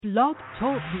Blog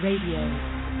Talk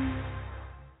Radio.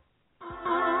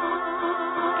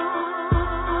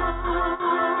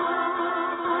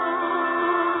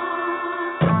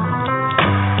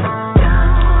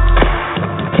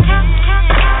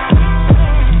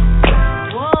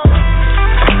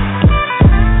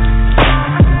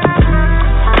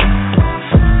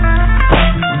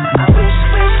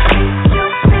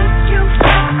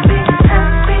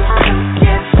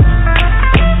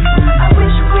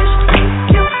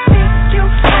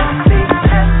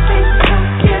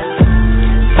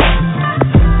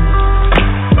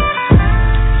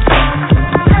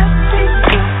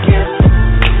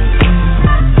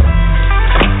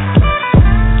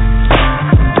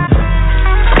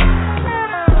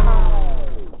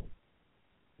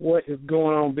 What is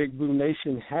going on, Big Blue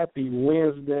Nation? Happy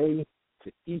Wednesday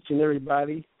to each and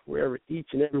everybody, wherever each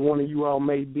and every one of you all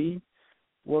may be.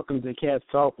 Welcome to Cats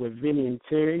Talk with Vinny and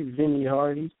Terry, Vinny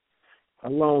Hardy,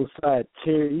 alongside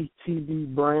Terry, T.B.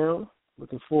 Brown.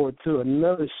 Looking forward to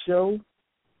another show.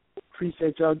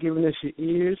 Appreciate y'all giving us your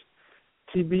ears.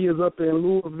 T.B. is up in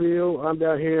Louisville. I'm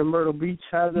down here in Myrtle Beach.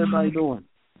 How's everybody doing?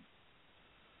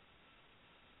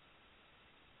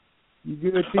 You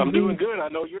good, T.B.? I'm doing good. I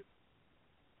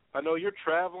know you're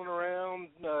traveling around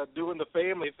doing the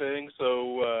family thing,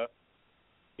 so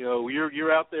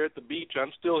you're out there at the beach.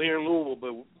 I'm still here in Louisville,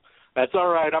 but that's all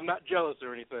right. I'm not jealous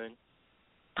or anything.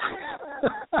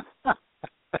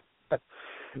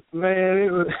 Man, it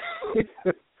was.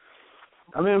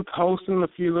 I've been posting a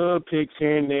few little pics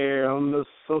here and there on the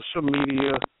social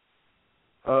media.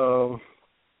 The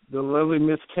lovely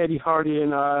Miss Katie Hardy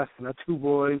and I and our two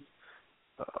boys,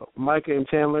 Micah and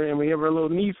Chandler, and we have our little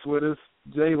niece with us,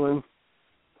 Jalen,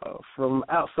 from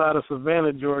outside of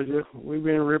Savannah, Georgia. We've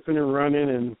been ripping and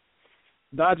running and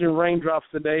dodging raindrops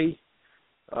today.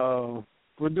 We're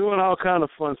doing all kind of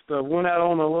fun stuff. Went out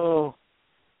on a little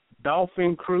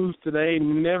dolphin cruise today.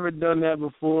 Never done that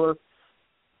before.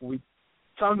 We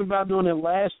talked about doing it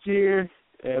last year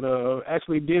and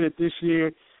actually did it this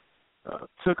year.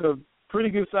 Took a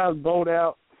pretty good-sized boat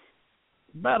out,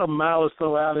 about a mile or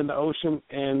so out in the ocean,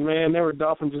 and, man, there were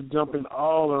dolphins just jumping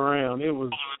all around. It was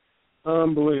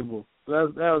unbelievable.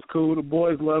 That was cool. The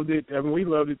boys loved it. I mean, we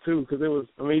loved it, too, because you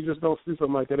just don't see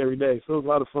something like that every day, so it was a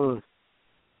lot of fun.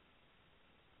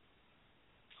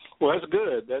 Well, that's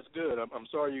good. That's good. I'm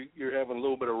sorry you're having a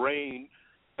little bit of rain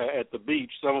at the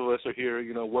beach. Some of us are here,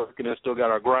 working and still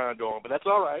got our grind on, but that's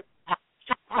all right.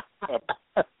 I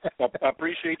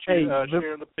appreciate you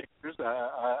sharing the pictures.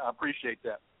 I appreciate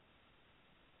that.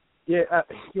 Yeah,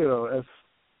 it's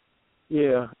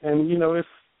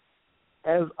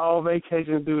as all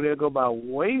vacations do, they'll go by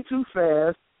way too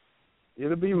fast.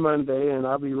 It'll be Monday, and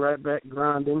I'll be right back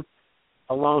grinding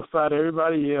alongside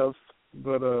everybody else.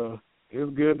 But it was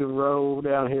good to roll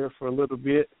down here for a little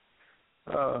bit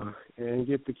and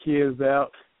get the kids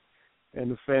out and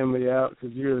the family out,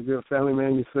 because you're a good family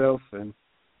man yourself. And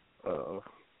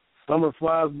summer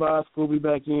flies by, school will be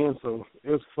back in, so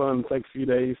it was fun to take a few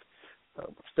days.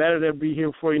 Saturday will be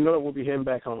here before you know it. We'll be heading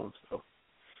back home. So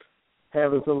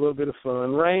having a little bit of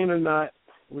fun. Rain or not,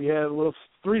 we had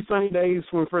 3 sunny days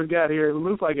when we first got here. It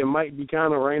looks like it might be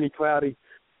kind of rainy, cloudy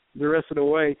the rest of the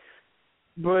way.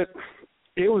 But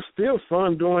it was still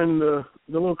fun doing the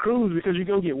little cruise because you're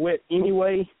going to get wet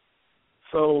anyway.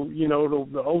 So,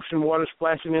 the ocean water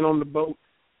splashing in on the boat,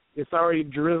 it's already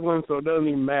drizzling, so it doesn't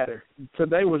even matter.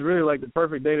 Today was really like the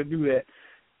perfect day to do that.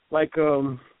 Like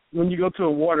when you go to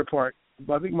a water park,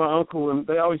 I think my uncle, and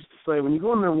they always used to say, when you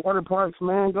go in the water parks,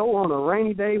 man, go on a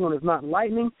rainy day when it's not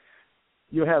lightning.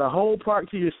 You'll have a whole park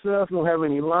to yourself. You don't have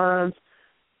any lines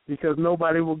because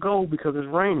nobody will go because it's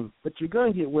raining. But you're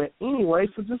going to get wet anyway,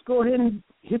 so just go ahead and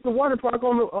hit the water park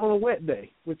on a wet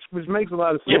day, which makes a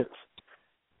lot of sense. Yep.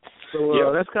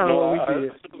 So that's kind of what we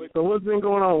did. So what's been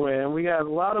going on, man? We got a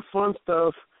lot of fun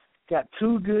stuff. Got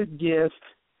 2 good guests.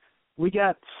 We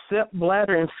got Sepp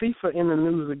Blatter and FIFA in the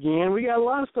news again. We got a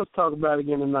lot of stuff to talk about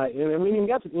again tonight. And we even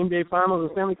got the NBA Finals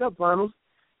and Stanley Cup Finals.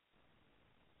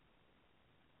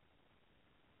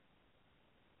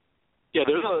 Yeah,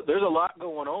 there's a lot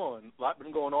going on. A lot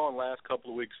been going on last couple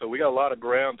of weeks, so we got a lot of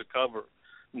ground to cover.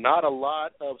 Not a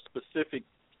lot of specific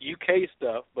UK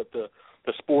stuff, but the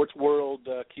sports world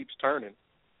keeps turning.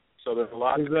 So there's a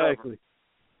lot to cover. Exactly.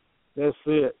 That's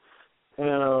it.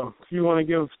 And if you want to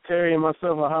give Terry and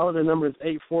myself a holler, the number is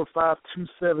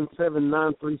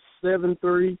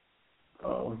 845-277-9373.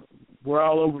 We're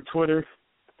all over Twitter,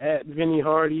 at Vinny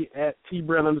Hardy, at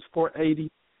 @Tbrown_80,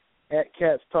 at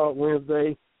Cats Talk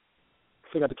Wednesday.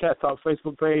 Check out the Cats Talk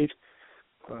Facebook page.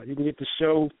 You can get the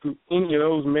show through any of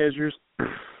those measures.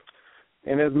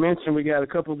 And as mentioned, we got a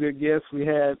couple of good guests. We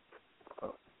had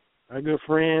our good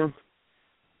friend,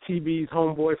 TB's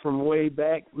homeboy from way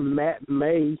back, Matt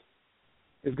May,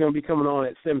 is going to be coming on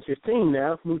at 7:15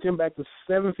 now. Moved him back to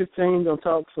 7:15. Going to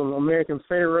talk some American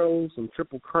Pharaohs, some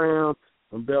Triple Crown,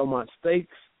 some Belmont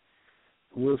Stakes.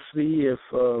 We'll see if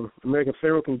American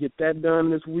Pharaoh can get that done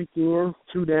this weekend.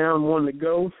 2 down, 1 to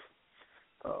go.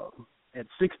 At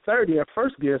 6:30, our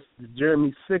first guest is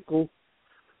Jeremy Sickel,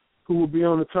 who will be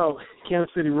on the talk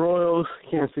Kansas City Royals,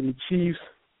 Kansas City Chiefs,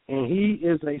 and he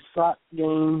is a sock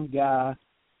game guy.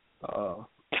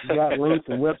 He got links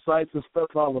and websites and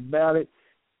stuff all about it.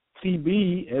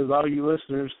 TB, as all you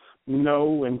listeners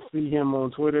know and see him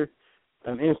on Twitter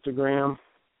and Instagram,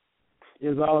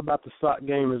 is all about the sock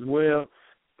game as well.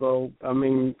 So, I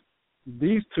mean,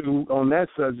 these two on that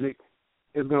subject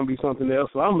is going to be something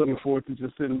else. So I'm looking forward to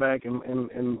just sitting back and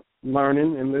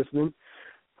learning and listening.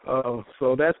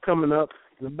 So that's coming up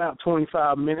in about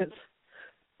 25 minutes.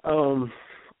 But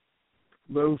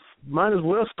we might as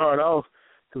well start off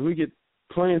because we get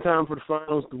plenty of time for the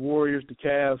finals, the Warriors, the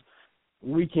Cavs.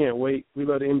 We can't wait. We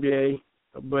love the NBA.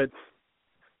 But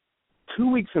 2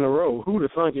 weeks in a row, who'd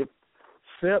have thunk it,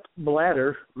 Sepp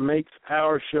Blatter makes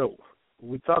our show.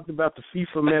 We talked about the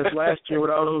FIFA mess last year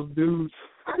with all those dudes,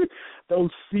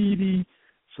 those seedy,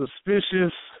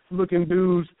 suspicious-looking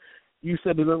dudes. You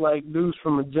said they look like dudes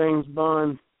from a James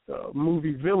Bond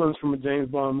movie, villains from a James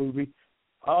Bond movie.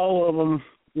 All of them,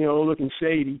 looking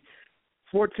shady.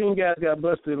 14 guys got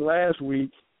busted last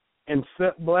week, and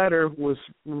Sepp Blatter was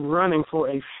running for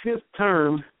a 5th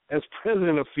term as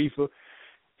president of FIFA.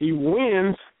 He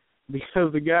wins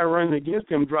because the guy running against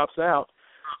him drops out.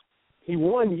 He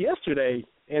won yesterday,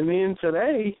 and then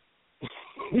today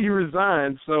he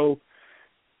resigned. So,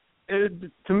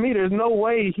 to me, there's no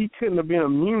way he couldn't have been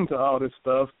immune to all this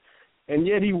stuff, and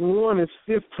yet he won his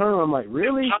 5th term. I'm like,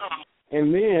 really?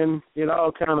 And then it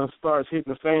all kind of starts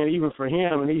hitting the fan, even for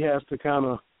him, and he has to kind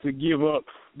of to give up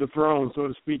the throne, so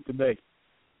to speak, today.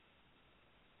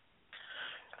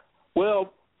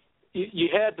 Well, You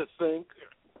had to think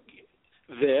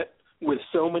that with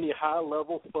so many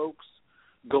high-level folks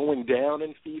going down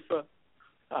in FIFA,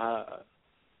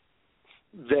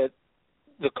 that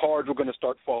the cards were going to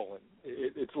start falling.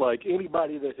 It's like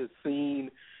anybody that has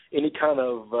seen any kind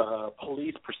of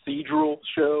police procedural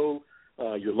show,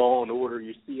 your Law and Order,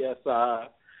 your CSI,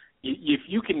 if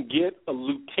you can get a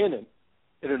lieutenant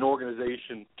in an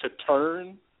organization to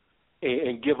turn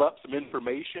and give up some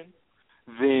information,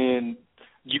 then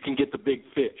you can get the big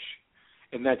fish.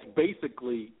 And that's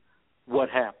basically what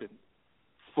happened.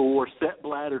 For Sepp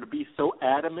Blatter to be so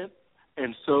adamant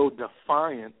and so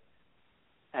defiant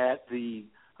at the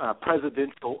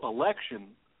presidential election,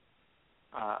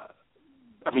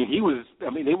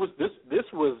 this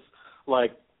was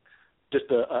like just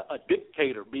a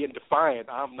dictator being defiant.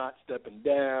 I'm not stepping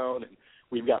down, and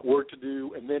we've got work to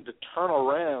do. And then to turn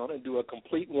around and do a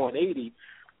complete 180,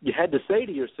 you had to say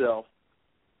to yourself,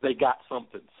 they got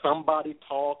something. Somebody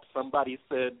talked, somebody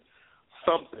said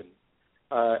something.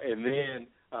 And then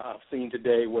I've seen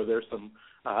today where there's some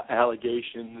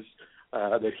allegations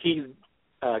that he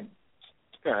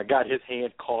got his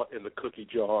hand caught in the cookie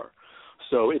jar.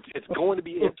 So it's going to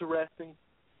be interesting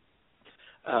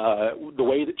the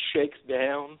way that shakes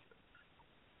down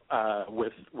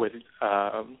with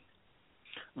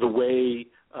the way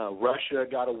Russia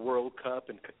got a World Cup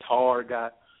and Qatar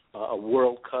got a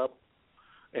World Cup,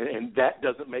 and that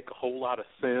doesn't make a whole lot of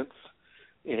sense.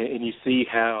 And you see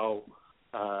how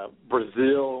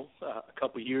Brazil a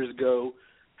couple of years ago,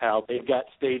 how they've got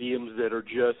stadiums that are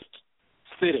just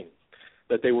sitting,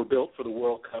 that they were built for the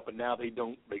World Cup, and now they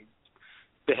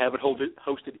haven't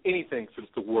hosted anything since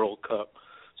the World Cup.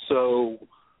 So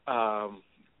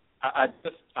I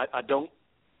don't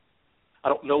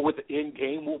know what the end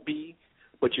game will be,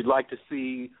 but you'd like to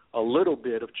see a little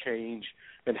bit of change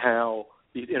in how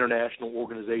these international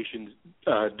organizations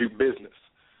do business.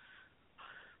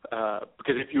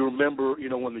 Because if you remember,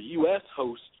 when the U.S.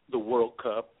 hosts the World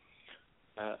Cup,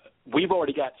 we've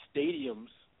already got stadiums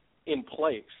in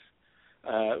place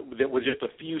that with just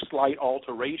a few slight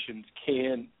alterations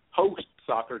can host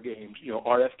soccer games.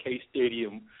 RFK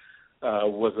Stadium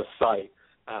was a site.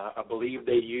 I believe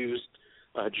they used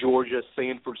Georgia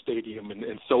Sanford Stadium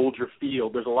and Soldier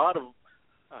Field. There's a lot of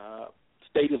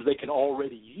stadiums they can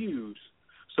already use,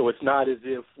 so it's not as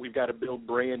if we've got to build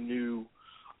brand new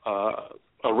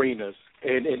arenas.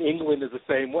 And England is the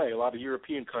same way, a lot of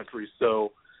European countries.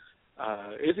 So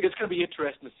it's going to be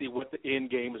interesting to see what the end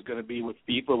game is going to be with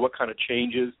FIFA, what kind of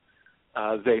changes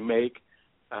they make.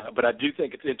 But I do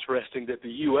think it's interesting that the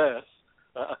U.S.,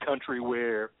 a country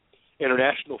where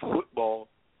international football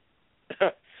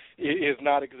is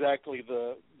not exactly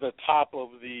the top of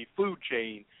the food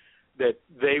chain. That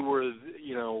they were,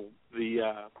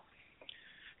 the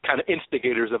kind of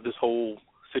instigators of this whole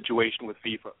situation with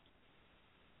FIFA.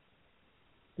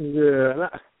 Yeah, and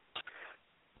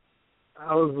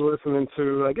I was listening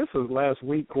to, I guess it was last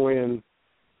week when,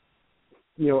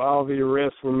 all the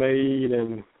arrests were made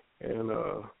and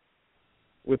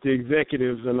with the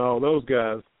executives and all those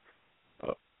guys.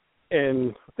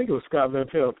 And I think it was Scott Van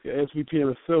Pelt, SVP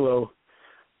in Sickel,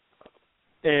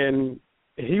 and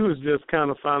he was just kind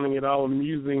of finding it all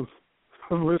amusing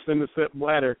listening to Sepp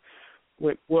Blatter.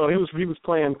 He was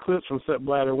playing clips from Sepp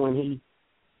Blatter when he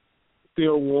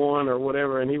still won or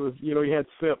whatever, and he was, he had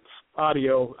Sepp's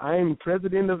audio, "I'm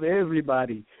president of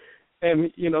everybody."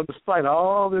 And, despite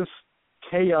all this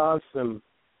chaos and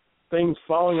things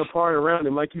falling apart around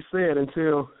him, like you said,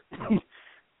 until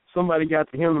somebody got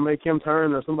to him to make him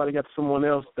turn, or somebody got to someone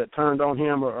else that turned on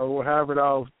him, or however it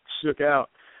all shook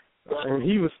out. And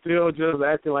he was still just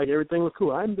acting like everything was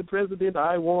cool. "I'm the president.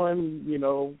 I won,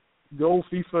 go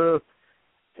FIFA."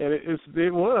 And it was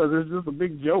just a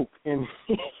big joke. And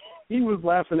he was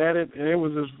laughing at it, and it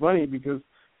was just funny because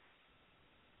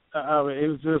it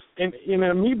was just, and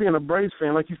me being a Braves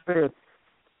fan, like you said,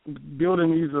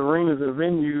 building these arenas and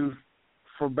venues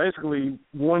for basically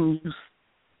one use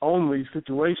only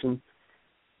situation,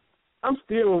 I'm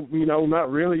still, not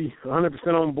really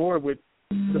 100% on board with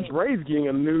the Braves getting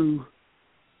a new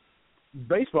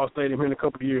baseball stadium here in a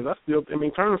couple of years.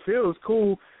 Turner Field is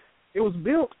cool. It was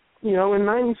built, in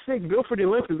 96, built for the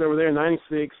Olympics. They were there in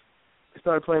 96. They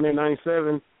started playing there in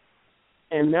 97.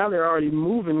 And now they're already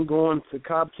going to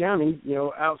Cobb County,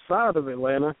 outside of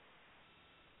Atlanta.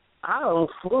 I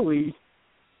don't fully,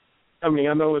 I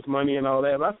know it's money and all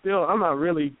that, but I'm not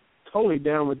really totally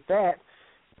down with that.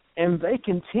 And they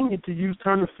continue to use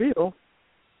Turner Field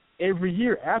every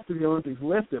year after the Olympics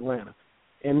left Atlanta.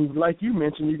 And like you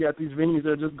mentioned, you got these venues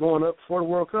that are just going up for the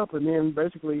World Cup, and then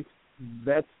basically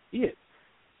that's it.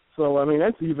 So,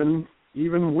 that's even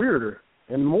weirder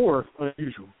and more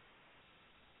unusual.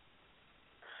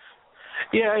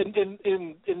 Yeah, and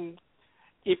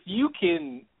if you're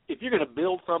going to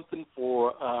build something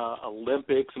for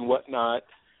Olympics and whatnot,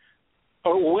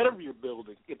 or whatever you're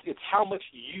building, it's how much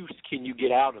use can you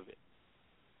get out of it.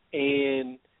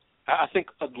 And I think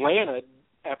Atlanta,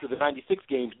 after the 96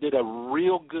 games, did a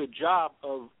real good job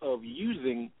of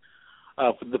using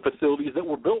the facilities that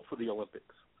were built for the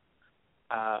Olympics.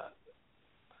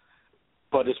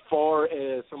 But as far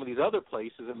as some of these other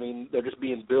places, they're just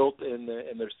being built and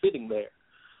they're sitting there.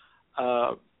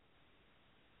 I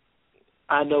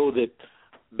know that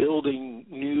building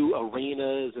new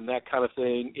arenas and that kind of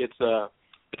thing, it's a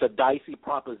dicey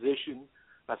proposition.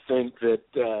 I think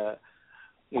that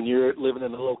when you're living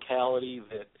in a locality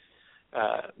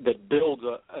that builds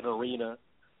an arena,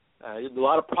 a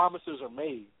lot of promises are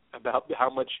made about how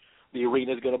much the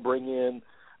arena is going to bring in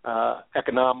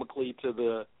economically to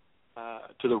the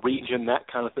region, that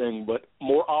kind of thing. But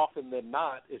more often than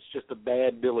not, it's just a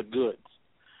bad bill of goods.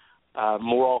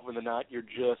 More often than not, you're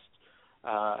just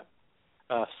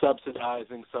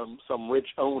subsidizing some rich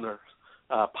owner's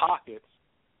pockets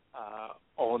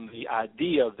on the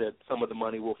idea that some of the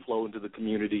money will flow into the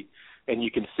community. And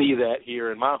you can see that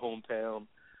here in my hometown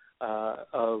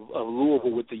of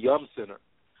Louisville with the Yum Center.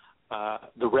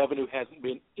 The revenue hasn't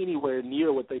been anywhere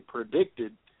near what they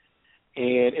predicted,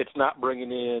 and it's not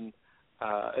bringing in,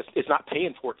 it's not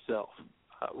paying for itself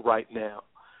right now.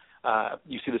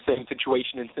 You see the same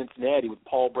situation in Cincinnati with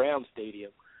Paul Brown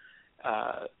Stadium.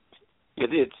 And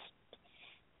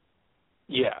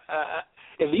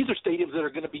these are stadiums that are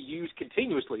going to be used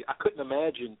continuously. I couldn't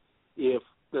imagine if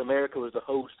America was to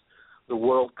host the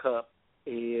World Cup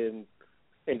and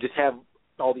just have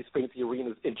all these fancy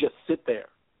arenas and just sit there.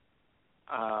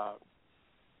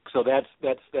 So that's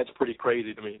pretty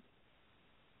crazy to me.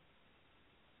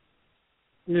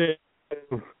 Yeah.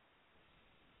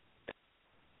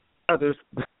 There's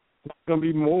going to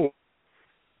be more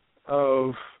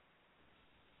of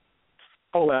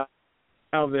fallout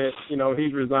now that,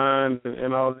 he's resigned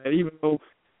and all that, even though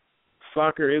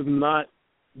soccer is not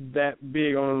that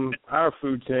big on our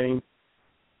food chain.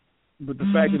 But the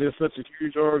fact that it's such a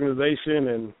huge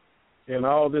organization and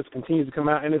all this continues to come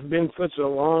out, and it's been such a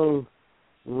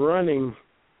long-running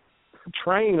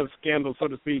train of scandals, so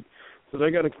to speak, so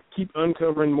they're going to keep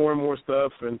uncovering more and more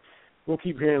stuff, and we'll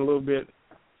keep hearing a little bit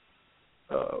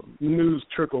news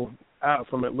trickle out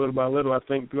from it little by little, I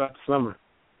think, throughout the summer.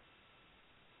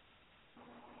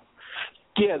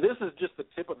 Yeah, this is just the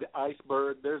tip of the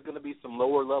iceberg. There's going to be some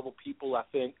lower-level people, I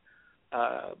think.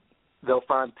 They'll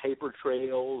find paper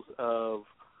trails of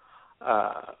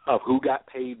of who got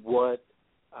paid what.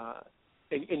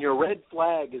 And your red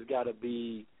flag has got to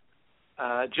be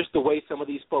just the way some of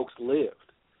these folks lived.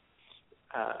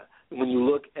 When you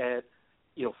look at,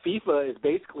 FIFA is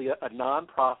basically a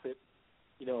nonprofit,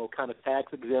 kind of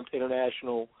tax-exempt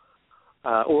international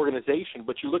organization.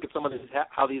 But you look at some of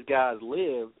how these guys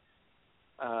lived,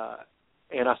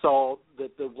 and I saw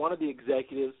that one of the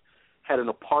executives had an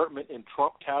apartment in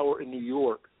Trump Tower in New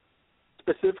York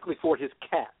specifically for his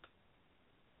cat.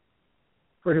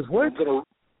 For his what?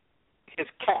 His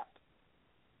cat.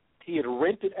 He had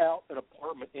rented out an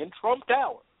apartment in Trump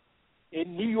Tower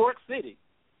in New York City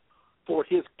for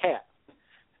his cat.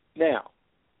 Now,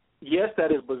 yes,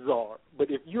 that is bizarre, but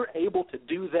if you're able to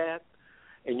do that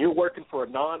and you're working for a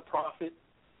nonprofit,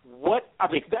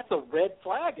 that's a red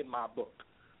flag in my book.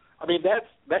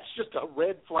 That's just a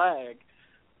red flag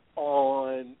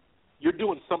on you're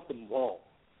doing something wrong.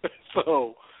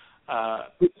 So I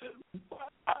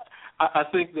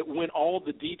think that when all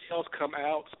the details come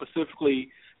out,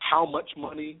 specifically how much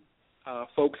money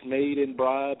folks made in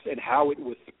bribes and how it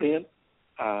was spent,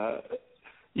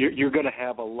 you're going to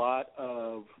have a lot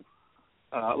of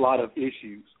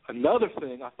issues. Another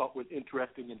thing I thought was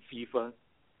interesting in FIFA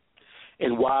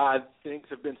and why things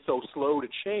have been so slow to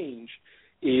change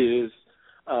is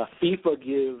FIFA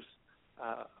gives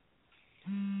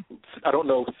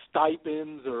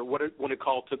stipends or what it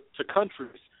called to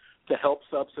countries to help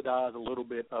subsidize a little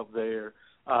bit of their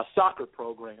soccer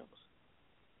programs.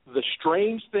 The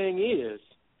strange thing is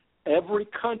every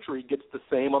country gets the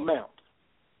same amount.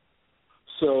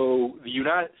 So the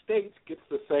United States gets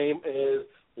the same as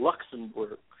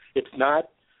Luxembourg. It's not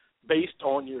based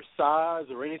on your size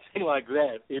or anything like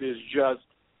that. It is just,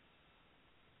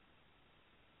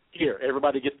 here,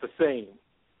 everybody gets the same.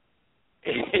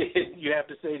 And you have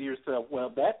to say to yourself, well,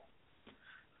 that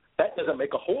doesn't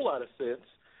make a whole lot of sense.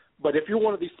 But if you're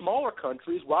one of these smaller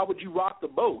countries, why would you rock the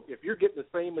boat? If you're getting the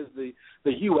same as the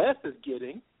U.S. is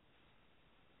getting,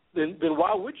 then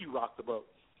why would you rock the boat?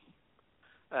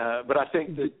 But I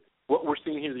think that what we're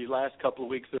seeing here these last couple of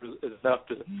weeks is enough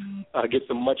to get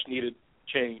some much-needed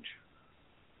change.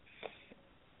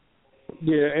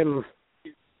 Yeah, and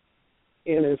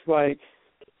it's like,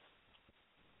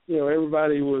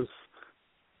 everybody was,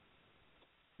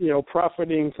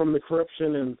 profiting from the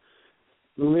corruption and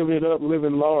living it up,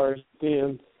 living large.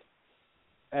 Then,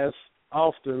 as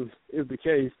often is the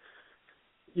case,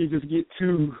 you just get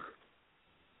too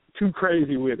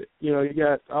crazy with it. You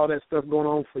got all that stuff going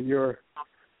on for your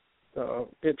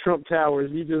at Trump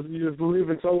Towers. You just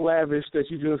living so lavish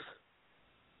that you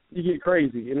get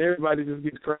crazy, and everybody just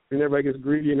gets crazy, and everybody gets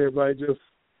greedy, and everybody just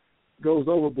goes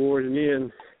overboard, and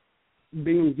then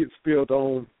beans get spilled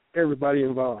on everybody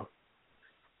involved.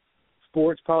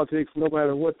 Sports, politics, no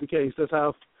matter what the case, that's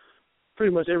how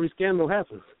pretty much every scandal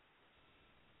happens.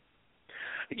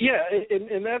 Yeah,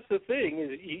 and that's the thing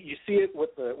is you see it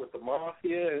with the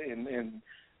mafia, and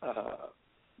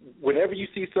whenever you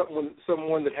see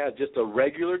someone that has just a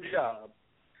regular job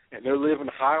and they're living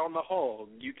high on the hog,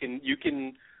 you can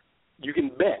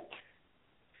bet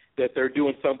that they're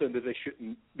doing something that they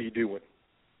shouldn't be doing.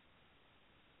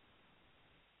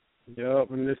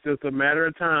 Yep, and it's just a matter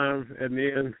of time, and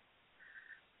then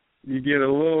you get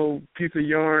a little piece of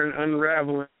yarn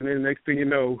unraveling, and then next thing you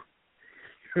know,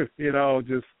 it all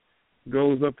just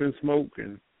goes up in smoke,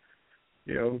 and,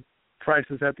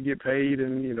 prices have to get paid,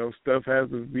 and, stuff has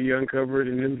to be uncovered,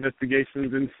 and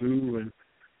investigations ensue, and,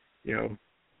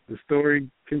 the story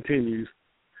continues.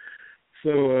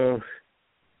 So,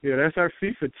 that's our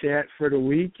FIFA chat for the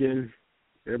week, and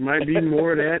there might be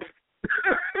more of that.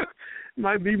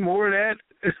 Might be more of that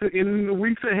in the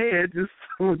weeks ahead.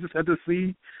 We'll just have to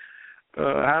see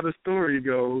how the story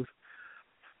goes.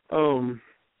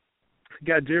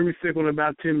 Got Jeremy Sickel in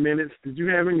about 10 minutes. Did you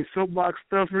have any soapbox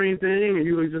stuff or anything? Are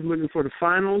you just looking for the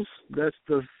finals? That's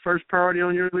the first priority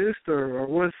on your list, or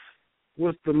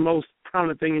what's the most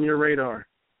prominent thing in your radar?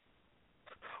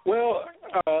 Well,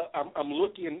 I'm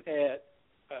looking at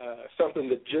something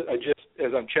that just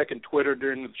as I'm checking Twitter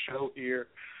during the show here,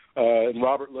 and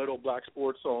Robert Little, Black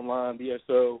Sports Online,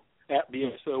 BSO, at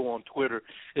BSO on Twitter,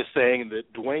 is saying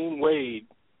that Dwayne Wade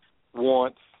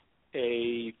wants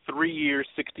a 3-year,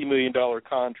 $60 million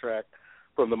contract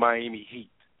from the Miami Heat.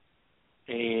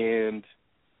 And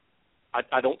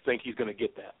I don't think he's going to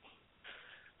get that.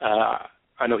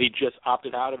 I know he just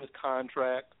opted out of his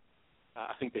contract.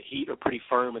 I think the Heat are pretty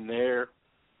firm in their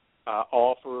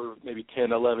offer, maybe $10,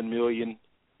 $11 million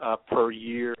per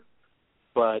year.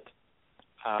 But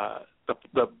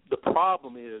the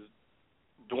problem is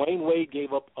Dwayne Wade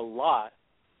gave up a lot,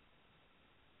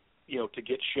 to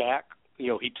get Shaq.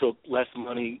 He took less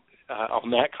money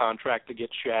on that contract to get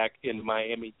Shaq in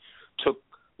Miami. Took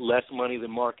less money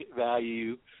than market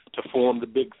value to form the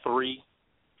big three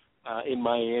in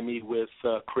Miami with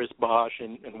Chris Bosh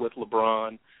and with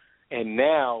LeBron. And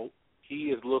now he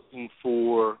is looking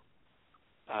for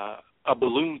a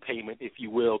balloon payment, if you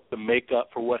will, to make up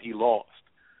for what he lost.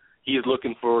 He is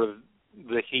looking for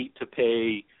the Heat to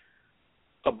pay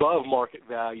above market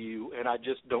value, and I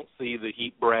just don't see the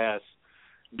Heat brass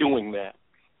doing that.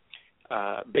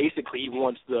 Basically, he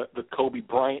wants the Kobe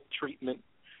Bryant treatment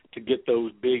to get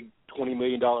those big $20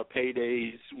 million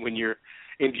paydays when you're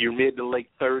into your mid to late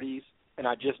 30s, and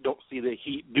I just don't see the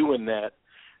Heat doing that.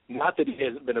 Not that he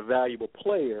hasn't been a valuable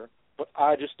player, but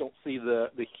I just don't see the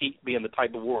Heat being the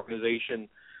type of organization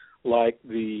like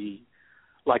the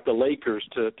Lakers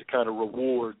to kind of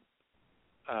reward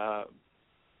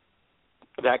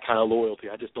that kind of loyalty.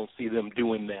 I just don't see them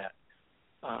doing that.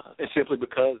 And simply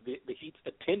because the Heat's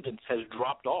attendance has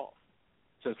dropped off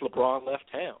since LeBron left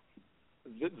town.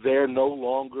 They're no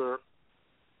longer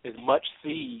as much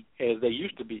see as they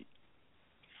used to be.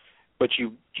 But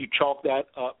you chalk that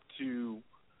up to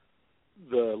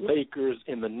the Lakers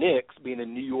and the Knicks being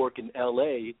in New York and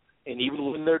L.A., and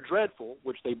even when they're dreadful,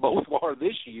 which they both are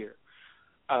this year,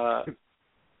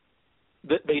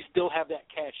 they still have that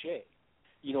cachet.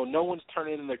 You know, no one's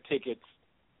turning in their tickets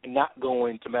and not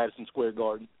going to Madison Square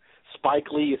Garden. Spike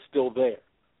Lee is still there.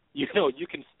 You know, you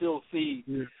can still see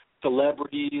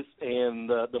celebrities and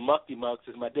the mucky mucks,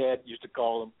 as my dad used to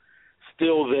call them,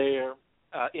 still there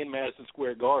in Madison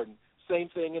Square Garden. Same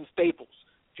thing in Staples.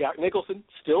 Jack Nicholson,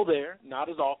 still there, not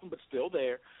as often, but still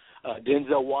there.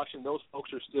 Denzel Washington, those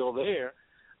folks are still there.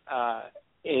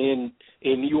 In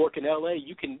New York and L.A.,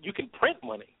 you can print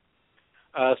money.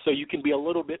 So you can be a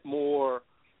little bit more,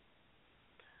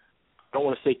 I don't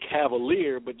want to say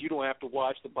cavalier, but you don't have to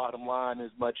watch the bottom line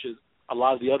as much as a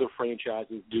lot of the other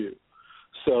franchises do.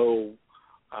 So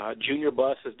Junior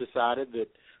Buss has decided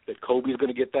that Kobe is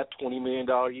going to get that $20 million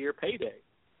a year payday.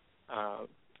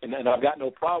 And I've got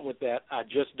no problem with that. I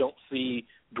just don't see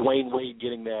Dwayne Wade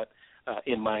getting that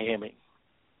in Miami.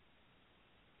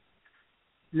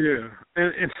 Yeah.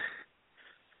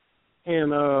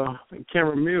 And I think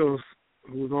Cameron Mills,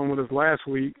 who was on with us last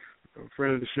week, a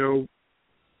friend of the show,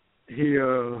 he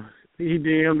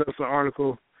DM'd us an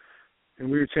article, and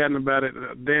we were chatting about it,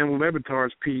 Dan Le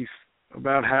Batard's piece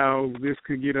about how this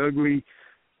could get ugly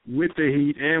with the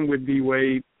Heat and with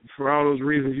D-Wade for all those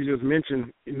reasons you just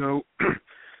mentioned. You know,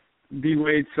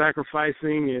 D-Wade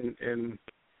sacrificing and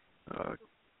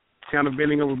kind of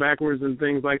bending over backwards and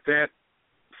things like that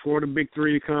for the big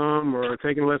three to come, or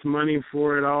taking less money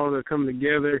for it all to come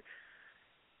together.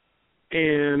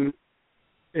 And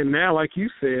now, like you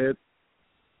said,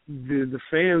 the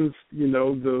fans, you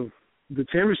know, the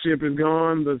championship is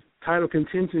gone, the title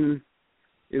contention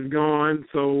is gone,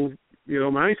 so, you know,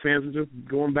 Miami fans are just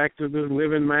going back to the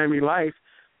living Miami life.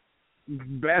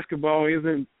 Basketball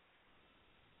isn't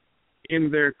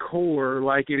in their core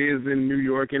like it is in New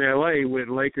York and L.A. with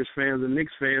Lakers fans and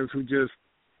Knicks fans who just,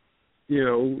 you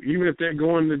know, even if they're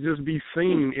going to just be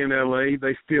seen in L.A.,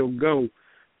 they still go.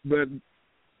 But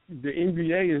the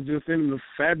NBA is just in the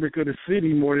fabric of the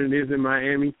city more than it is in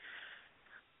Miami.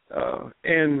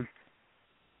 And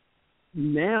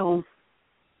now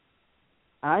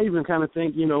I even kind of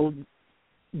think, you know,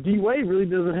 D-Wade really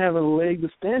doesn't have a leg to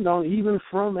stand on, even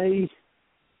from a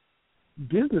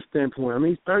business standpoint. I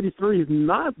mean, he's 33. He's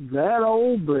not that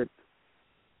old, but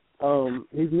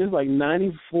he's missed like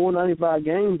 94, 95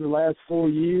 games the last 4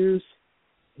 years.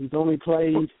 He's only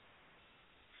played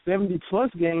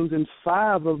 70-plus games in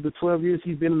 5 of the 12 years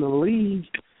he's been in the league.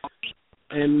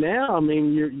 And now, I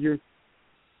mean,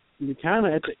 you're kind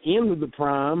of at the end of the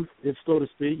prime, if so to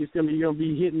speak. You're going to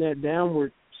be hitting that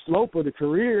downward slope of the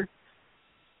career.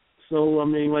 So, I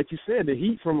mean, like you said, the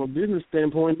Heat from a business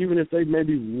standpoint, even if they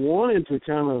maybe wanted to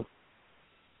kind of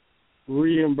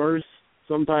reimburse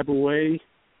some type of way,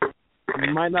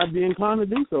 might not be inclined to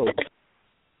do so.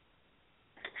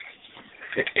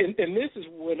 And this is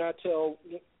when I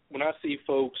see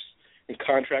folks in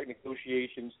contract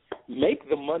negotiations, make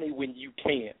the money when you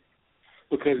can.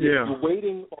 Because if you're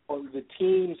waiting on the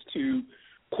teams to,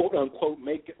 quote, unquote,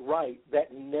 make it right,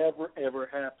 that never, ever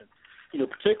happens. You know,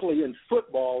 particularly in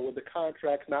football with the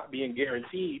contracts not being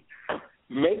guaranteed,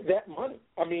 make that money.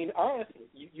 I mean, honestly,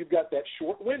 you've got that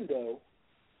short window,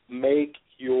 make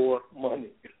your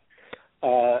money.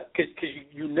 Because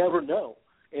you never know.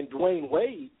 And Dwayne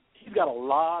Wade, he's got a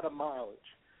lot of mileage.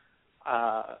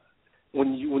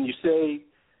 When you say,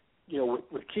 you know,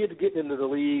 with kids getting into the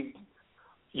league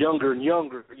younger and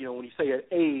younger, you know, when you say at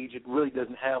age, it really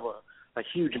doesn't have a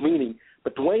huge meaning.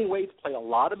 But Dwayne Wade's played a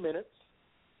lot of minutes.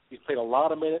 He's played a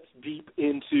lot of minutes deep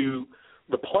into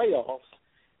the playoffs,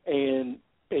 and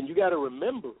you got to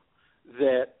remember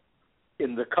that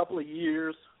in the couple of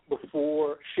years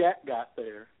before Shaq got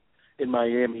there in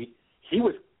Miami, he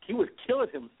was killing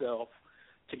himself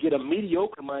to get a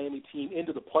mediocre Miami team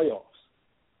into the playoffs.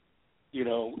 You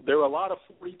know, there were a lot of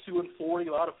 42-40,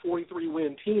 a lot of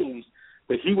 43-win teams,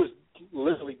 but he was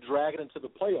literally dragging into the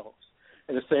playoffs.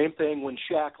 And the same thing when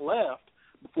Shaq left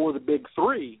before the Big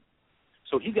Three.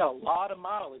 So he's got a lot of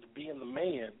mileage being the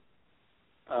man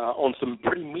on some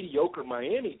pretty mediocre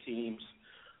Miami teams,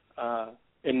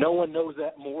 and no one knows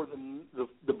that more than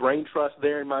the brain trust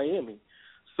there in Miami.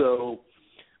 So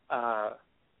I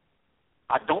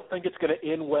don't think it's going to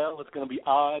end well. It's going to be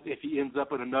odd if he ends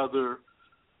up in another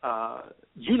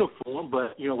uniform,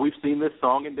 but you know, we've seen this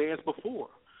song and dance before.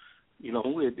 You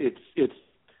know,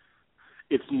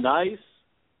 it's nice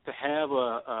to have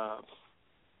a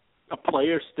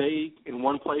player stay in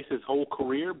one place his whole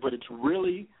career, but it's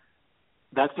really,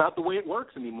 that's not the way it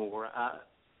works anymore.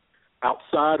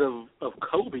 Outside of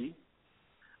Kobe,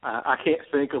 I can't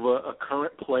think of a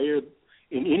current player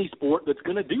in any sport that's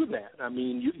going to do that. I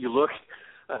mean, you look,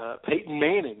 Peyton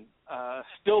Manning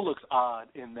still looks odd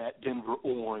in that Denver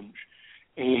orange,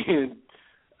 and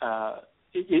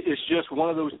it's just one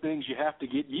of those things you have to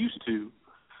get used to.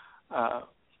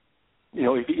 You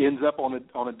know, if he ends up on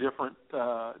a different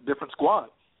squad.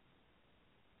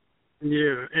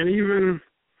 Yeah, and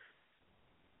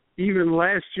even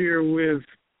last year with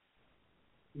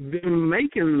them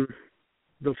making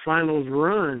the finals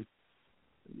run,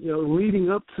 you know,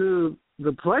 leading up to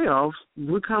the playoffs,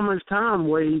 look how much time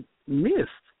Wade missed,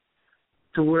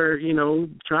 to where, you know,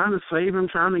 trying to save him,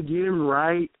 trying to get him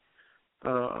right,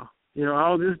 you know,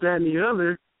 all this, that, and the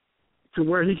other, to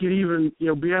where he could even, you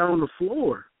know, be out on the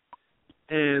floor.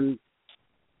 And,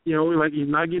 you know, like, he's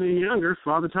not getting any younger.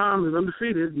 Father Time is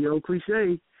undefeated, the old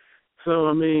cliche. So,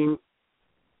 I mean,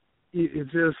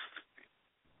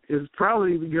 it's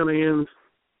probably going to end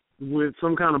with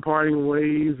some kind of parting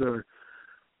ways or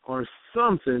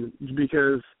something,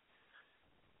 because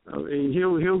I mean,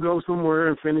 he'll go somewhere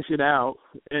and finish it out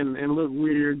and look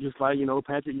weird, just like, you know,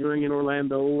 Patrick Ewing in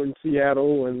Orlando and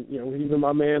Seattle, and, you know, even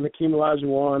my man Hakeem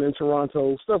Olajuwon in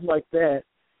Toronto, stuff like that.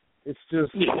 It's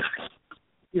just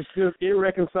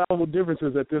irreconcilable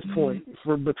differences at this point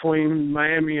between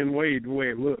Miami and Wade, the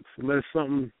way it looks, unless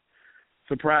something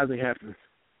surprising happens.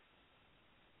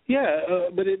 Yeah,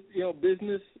 but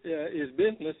business is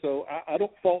business, so I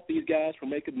don't fault these guys for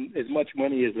making as much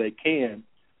money as they can.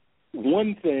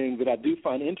 One thing that I do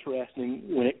find interesting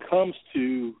when it comes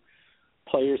to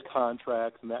players'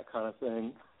 contracts and that kind of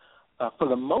thing, for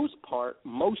the most part,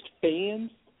 most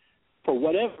fans, for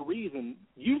whatever reason,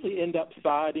 usually end up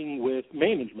siding with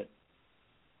management.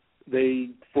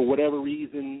 They, for whatever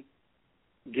reason,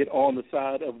 get on the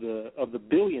side of the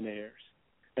billionaires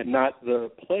and not the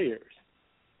players.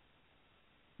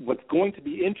 What's going to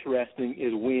be interesting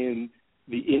is when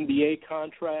the NBA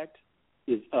contract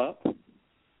is up,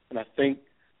 and I think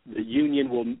the union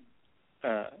will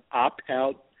opt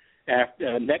out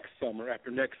after next summer, after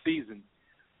next season.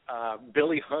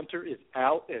 Billy Hunter is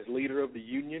out as leader of the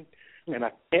union, and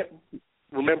I can't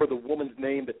remember the woman's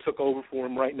name that took over for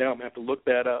him right now. I'm going to have to look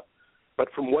that up.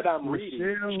 But from what I'm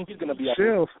reading, she's going to be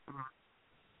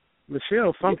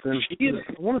Michelle something. Yeah,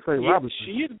 I want to say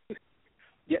Robinson.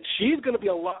 She's going to be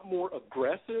a lot more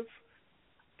aggressive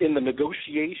in the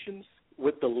negotiations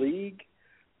with the league,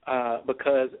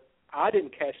 because I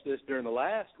didn't catch this during the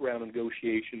last round of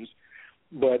negotiations,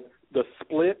 but the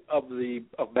split of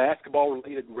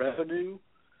basketball-related revenue,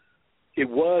 it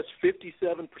was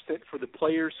 57% for the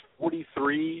players,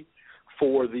 43%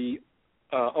 for the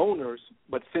owners,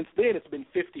 but since then it's been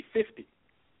 50-50.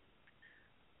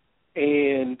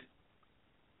 And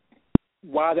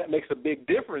why that makes a big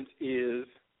difference is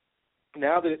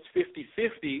now that it's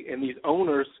 50-50 and these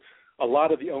owners, a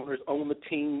lot of the owners own the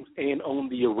teams and own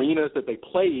the arenas that they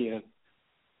play in,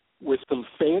 with some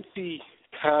fancy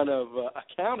kind of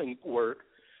accounting work,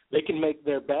 they can make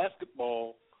their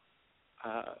basketball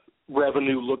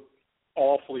revenue look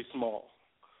awfully small.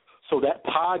 So that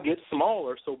pie gets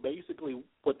smaller, so basically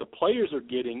what the players are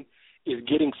getting is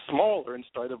getting smaller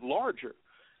instead of larger,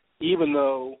 even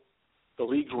though the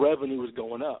league's revenue is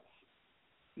going up.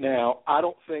 Now, I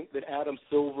don't think that Adam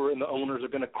Silver and the owners are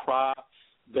going to cry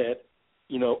that,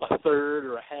 you know, a third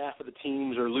or a half of the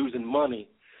teams are losing money,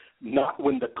 not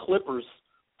when the Clippers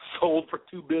sold for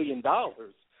 $2 billion.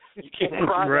 You can't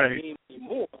cry that game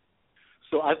anymore.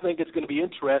 So I think it's going to be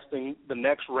interesting, the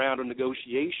next round of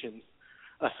negotiations,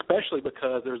 especially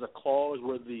because there's a clause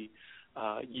where the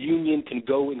union can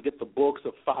go and get the books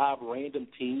of 5 random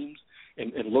teams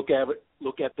and look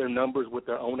at their numbers with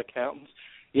their own accountants.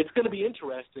 It's going to be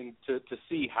interesting to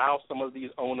see how some of these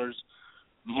owners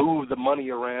move the money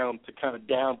around to kind of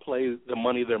downplay the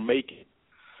money they're making.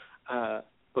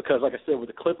 Because, like I said, with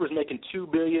the Clippers making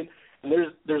 $2 billion, and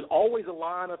there's always a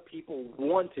line of people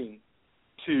wanting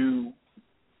to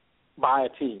buy a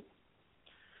team.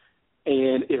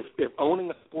 And if owning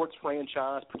a sports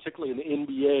franchise, particularly in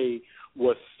the NBA,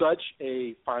 was such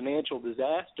a financial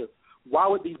disaster, why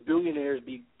would these billionaires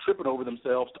be tripping over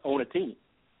themselves to own a team?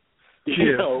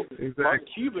 Exactly. Mark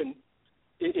Cuban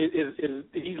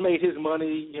he's made his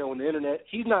money, on the internet.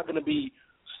 He's not going to be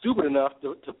stupid enough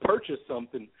to purchase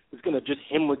something that's going to just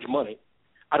hemorrhage money.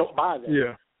 I don't buy that.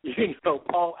 Yeah.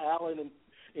 Paul Allen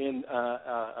in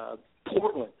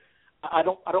Portland. I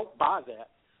don't buy that.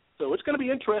 So it's going to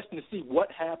be interesting to see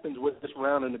what happens with this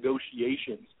round of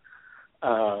negotiations.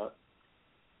 I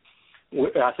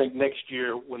think next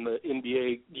year when the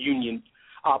NBA union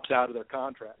opts out of their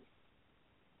contract.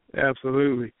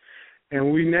 Absolutely.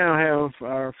 And we now have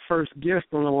our first guest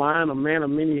on the line, a man of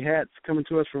many hats, coming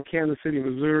to us from Kansas City,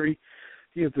 Missouri.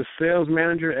 He is the sales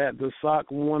manager at the Sock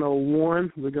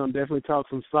 101. We're going to definitely talk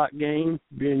some Sock game,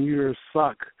 being you're a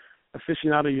Sock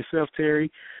aficionado yourself,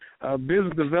 Terry.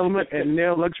 Business development at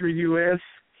Nail Luxury US.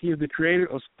 He is the creator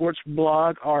of Sports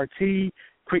Blog RT,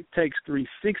 Quick Takes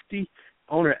 360,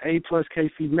 owner of A+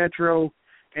 KC Metro,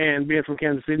 and being from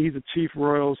Kansas City, he's a Chief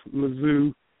Royals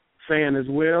Mizzou fan as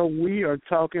well. We are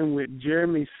talking with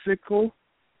Jeremy Sickel.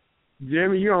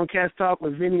 Jeremy, you're on Cast Talk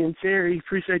with Vinny and Terry.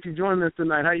 Appreciate you joining us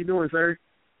tonight. How you doing, sir?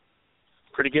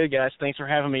 Pretty good, guys. Thanks for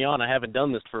having me on. I haven't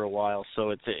done this for a while, so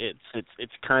it's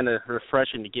kind of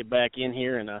refreshing to get back in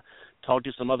here and talk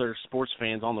to some other sports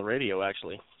fans on the radio,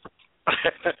 actually.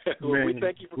 Well, we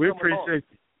thank you for coming appreciate on.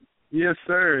 Yes,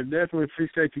 sir. Definitely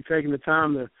appreciate you taking the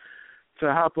time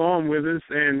to hop on with us.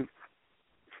 And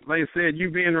like I said,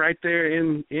 you being right there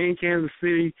in Kansas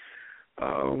City,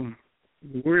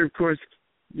 we're, of course,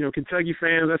 Kentucky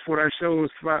fans. That's what our show is,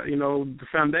 the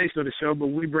foundation of the show. But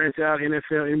we branch out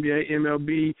NFL, NBA,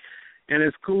 MLB, and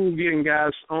it's cool getting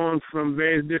guys on from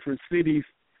various different cities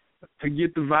to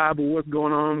get the vibe of what's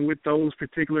going on with those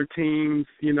particular teams,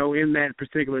 in that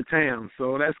particular town.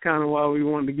 So that's kind of why we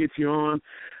wanted to get you on.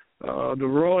 The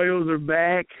Royals are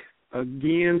back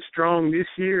again, strong this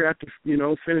year after,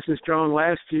 finishing strong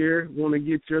last year. Want to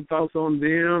get your thoughts on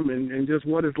them and just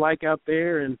what it's like out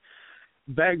there and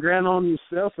background on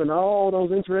yourself and all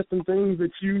those interesting things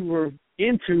that you were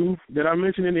into that I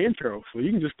mentioned in the intro. So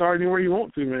you can just start anywhere you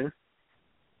want to, man.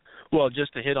 Well,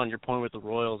 just to hit on your point with the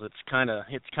Royals, it's kind of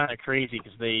crazy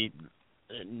because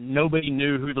nobody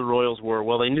knew who the Royals were.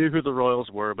 Well, they knew who the Royals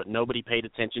were, but nobody paid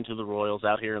attention to the Royals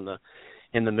out here in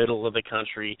the middle of the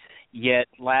country. Yet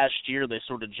last year they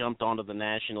sort of jumped onto the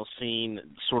national scene,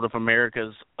 sort of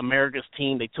America's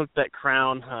team. They took that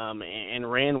crown and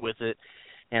ran with it.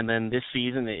 And then this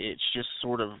season it's just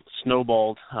sort of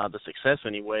snowballed the success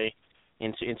anyway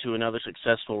into another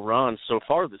successful run so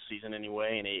far this season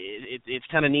anyway. And it's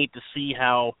kind of neat to see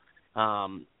how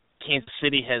Kansas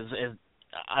City has,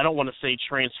 I don't want to say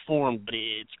transformed, but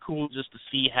it's cool just to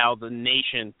see how the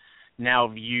nation now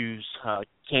views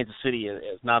Kansas City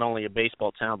as not only a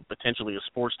baseball town, but potentially a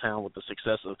sports town with the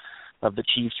success of the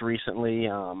Chiefs recently,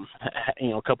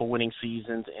 a couple winning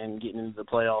seasons and getting into the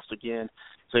playoffs again.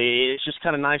 So it's just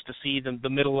kind of nice to see the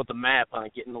middle of the map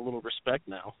getting a little respect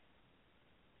now.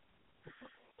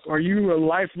 Are you a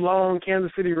lifelong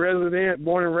Kansas City resident,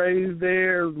 born and raised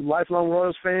there, lifelong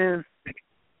Royals fan?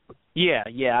 Yeah.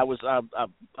 I was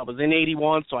in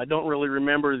 '81, so I don't really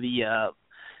remember the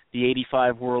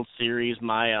 '85 World Series.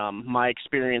 My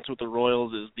experience with the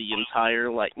Royals is the entire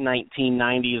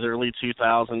 1990s, early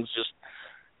 2000s. Just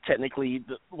technically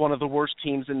one of the worst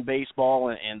teams in baseball,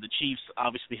 and the Chiefs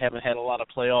obviously haven't had a lot of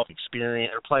playoff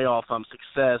experience or playoff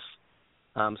success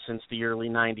since the early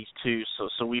 90s too.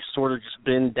 So we've sort of just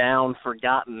been down,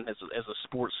 forgotten as a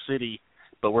sports city,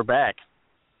 but we're back.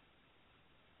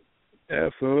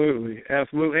 Absolutely.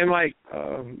 And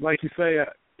like you say,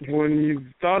 when you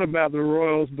thought about the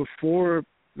Royals before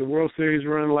the World Series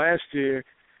run last year,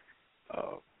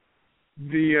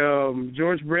 the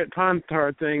George Brett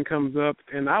Pontard thing comes up,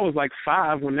 and I was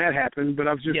 5 when that happened, but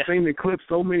I've just seen the clip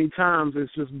so many times,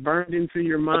 it's just burned into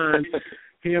your mind,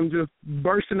 him just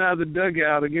bursting out of the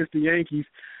dugout against the Yankees.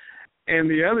 And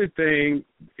the other thing,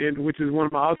 which is one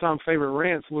of my all-time favorite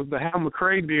rants, was the Hal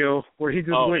McRae deal, where he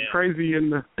just went crazy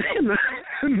in the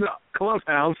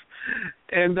clubhouse.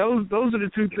 And those are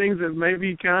the two things that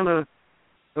maybe kind of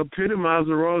epitomize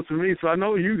the Royals to me. So I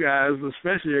know you guys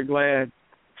especially are glad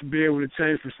to be able to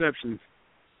change perceptions.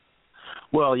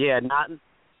 Well, yeah,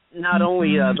 not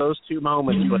only those two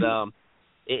moments, but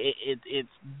it's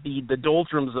the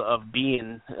doldrums of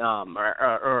being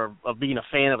or of being a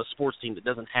fan of a sports team that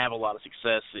doesn't have a lot of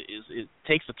success it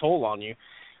takes a toll on you.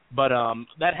 But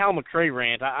that Hal McRae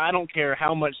rant, I don't care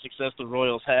how much success the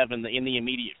Royals have in the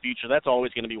immediate future. That's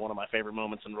always going to be one of my favorite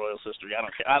moments in Royals history.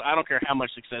 I don't care how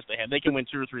much success they have. They can win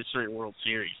 2 or 3 straight World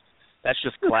Series. That's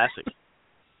just classic.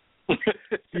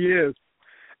 Yes.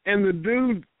 And the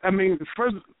dude, I mean,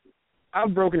 first,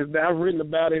 I've broken it down. I've written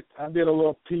about it. I did a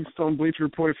little piece on Bleacher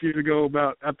Report a few years ago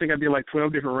about, I think I did like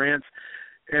 12 different rants,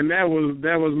 and that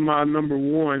was my number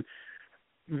one.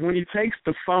 When he takes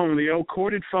the phone, the old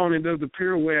corded phone, and does the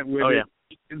pirouette with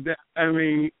it, I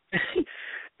mean,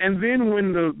 and then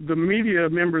when the media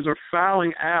members are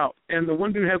filing out, and the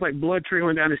one dude has like blood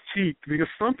trickling down his cheek because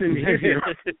something hit him.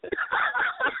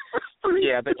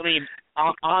 Yeah, but I mean,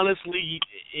 honestly,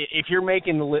 if you're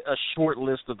making a short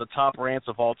list of the top rants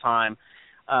of all time,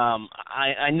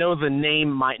 I know the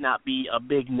name might not be a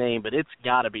big name, but it's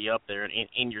got to be up there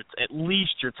in your at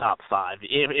least your top 5,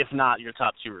 if not your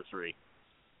top 2 or 3.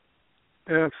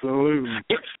 Absolutely.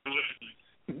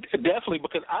 Definitely,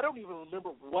 because I don't even remember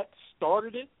what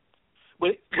started it.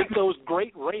 With those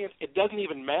great rants, it doesn't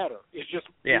even matter. It's just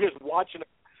you're just watching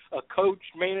a coach,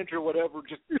 manager, whatever,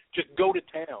 just go to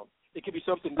town. It could be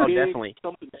something big, definitely.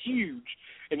 something huge,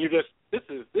 and you're just this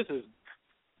is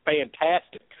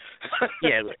fantastic.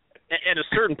 Yeah, at a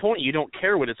certain point, you don't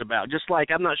care what it's about. Just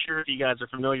like I'm not sure if you guys are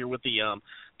familiar with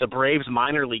the Braves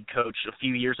minor league coach a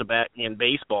few years back in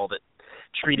baseball that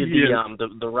treated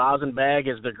the rosin bag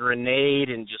as the grenade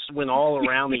and just went all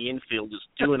around the infield, just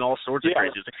doing all sorts of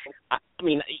crazy. I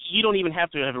mean, you don't even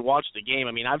have to have watched the game.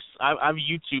 I mean, I've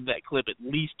YouTubed that clip at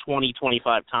least 20,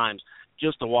 25 times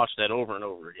just to watch that over and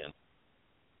over again.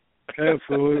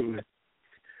 Absolutely.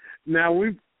 Now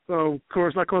of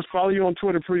course, follow you on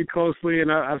Twitter pretty closely, and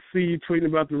I see you tweeting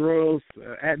about the Royals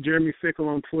at Jeremy Sickel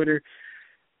on Twitter.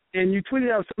 And you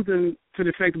tweeted out something to the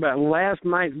effect about last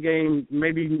night's game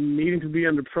maybe needing to be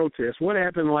under protest. What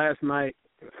happened last night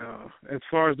as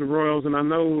far as the Royals? And I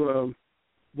know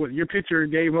your pitcher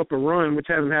gave up a run, which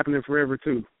hasn't happened in forever,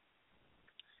 too.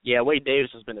 Yeah, Wade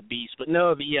Davis has been a beast. But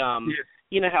no,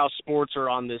 you know how sports are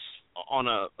on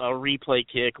a replay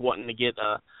kick, wanting to get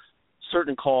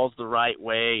certain calls the right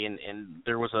way, and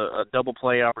there was a double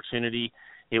play opportunity.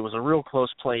 It was a real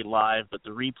close play live, but the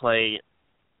replay –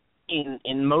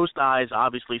 in most eyes,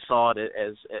 obviously saw it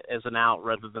as an out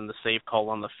rather than the safe call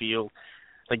on the field.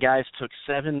 The guys took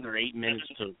 7 or 8 minutes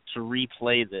to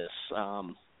replay this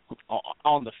on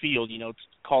the field. You know,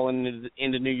 calling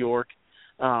into New York,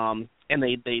 and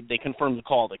they confirmed the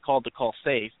call. They called the call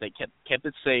safe. They kept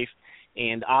it safe.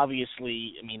 And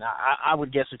obviously, I mean, I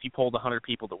would guess if you polled 100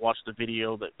 people that watched the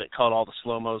video that caught all the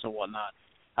slow-mos and whatnot,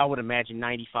 I would imagine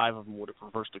 95 of them would have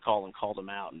reversed the call and called them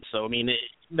out. And so, I mean,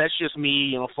 that's just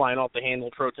me, flying off the handle,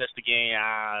 protest the game,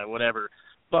 whatever.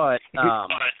 But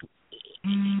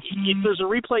if there's a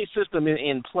replay system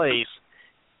in place,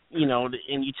 and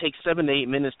you take 7 to 8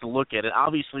 minutes to look at it,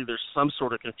 obviously there's some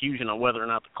sort of confusion on whether or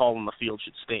not the call on the field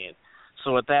should stand.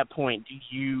 So at that point, do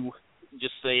you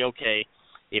just say, okay,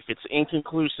 if it's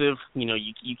inconclusive,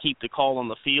 you keep the call on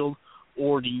the field,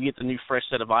 or do you get the new fresh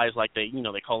set of eyes like they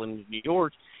call in New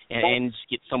York and just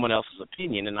get someone else's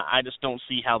opinion? And I just don't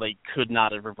see how they could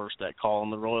not have reversed that call,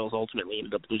 and the Royals ultimately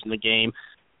ended up losing the game.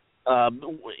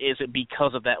 Is it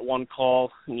because of that one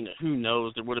call? Who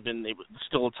knows? There would have been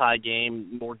still a tie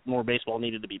game. More baseball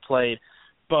needed to be played,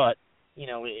 but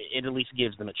it at least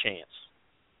gives them a chance.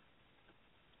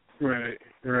 Right.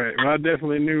 Well, I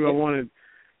definitely knew I wanted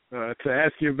to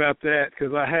ask you about that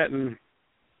because I hadn't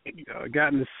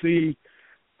gotten to see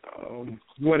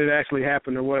what had actually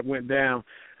happened or what went down.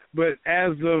 But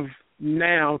as of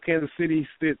now, Kansas City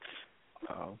sits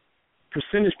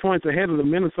percentage points ahead of the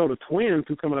Minnesota Twins,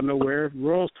 who come out of nowhere.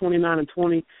 Royals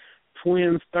 29-20,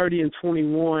 Twins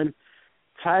 30-21,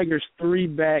 Tigers 3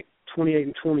 back,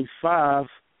 28-25,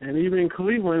 and even in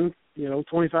Cleveland,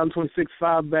 25-26,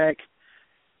 5 back,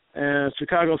 and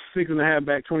Chicago 6.5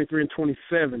 back,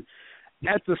 23-27.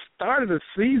 At the start of the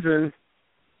season,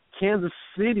 Kansas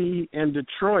City and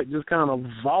Detroit just kind of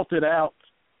vaulted out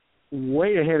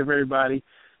way ahead of everybody.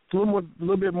 It's a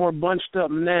little bit more bunched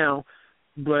up now,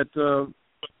 but do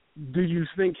you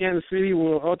think Kansas City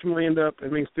will ultimately end up,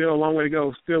 still a long way to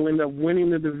go, still end up winning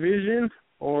the division?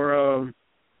 Or,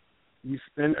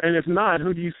 and if not,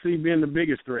 who do you see being the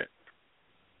biggest threat?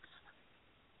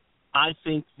 I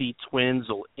think the Twins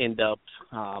will end up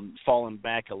falling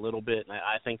back a little bit.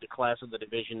 I think the class of the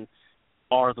division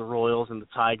are the Royals and the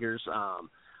Tigers.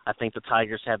 I think the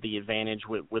Tigers have the advantage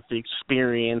with the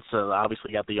experience.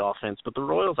 Obviously got the offense, but the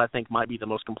Royals, I think, might be the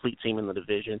most complete team in the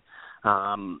division.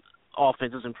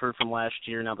 offense has improved from last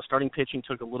year. Now the starting pitching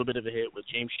took a little bit of a hit with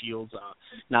James Shields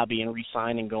not being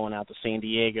re-signed and going out to San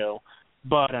Diego.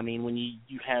 But, I mean, when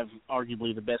you have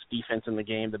arguably the best defense in the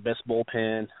game, the best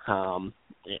bullpen,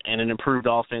 and an improved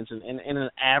offense, and an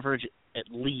average at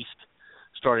least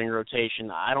starting rotation,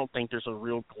 I don't think there's a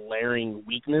real glaring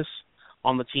weakness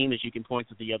on the team that you can point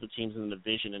to the other teams in the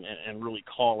division and really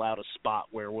call out a spot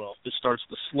where, well, if this starts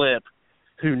to slip,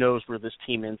 who knows where this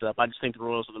team ends up. I just think the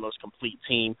Royals are the most complete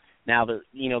team. Now, the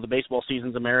baseball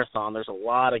season's a marathon. There's a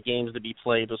lot of games to be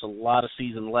played. There's a lot of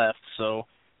season left, so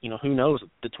 – who knows?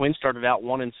 The Twins started out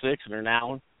 1-6 and are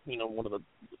now, one of the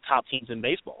top teams in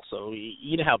baseball. So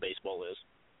you know how baseball is.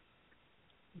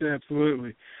 Yeah,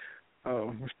 absolutely.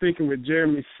 We're speaking with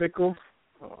Jeremy Sickel.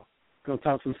 Going to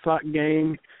talk some sock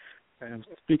game. I'm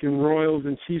speaking Royals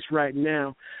and Chiefs right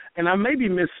now. And I maybe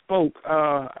misspoke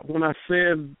when I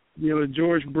said, the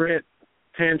George Brett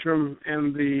tantrum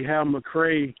and the Hal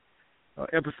McRae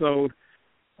episode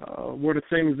were the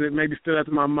things that maybe stood out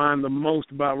to my mind the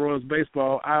most about Royals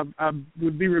baseball. I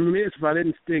would be remiss if I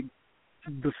didn't stick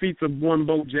the feats of one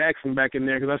Bo Jackson back in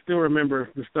there, because I still remember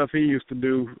the stuff he used to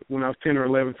do when I was 10 or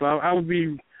 11. So I would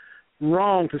be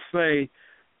wrong to say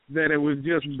that it was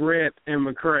just Brett and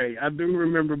McRae. I do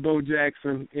remember Bo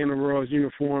Jackson in a Royals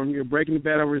uniform, breaking the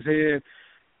bat over his head,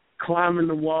 climbing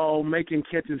the wall, making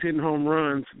catches, hitting home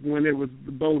runs when it was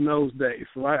the Bo Nose days.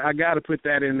 So I got to put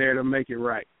that in there to make it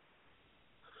right.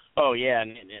 Oh, yeah,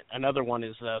 and another one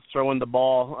is throwing the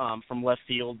ball from left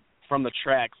field from the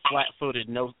track, flat-footed,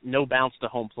 no bounce to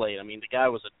home plate. I mean, the guy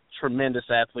was a tremendous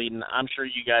athlete, and I'm sure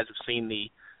you guys have seen the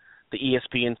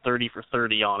ESPN 30 for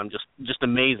 30 on him, just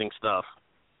amazing stuff.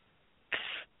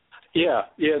 Yeah,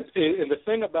 and the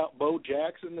thing about Bo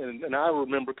Jackson, and I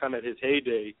remember kind of his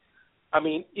heyday, I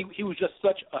mean, he was just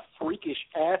such a freakish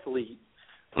athlete,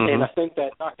 and I think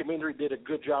that documentary did a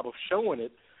good job of showing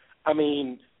it. I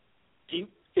mean,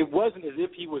 it wasn't as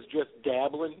if he was just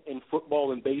dabbling in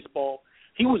football and baseball.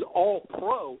 He was all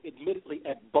pro, admittedly,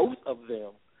 at both of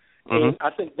them. And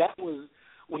I think that was,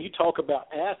 when you talk about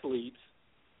athletes,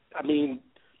 I mean,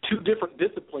 two different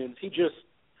disciplines. He just,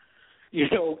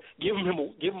 give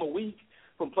him a week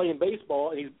from playing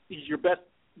baseball, and he's your best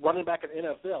running back in the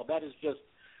NFL. That is just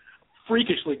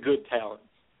freakishly good talent.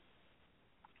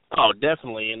 Oh,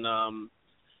 definitely. And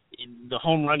the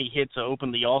home run he hit to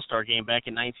open the All-Star game back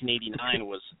in 1989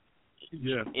 was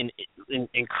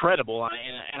incredible.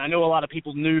 And I know a lot of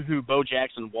people knew who Bo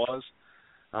Jackson was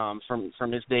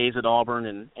from his days at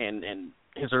Auburn and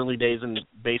his early days in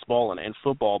baseball and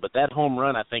football. But that home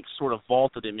run, I think, sort of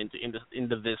vaulted him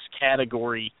into this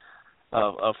category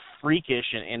of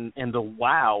freakish and the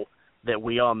wow that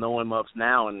we all know him of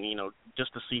now. And,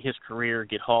 just to see his career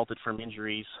get halted from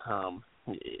injuries,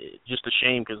 just a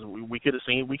shame, because we could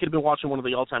have been watching one of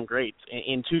the all-time greats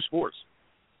in two sports.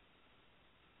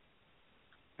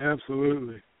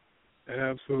 Absolutely,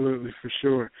 for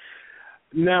sure.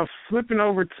 Now, flipping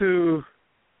over to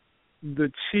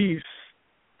the Chiefs,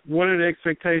 what are the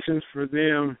expectations for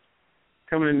them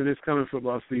coming into this coming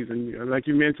football season? Like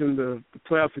you mentioned, the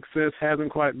playoff success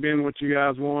hasn't quite been what you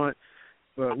guys want,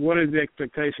 but what is the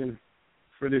expectation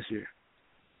for this year?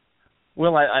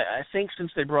 Well, I think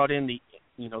since they brought in the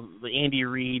Andy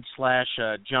Reid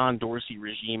 / John Dorsey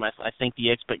regime, I think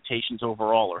the expectations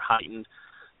overall are heightened.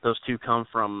 Those two come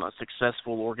from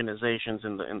successful organizations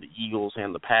in the Eagles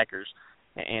and the Packers,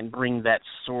 and bring that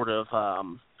sort of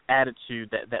attitude,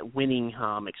 that winning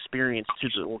experience to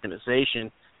the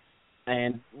organization.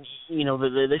 And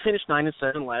they finished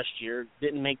 9-7 last year,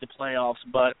 didn't make the playoffs,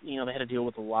 but they had to deal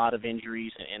with a lot of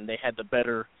injuries, and they had the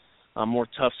better, more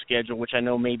tough schedule, which I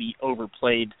know may be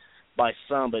overplayed by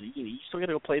some, but you still got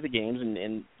to go play the games,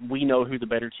 and we know who the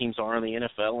better teams are in the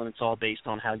NFL, and it's all based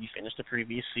on how you finished the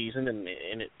previous season, and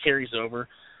it carries over.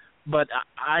 But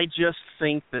I just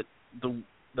think that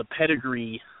the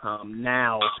pedigree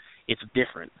now, it's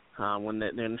different.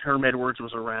 When Herm Edwards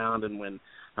was around, and when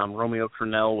Romeo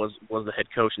Crennel was the head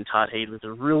coach, and Todd Haley,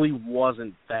 there really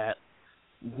wasn't that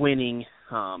winning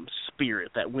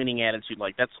spirit, that winning attitude.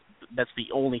 Like that's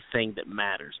the only thing that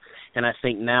matters. And I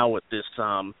think now what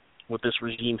this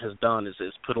regime has done is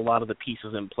put a lot of the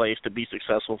pieces in place to be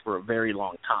successful for a very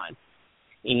long time.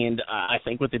 And I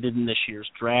think what they did in this year's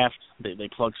draft, they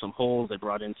plugged some holes. They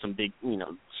brought in some big,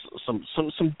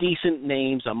 some decent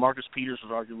names. Marcus Peters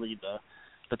was arguably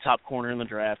the top corner in the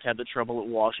draft. Had the trouble at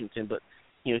Washington, but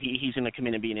he's going to come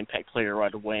in and be an impact player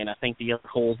right away. And I think the other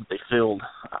holes that they filled,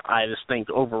 I just think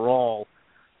overall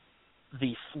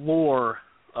the floor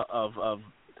of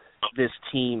this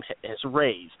team has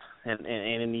raised. And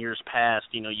in years past,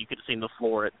 you could have seen the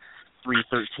floor at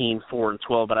 3-13,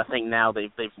 4-12, but I think now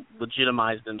they've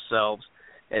legitimized themselves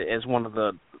as one of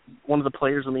the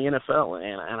players in the NFL,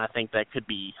 and I think that could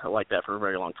be like that for a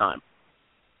very long time.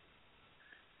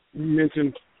 You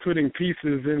mentioned putting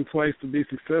pieces in place to be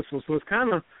successful, so it's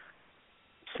kind of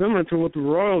similar to what the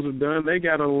Royals have done. They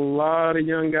got a lot of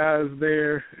young guys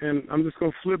there, and I'm just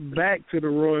going to flip back to the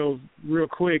Royals real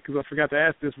quick because I forgot to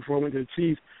ask this before I went to the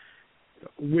Chiefs.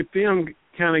 With them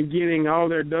kind of getting all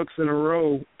their ducks in a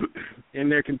row and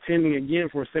they're contending again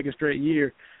for a second straight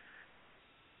year,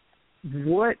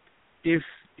 what if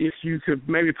you could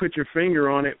maybe put your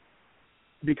finger on it,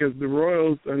 because the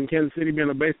Royals and Kansas City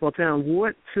being a baseball town,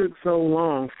 what took so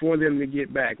long for them to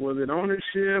get back? Was it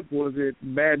ownership? Was it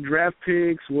bad draft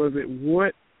picks? Was it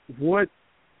what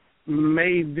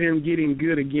made them getting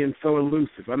good again so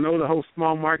elusive? I know the whole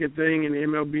small market thing in the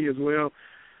MLB as well.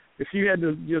 If you had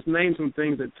to just name some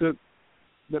things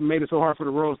that made it so hard for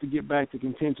the Royals to get back to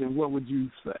contention, what would you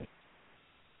say?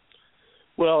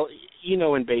 Well,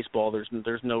 in baseball, there's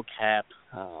no cap.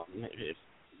 If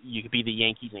you could be the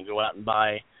Yankees and go out and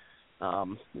buy,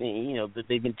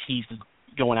 they've been teased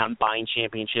going out and buying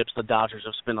championships. The Dodgers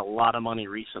have spent a lot of money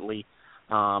recently.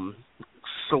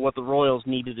 So what the Royals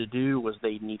needed to do was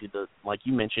they needed to, like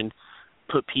you mentioned,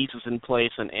 put pieces in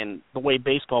place. And the way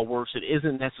baseball works, it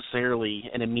isn't necessarily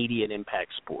an immediate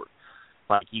impact sport.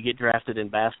 Like you get drafted in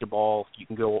basketball, you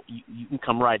can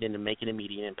come right in and make an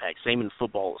immediate impact. Same in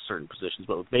football at certain positions,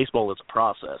 but with baseball, it's a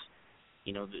process.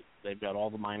 They've got all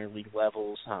the minor league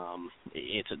levels. I'm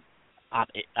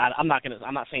not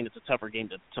saying it's a tougher game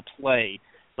to play,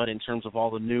 but in terms of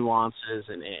all the nuances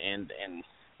and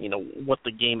what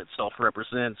the game itself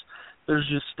represents, there's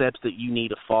just steps that you need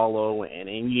to follow, and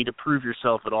you need to prove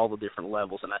yourself at all the different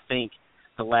levels. And I think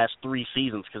the last 3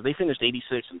 seasons, because they finished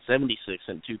 86 and 76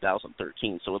 in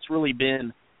 2013, so it's really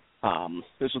been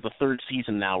this is the third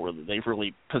season now where they've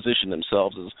really positioned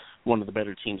themselves as one of the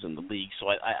better teams in the league. So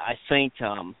I think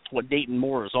what Dayton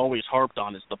Moore has always harped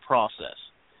on is the process.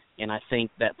 And I think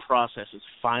that process has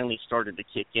finally started to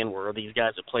kick in, where these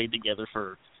guys have played together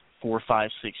for 4, 5,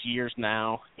 6 years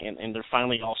now, and they're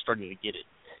finally all starting to get it.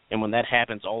 And when that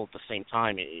happens all at the same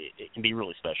time, it can be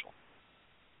really special.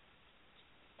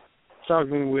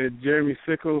 Talking with Jeremy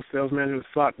Sickel, sales manager of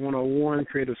Sock 101,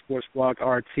 creative sports blog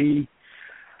RT.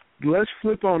 Let's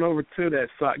flip on over to that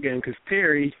sock game, because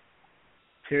Terry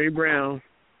Brown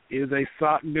is a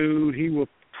sock dude. He will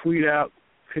tweet out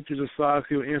pictures of socks.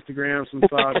 He'll Instagram some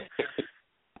socks.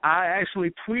 I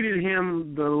actually tweeted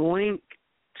him the link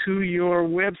to your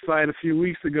website a few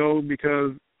weeks ago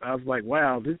because I was like,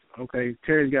 wow,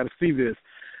 Terry's got to see this.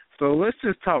 So let's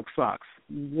just talk socks.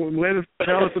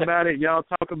 Tell us about it. Y'all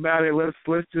talk about it.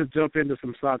 Let's just jump into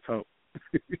some sock talk.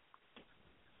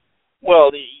 Well,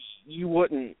 you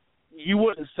wouldn't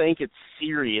think it's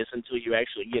serious until you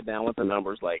actually get down with the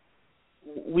numbers. Like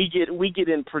we get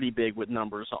in pretty big with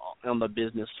numbers on the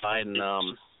business side,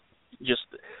 and just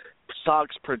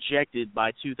stocks projected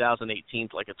by 2018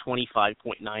 to like a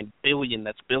 $25.9 billion.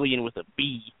 That's billion with a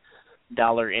B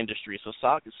dollar industry. So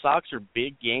stocks are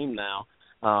big game now,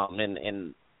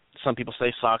 and some people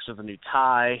say stocks are the new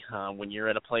tie. When you're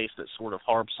at a place that sort of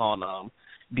harps on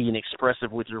being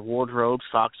expressive with your wardrobe,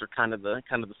 socks are kind of the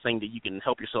thing that you can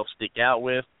help yourself stick out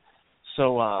with.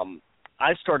 So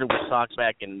I started with socks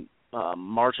back in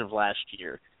March of last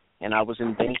year, and I was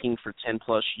in banking for 10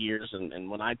 plus years. And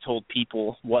when I told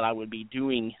people what I would be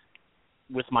doing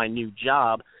with my new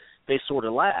job, they sort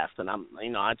of laughed. And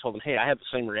I told them, hey, I had the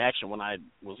same reaction when I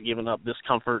was giving up this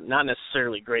comfort, not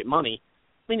necessarily great money.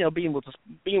 Being with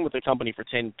the company for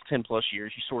 10 plus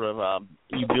years, you sort of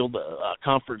you build a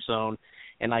comfort zone.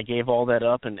 And I gave all that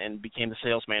up and became the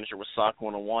sales manager with Sock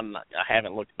 101. I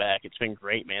haven't looked back. It's been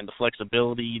great, man. The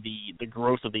flexibility, the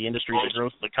growth of the industry, the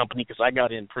growth of the company, because I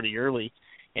got in pretty early,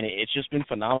 and it's just been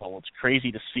phenomenal. It's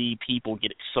crazy to see people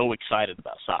get so excited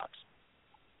about socks.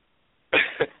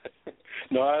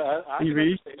 No, I can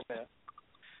understand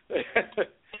that.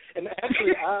 And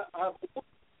actually,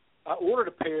 I ordered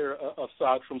a pair of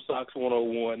socks from Socks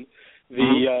 101.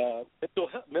 The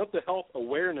mental health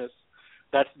awareness,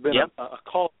 that's been a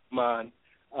call of mine,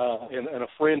 and a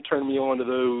friend turned me on to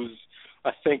those,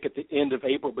 I think, at the end of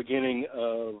April, beginning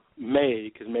of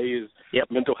May, because May is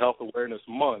Mental Health Awareness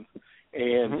Month.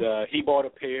 And he bought a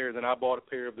pair, then I bought a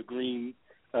pair of the green,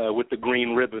 with the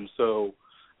green ribbon. So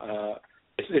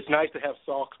it's nice to have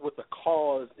socks with a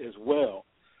cause as well.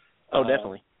 Oh,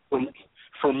 definitely.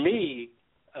 For me,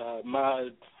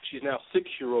 she's now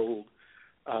 6-year-old,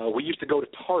 we used to go to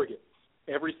Target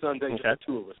every Sunday, just the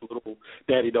two of us, a little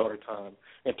daddy-daughter time.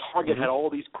 And Target had all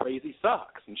these crazy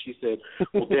socks. And she said,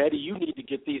 well, Daddy, you need to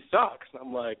get these socks. And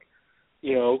I'm like,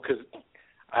 because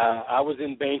I was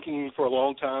in banking for a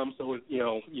long time, so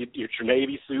your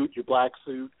navy suit, your black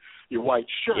suit, your white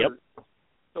shirt. Yep.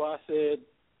 So I said,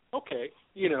 okay,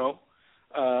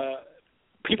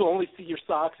 people only see your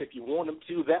socks if you want them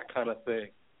to, that kind of thing.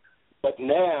 But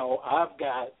now I've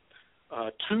got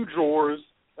 2 drawers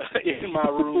in my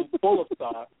room full of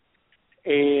socks,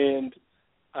 and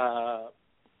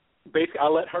basically I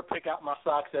let her pick out my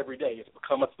socks every day. It's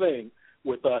become a thing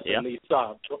with us in these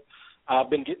socks. So I've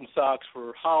been getting socks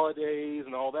for holidays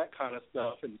and all that kind of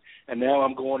stuff, and now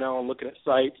I'm going out and looking at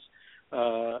sites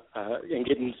and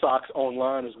getting socks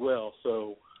online as well.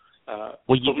 So for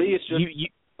me, it's just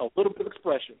a little bit of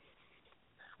expression.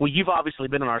 Well, you've obviously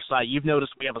been on our site. You've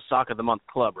noticed we have a Sock of the Month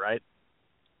club, right?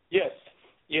 Yes.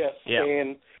 Yeah.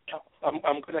 And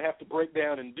I'm going to have to break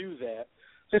down and do that.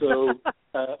 So,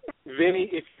 Vinny,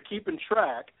 if you're keeping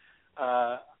track,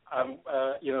 I'm,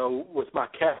 with my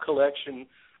cap collection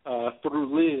through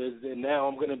Liz, and now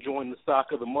I'm going to join the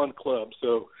Sock of the Month club.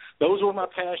 So those are where my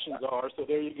passions are. So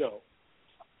there you go.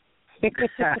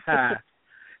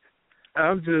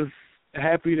 I'm just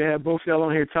happy to have both y'all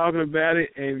on here talking about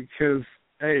it, and because,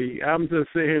 hey, I'm just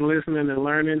sitting here listening and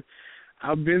learning.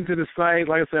 I've been to the site.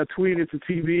 Like I said, I tweeted to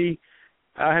TV.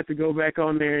 I have to go back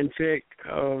on there and check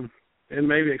and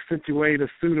maybe accentuate a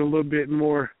suit a little bit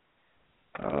more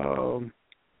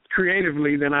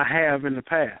creatively than I have in the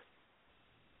past.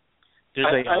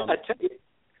 I tell you,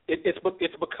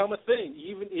 it's become a thing.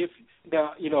 Even if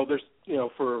now, there's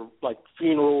for like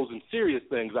funerals and serious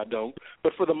things I don't,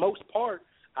 but for the most part,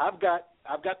 I've got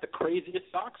the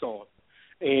craziest socks on,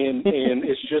 and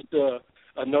it's just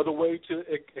another way to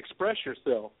express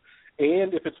yourself.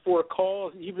 And if it's for a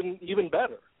cause, even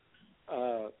better.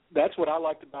 That's what I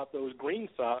liked about those green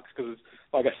socks, because,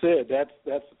 like I said,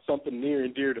 that's something near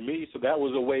and dear to me. So that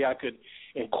was a way I could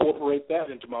incorporate that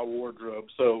into my wardrobe.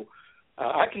 So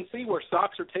I can see where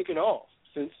socks are taking off.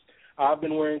 Since I've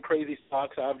been wearing crazy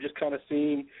socks, I've just kind of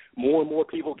seen more and more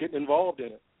people getting involved in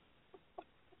it.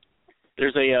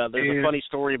 There's a funny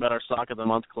story about our Sock of the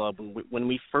Month club. When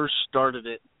we first started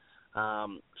it,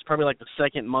 it's probably like the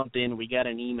second month in, we got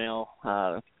an email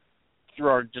through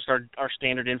our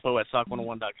standard info at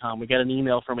sock101.com. We got an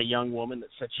email from a young woman that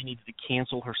said she needed to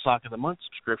cancel her Sock of the Month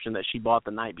subscription that she bought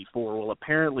the night before. Well,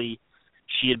 apparently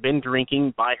she had been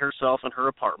drinking by herself in her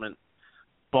apartment,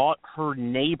 bought her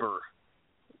neighbor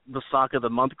the Sock of the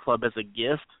Month club as a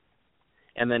gift,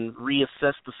 and then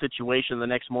reassessed the situation the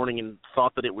next morning and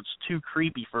thought that it was too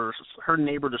creepy for her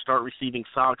neighbor to start receiving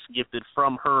socks gifted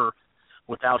from her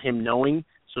without him knowing.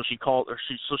 So she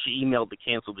emailed to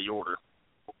cancel the order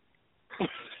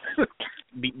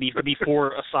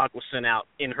before a sock was sent out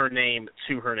in her name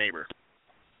to her neighbor.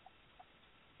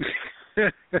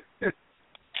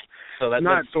 So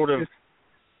that's sort of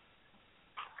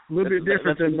a little bit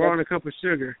different than borrowing a cup of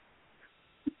sugar.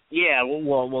 Yeah,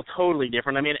 well, totally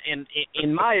different. I mean, and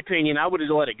in my opinion, I would have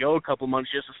let it go a couple months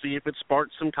just to see if it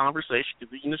sparked some conversation.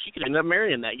 Because she could end up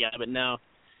marrying that guy, but no,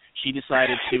 she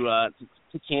decided to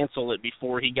cancel it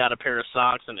before he got a pair of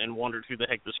socks and wondered who the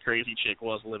heck this crazy chick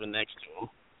was living next to him.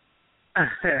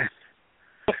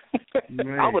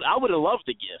 I would have loved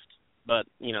the gift, but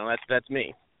that's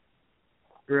me.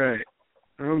 Right,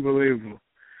 unbelievable.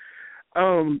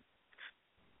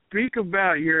 Speak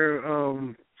about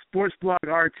your Sports Blog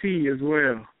RT as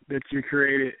well that you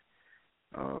created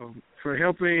for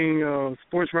helping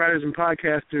sports writers and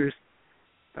podcasters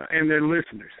and their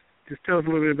listeners. Just tell us a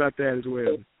little bit about that as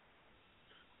well.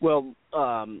 Well,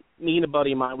 me and a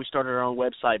buddy of mine, we started our own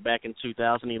website back in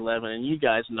 2011, and you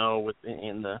guys know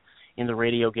in the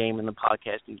radio game and the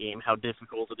podcasting game how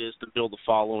difficult it is to build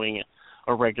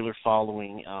a regular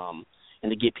following, and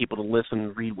to get people to listen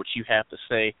and read what you have to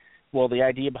say. Well, the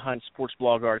idea behind Sports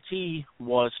Blog RT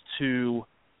was to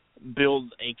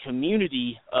build a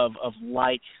community of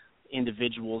like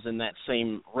individuals in that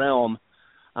same realm,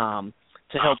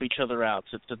 to help each other out,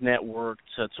 to network,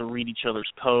 to read each other's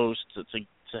posts, to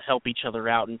help each other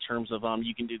out in terms of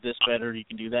you can do this better, you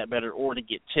can do that better, or to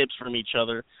get tips from each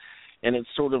other. And it's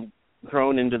sort of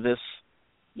grown into this,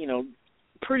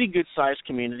 pretty good-sized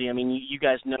community. I mean, you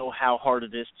guys know how hard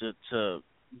it is to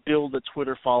build a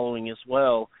Twitter following as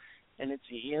well. And it's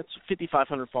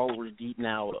 5,500 followers deep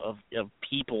now of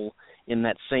people in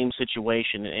that same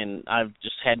situation. And I've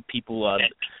just had people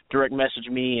direct message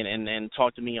me and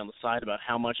talk to me on the side about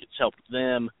how much it's helped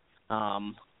them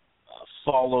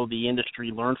follow the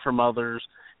industry, learn from others,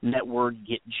 network,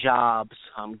 get jobs,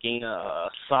 gain a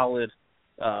solid,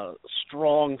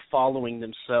 strong following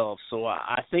themselves. So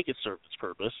I think it served its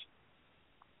purpose.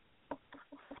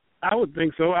 I would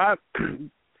think so. I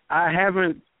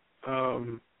haven't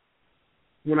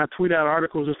when I tweet out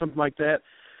articles or something like that,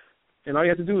 and all you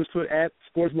have to do is put at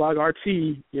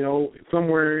SportsBlogRT,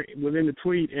 somewhere within the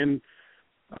tweet, and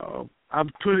I've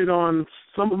put it on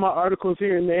some of my articles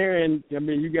here and there, and I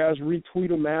mean, you guys retweet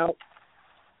them out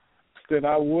that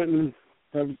I wouldn't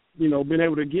have, been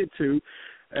able to get to,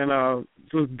 and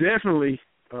so it's definitely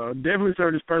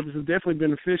served its purpose. It's definitely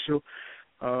beneficial.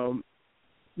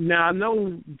 Now, I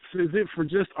know, is it for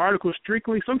just articles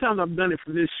strictly? Sometimes I've done it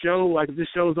for this show, like if this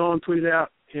show's on, tweet it out,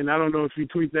 and I don't know if you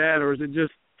tweet that, or is it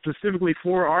just specifically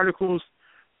for articles,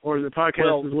 or is it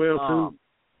podcast as well, too?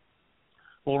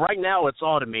 Well, right now it's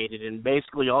automated, and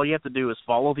basically all you have to do is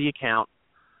follow the account,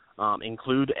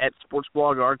 include at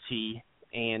SportsBlogRT,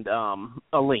 and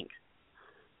a link.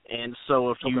 And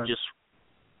so if you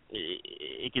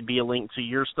it could be a link to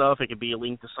your stuff, it could be a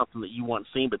link to something that you want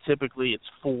seen, but typically it's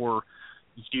for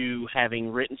you having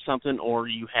written something or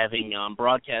you having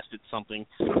broadcasted something.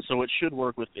 So it should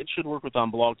work with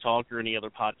Blog Talk or any other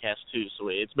podcast too. So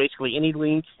it's basically any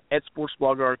link at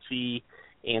SportsBlogRT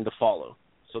and the follow.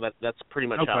 So that's pretty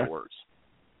much how it works.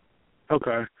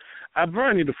 Okay. I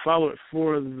probably need to follow it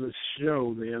for the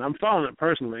show then. I'm following it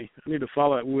personally. I need to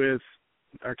follow it with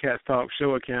our Cats Talk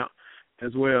show account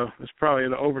as well. It's probably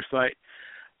an oversight.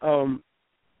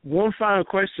 One final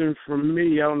question from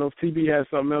me. I don't know if TB has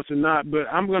something else or not, but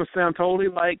I'm going to sound totally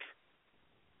like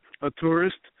a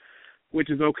tourist, which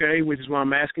is okay, which is why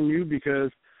I'm asking you,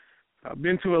 because I've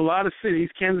been to a lot of cities.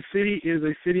 Kansas City is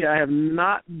a city I have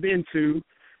not been to.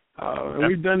 And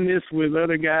we've done this with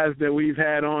other guys that we've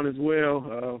had on as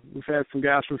well. We've had some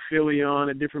guys from Philly on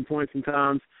at different points in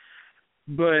times.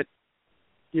 But,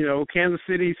 Kansas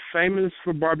City's famous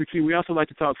for barbecue. We also like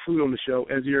to talk food on the show,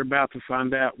 as you're about to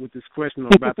find out with this question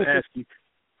I'm about to ask you.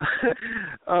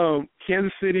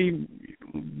 Kansas City,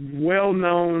 well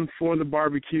known for the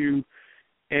barbecue.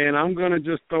 And I'm going to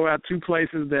just throw out two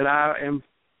places that I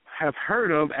have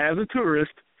heard of as a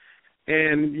tourist.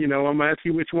 And, I'm going to ask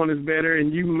you which one is better,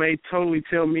 and you may totally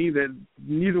tell me that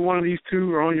neither one of these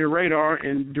two are on your radar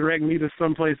and direct me to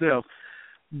someplace else.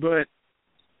 But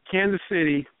Kansas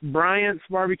City, Bryant's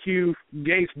Barbecue,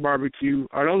 Gates Barbecue,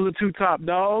 are those the two top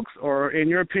dogs? Or, in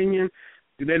your opinion,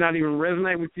 do they not even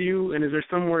resonate with you? And is there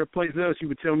somewhere, a place else you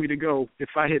would tell me to go if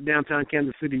I hit downtown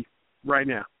Kansas City right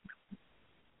now?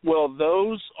 Well,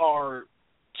 those are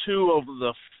two of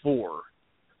the four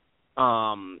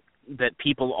that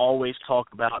people always talk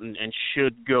about and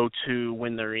should go to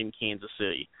when they're in Kansas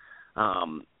City.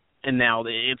 And now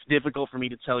it's difficult for me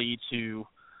to tell you to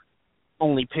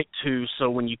only pick two,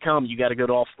 so when you come, you got to go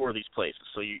to all four of these places.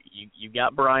 So you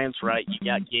got Bryant's right, you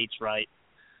got Gates right.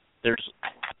 There's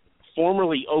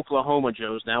formerly Oklahoma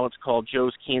Joe's, now it's called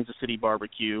Joe's Kansas City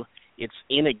Barbecue. It's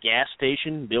in a gas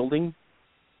station building.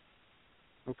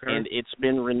 Okay. And it's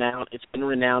been renowned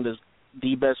as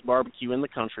the best barbecue in the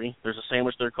country. There's a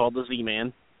sandwich there called the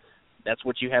Z-Man. That's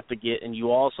what you have to get, and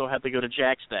you also have to go to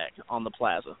Jack Stack on the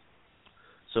plaza.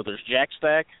 So there's Jack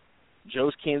Stack,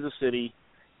 Joe's Kansas City,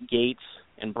 Gates,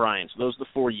 and Bryant's. Those are the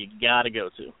four you got to go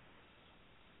to.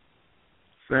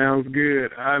 Sounds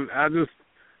good. I just,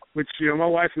 which my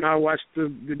wife and I watch the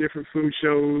different food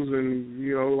shows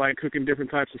and like cooking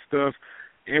different types of stuff,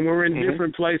 and we're in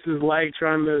different places, like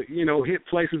trying to hit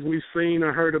places we've seen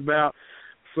or heard about.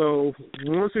 So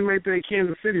once we make that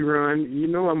Kansas City run,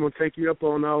 I'm going to take you up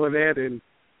on all of that and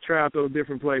try out those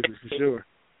different places for sure.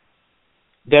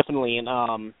 Definitely,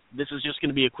 and this is just going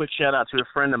to be a quick shout-out to a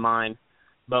friend of mine,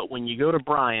 but when you go to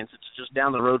Bryant's, it's just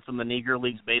down the road from the Negro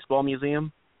Leagues Baseball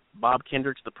Museum. Bob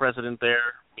Kendrick's the president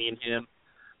there, me and him.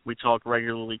 We talk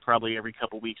regularly, probably every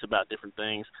couple of weeks about different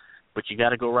things, but you got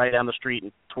to go right down the street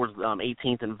and towards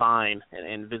 18th and Vine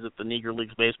and visit the Negro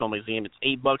Leagues Baseball Museum.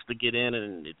 It's $8 to get in,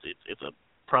 and it's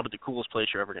probably the coolest place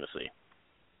you're ever going to see.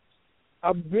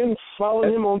 I've been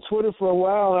following him on Twitter for a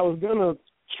while. I was going to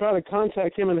try to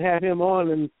contact him and have him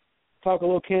on and talk a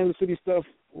little Kansas City stuff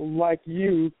like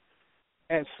you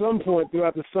at some point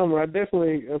throughout the summer. I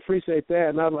definitely appreciate that,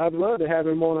 and I'd love to have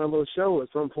him on our little show at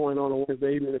some point on a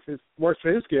Wednesday evening if it works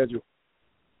for his schedule.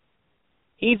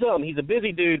 He's a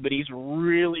busy dude, but he's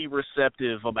really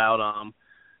receptive about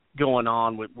going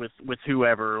on with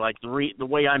whoever. Like the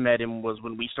way I met him was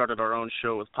when we started our own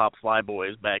show with Pop Fly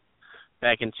Boys back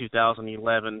in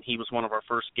 2011. He was one of our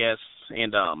first guests,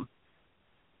 and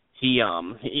he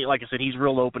like I said, he's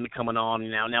real open to coming on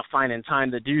now. Now finding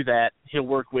time to do that, he'll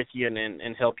work with you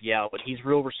and help you out. But he's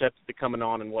real receptive to coming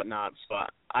on and whatnot. So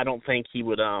I don't think he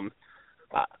would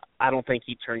I don't think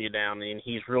he'd turn you down, and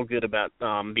he's real good about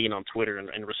being on Twitter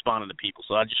and responding to people.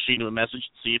 So I just shoot him a message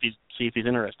to see if he's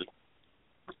interested.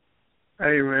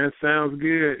 Hey, man, sounds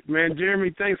good. Man,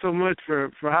 Jeremy, thanks so much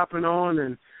for hopping on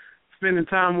and spending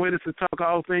time with us to talk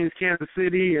all things Kansas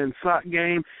City and sock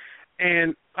game.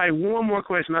 And I have one more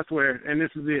question, I swear, and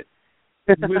this is it.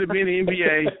 With it being the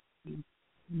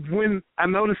NBA, when I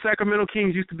know the Sacramento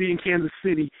Kings used to be in Kansas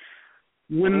City,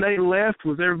 when they left,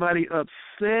 was everybody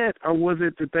upset, or was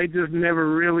it that they just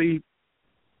never really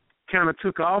kind of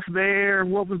took off there?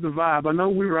 What was the vibe? I know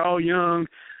we were all young,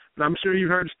 but I'm sure you've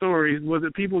heard stories. Was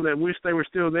it people that wished they were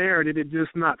still there, or did it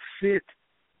just not fit?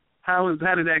 How did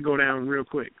that go down real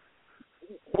quick?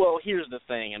 Well, here's the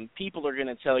thing, and people are going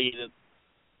to tell you that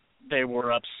they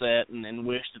were upset and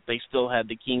wished that they still had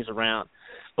the Kings around.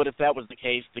 But if that was the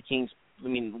case, the Kings,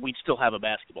 we'd still have a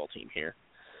basketball team here.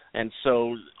 And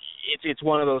so it's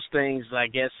one of those things, I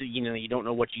guess, you don't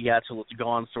know what you got till it's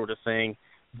gone sort of thing.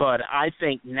 But I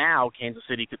think now Kansas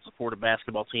City could support a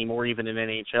basketball team or even an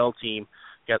NHL team.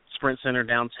 Got Sprint Center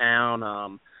downtown,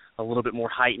 a little bit more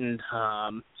heightened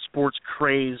sports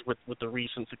craze with the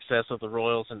recent success of the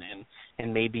Royals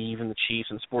and maybe even the Chiefs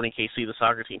and Sporting KC, the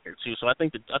soccer team here too. So I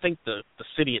think the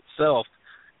city itself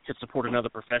could support another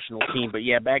professional team. But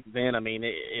yeah, back then,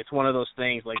 it's one of those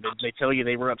things like they tell you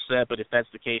they were upset, but if that's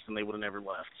the case, then they would have never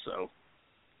left. So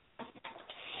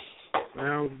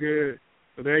sounds good.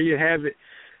 So there you have it.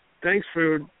 Thanks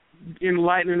for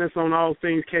enlightening us on all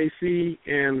things KC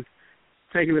and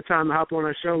taking the time to hop on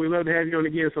our show. We'd love to have you on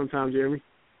again sometime, Jeremy.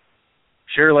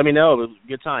 Sure, let me know. It was a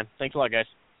good time. Thanks a lot, guys.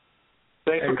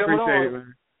 Thanks for coming on. It,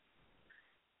 man.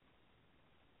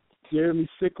 Jeremy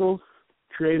Sickel,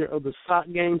 creator of the Sock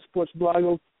Game Sports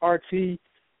Blog, RT,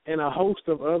 and a host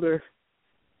of other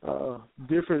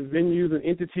different venues and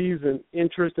entities and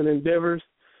interests and endeavors.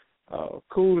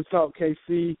 Cool to talk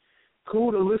KC.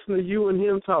 Cool to listen to you and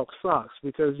him talk socks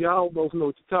because y'all both know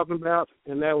what you're talking about,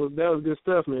 and that was good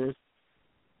stuff, man.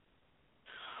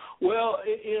 Well,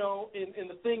 and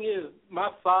the thing is, my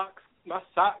sock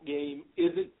game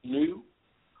isn't new.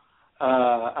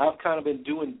 I've kind of been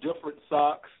doing different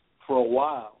socks for a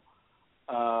while.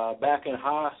 Back in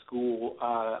high school,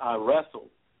 I wrestled,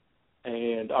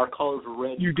 and our colors were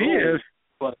red. You and gold, did?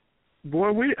 But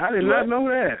boy, I did not know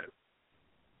that.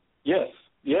 Yes.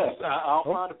 I'll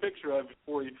find a picture of it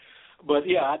for you. But,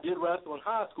 yeah, I did wrestle in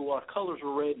high school. Our colors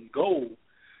were red and gold.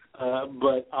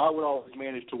 But I would always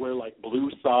manage to wear, like, blue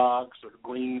socks or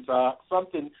green socks,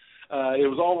 something. It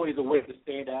was always a way to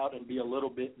stand out and be a little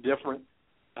bit different.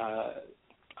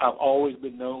 I've always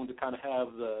been known to kind of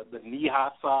have the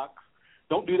knee-high socks.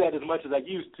 Don't do that as much as I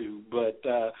used to, but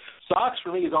socks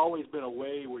for me has always been a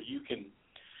way where you can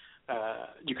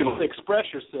express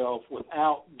yourself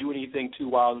without doing anything too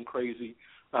wild and crazy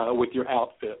with your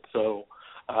outfit. So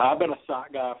I've been a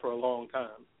sock guy for a long time.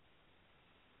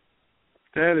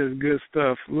 That is good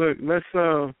stuff. Look, let's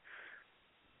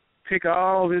pick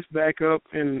all this back up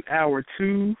in hour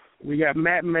 2. We got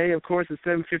Matt May, of course, at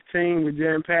 7:15. We're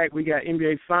jam-packed. We got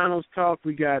NBA Finals talk.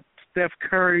 We got Steph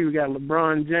Curry. We got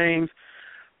LeBron James.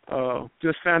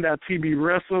 Just found out TB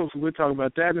wrestles. We'll talk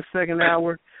about that in the second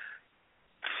hour.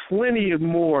 Plenty of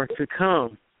more to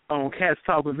come on Cats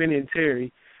Talk with Vinny and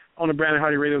Terry on the Brown and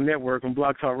Hardy Radio Network on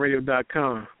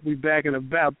blogtalkradio.com. We'll be back in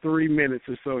about 3 minutes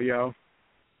or so, y'all.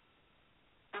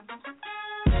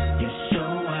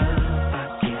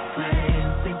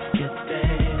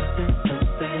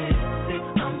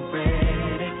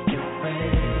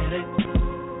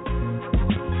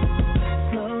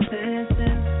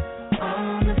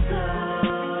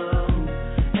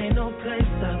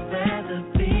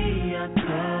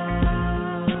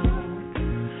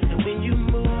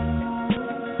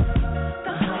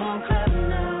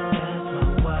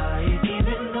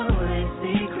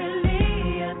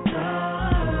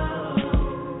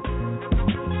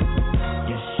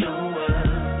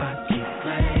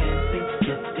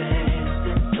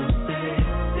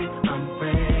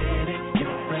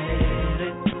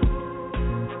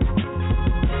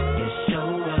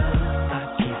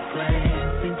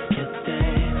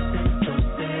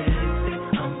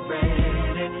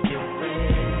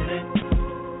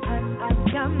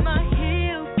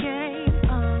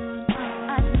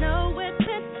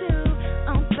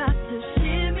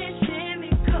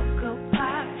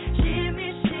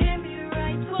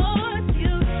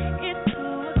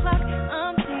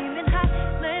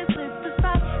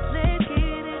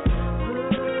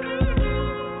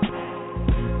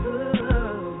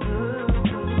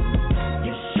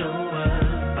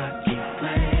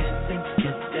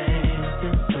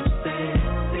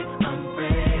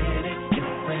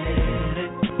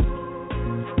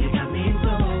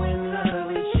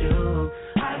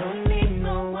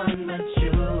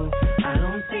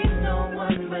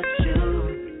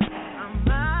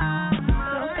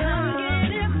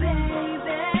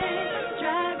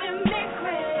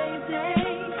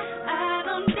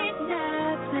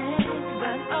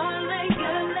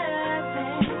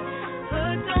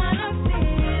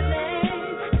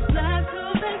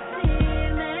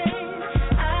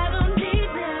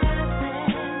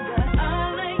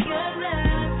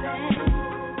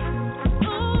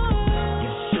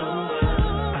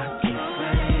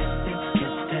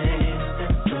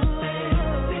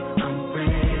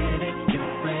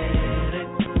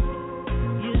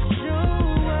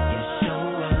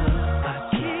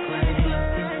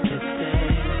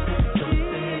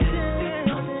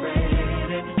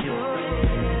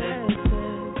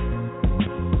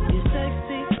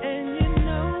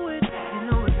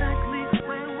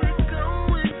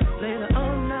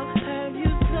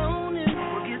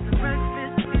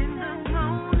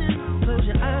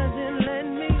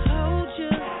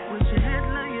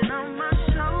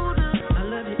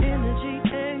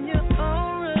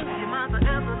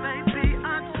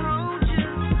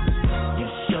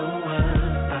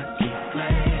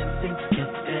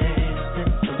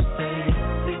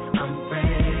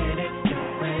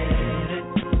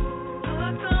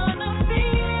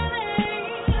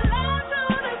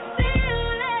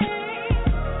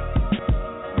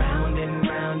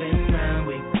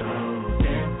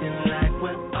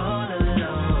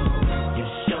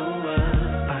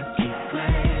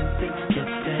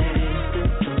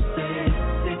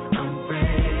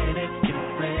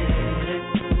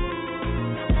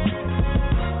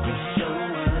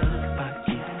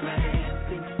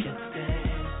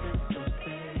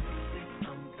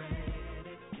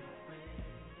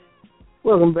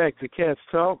 Welcome back to Cats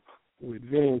Talk with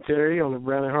Vinny and Terry on the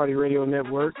Brown and Hardy Radio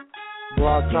Network,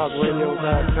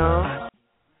 blogtalkradio.com.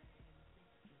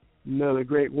 Another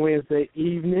great Wednesday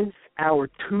evening. Hour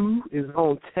 2 is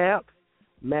on tap.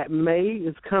 Matt May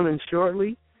is coming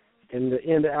shortly. And the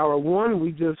end of hour 1,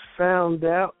 we just found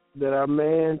out that our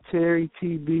man Terry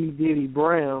T.B. Diddy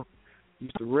Brown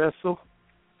used to wrestle.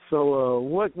 So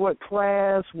what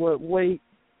class, what weight,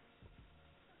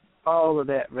 all of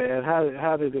that, man.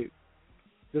 How did it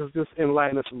just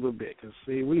enlighten us a little bit? Because,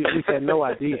 see, we had no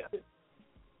idea.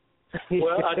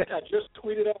 Well, I just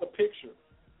tweeted out a picture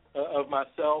of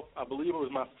myself. I believe it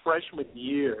was my freshman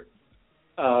year.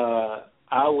 I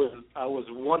was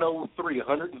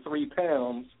 103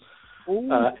 pounds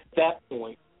at that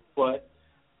point, but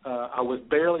I was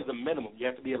barely the minimum. You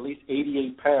have to be at least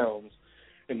 88 pounds.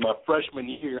 In my freshman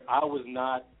year, I was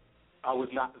not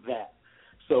that.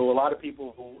 So a lot of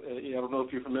people who, I don't know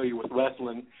if you're familiar with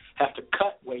wrestling, have to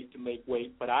cut weight to make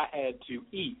weight, but I had to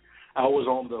eat. I was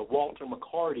on the Walter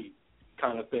McCarty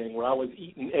kind of thing where I was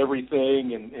eating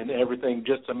everything and everything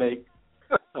just to make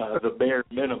the bare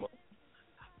minimum.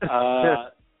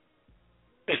 And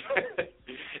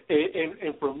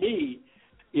for me,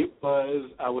 it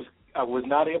was I was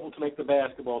not able to make the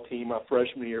basketball team my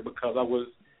freshman year because I was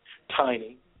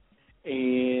tiny,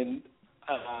 and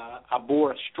I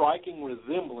bore a striking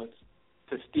resemblance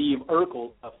to Steve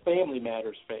Urkel of Family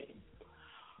Matters fame.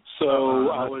 So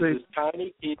I was this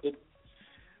tiny kid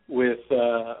with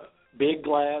big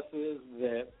glasses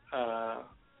that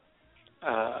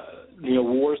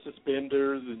wore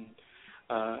suspenders, and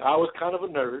I was kind of a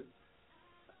nerd.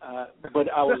 But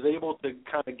I was able to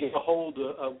kind of get a hold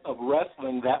of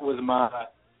wrestling. That was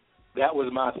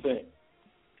my thing.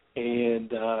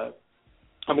 And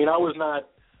I was not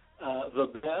the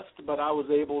best, but I was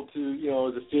able to,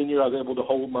 as a senior, I was able to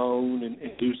hold my own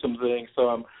and do some things.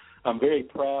 So I'm very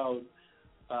proud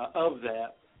of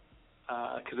that.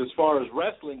 Because as far as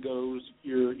wrestling goes,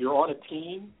 you're on a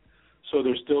team, so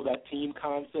there's still that team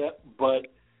concept, but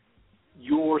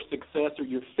your success or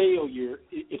your failure,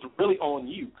 it's really on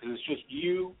you because it's just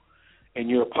you and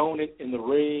your opponent in the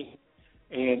ring,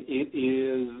 and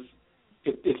it's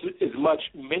as much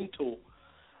mental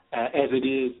as it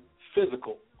is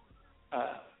physical.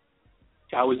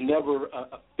 I was never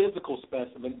a physical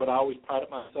specimen, but I always prided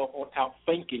myself on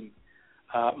outthinking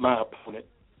my opponent.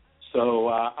 So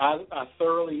I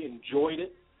thoroughly enjoyed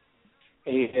it,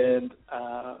 and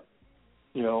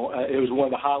it was one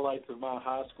of the highlights of my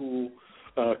high school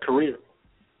career.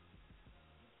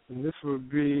 And this would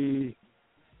be,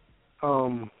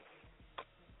 my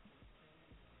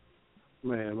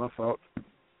fault.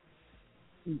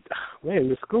 Man,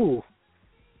 the school.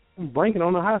 I'm blanking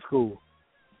on the high school.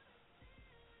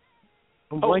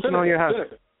 I'm blanking on your high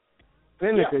school.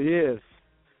 Seneca, yes.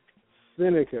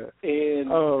 Seneca. And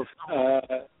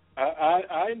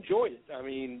I enjoyed it.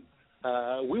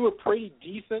 We were pretty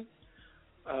decent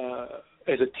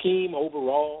as a team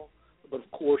overall. But,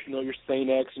 of course, your St.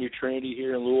 X and your Trinity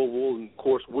here in Louisville, and, of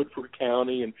course, Woodford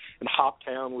County and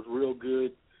Hoptown was real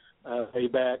good way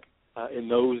back in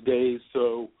those days.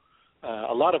 So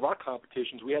a lot of our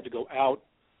competitions, we had to go out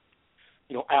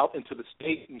into the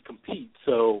state and compete.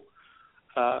 So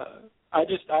I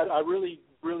really,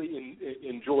 really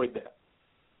enjoyed that.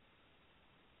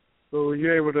 So were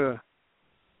you able to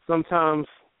sometimes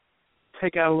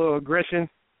take out a little aggression,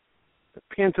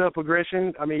 pent-up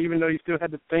aggression? Even though you still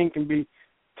had to think and be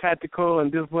tactical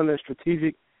and disciplined and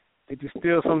strategic, did you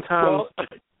still sometimes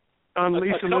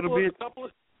unleash a little bit?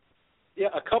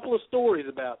 A couple of stories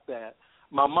about that.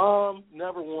 My mom,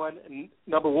 number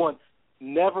one,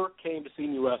 never came to see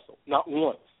me wrestle, not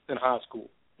once in high school,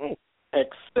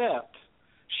 except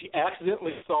she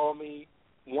accidentally saw me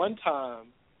one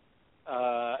time,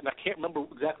 and I can't remember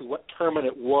exactly what tournament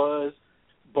it was,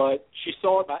 but she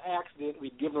saw it by accident.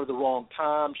 We'd given her the wrong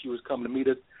time. She was coming to meet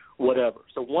us, whatever.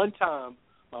 So one time,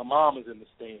 my mom was in the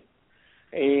stand.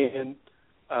 And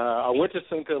I went to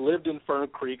Sickel, lived in Fern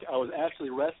Creek. I was actually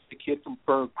wrestling a kid from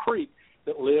Fern Creek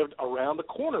that lived around the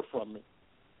corner from me.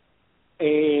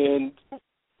 And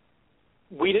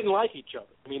we didn't like each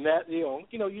other.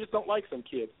 You just don't like some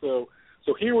kids. So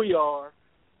here we are,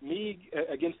 me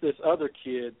against this other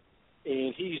kid,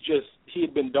 and he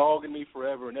had been dogging me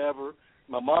forever and ever.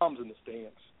 My mom's in the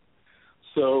stands.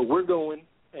 So we're going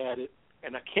at it,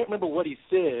 and I can't remember what he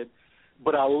said,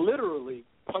 but I literally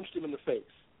punched him in the face.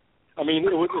 It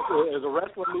was a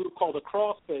wrestling move called a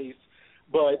crossface,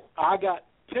 but I got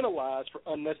penalized for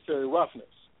unnecessary roughness.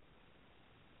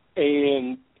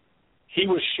 And he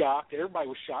was shocked. Everybody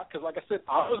was shocked because, like I said,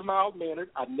 I was mild-mannered.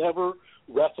 I never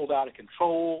wrestled out of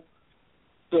control.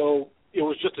 So it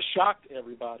was just a shock to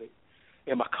everybody.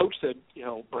 And my coach said,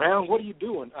 Brown, what are you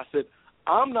doing? I said,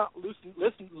 I'm not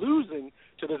losing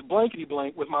to this blankety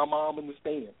blank with my mom in the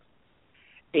stands.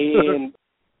 And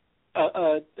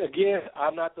again,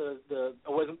 I'm not I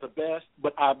wasn't the best,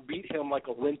 but I beat him like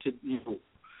a rented mule.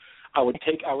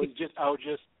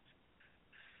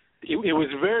 It was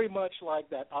very much like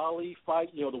that Ali fight,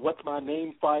 the what's my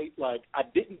name fight. Like, I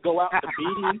didn't go out to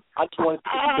beat him. I just wanted to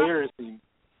embarrass him.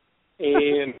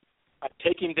 And I'd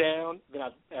take him down, then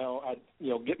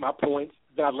I'd get my points,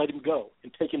 then I'd let him go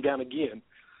and take him down again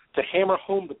to hammer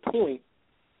home the point,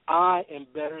 I am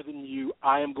better than you.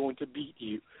 I am going to beat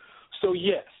you. So,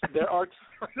 yes, there are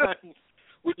times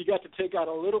when you got to take out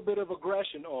a little bit of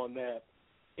aggression on that.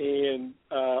 And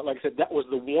like I said, that was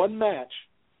the one match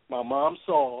my mom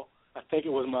saw. I think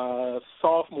it was my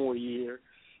sophomore year.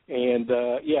 And,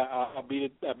 I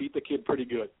beat the kid pretty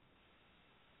good.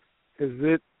 Is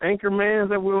it Anchorman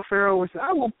that Will Ferrell would say,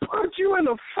 I will punch you in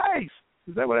the face?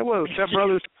 Is that what it was? Step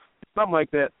Brothers? Something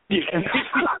like that. Yeah.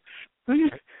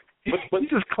 But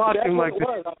just clocked him like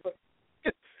that.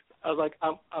 I was like,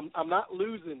 I'm not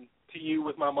losing to you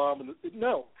with my mom.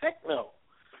 No, heck no.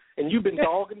 And you've been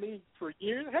dogging me for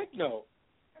years? Heck no.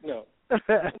 No.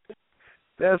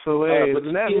 That's hilarious.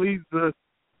 And that leads to...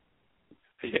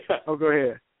 Yeah. Oh, go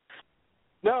ahead.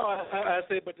 No, I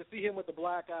said, but to see him with the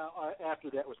black eye after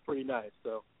that was pretty nice.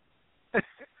 So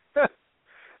that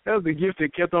was the gift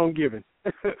that kept on giving.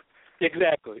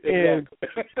 Exactly.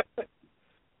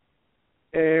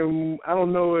 And I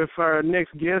don't know if our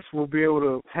next guest will be able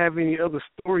to have any other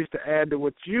stories to add to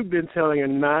what you've been telling or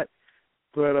not,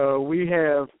 but we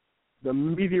have the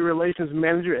media relations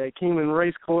manager at Keeneland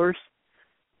Racecourse,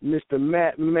 Mr.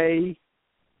 Matt May,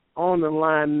 on the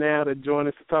line now to join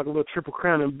us to talk a little Triple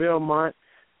Crown in Belmont.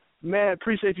 Matt,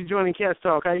 appreciate you joining Cats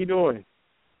Talk. How you doing?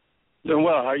 Doing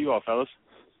well. How are you all, fellas?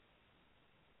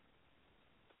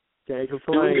 Can't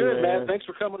complain. Doing good, man. man. Thanks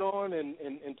for coming on and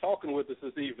talking with us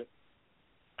this evening.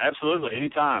 Absolutely.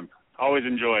 Anytime. Always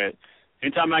enjoy it.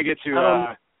 Anytime I get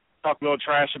to talk a little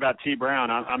trash about T.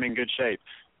 Brown, I'm in good shape.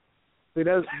 See,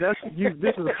 this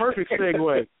is a perfect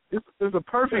segue. This is a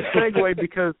perfect segue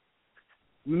because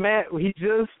Matt, he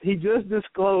just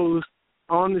disclosed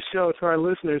on the show to our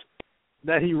listeners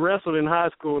that he wrestled in high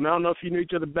school. And I don't know if you knew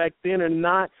each other back then or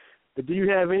not, but do you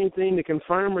have anything to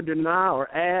confirm or deny or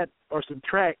add or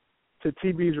subtract to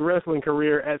TB's wrestling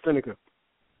career at Seneca?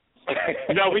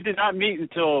 No, we did not meet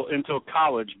until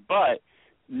college, but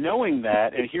knowing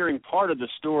that and hearing part of the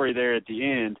story there at the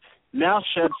end now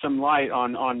sheds some light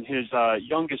on his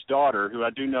youngest daughter, who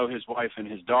I do know his wife and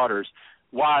his daughters,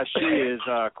 why she is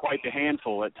quite the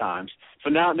handful at times. So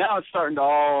now it's starting to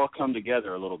all come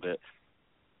together a little bit.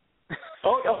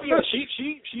 Oh yeah,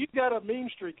 she's got a mean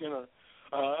streak in her.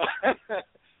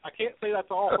 I can't say that's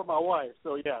all for my wife.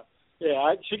 So yeah,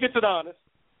 she gets it honest.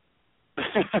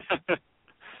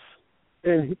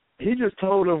 And he just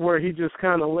told of where he just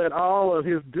kind of let all of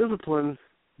his discipline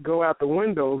go out the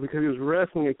window because he was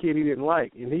wrestling a kid he didn't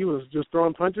like, and he was just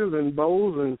throwing punches and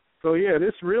bows. And so yeah,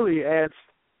 this really adds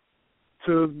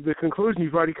to the conclusion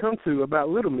you've already come to about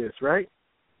Little Miss, right?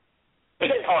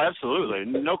 Oh, absolutely,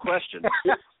 no question.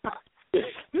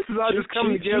 This is all just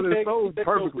coming together so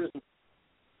perfectly.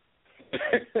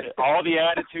 All the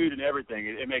attitude and everything.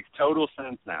 It makes total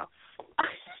sense now.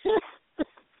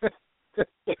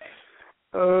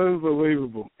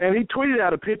 Unbelievable. And he tweeted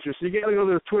out a picture, so you got to go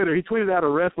to his Twitter. He tweeted out a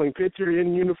wrestling picture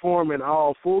in uniform and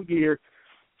all full gear.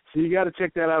 So you got to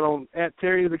check that out at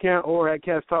Terry's account or at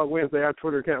Cats Talk Wednesday, our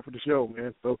Twitter account for the show,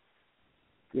 man. So,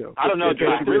 I don't know.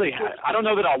 I don't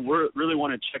know that I really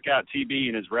want to check out TB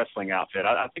in his wrestling outfit.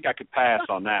 I think I could pass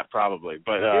on that probably,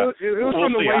 but it was we'll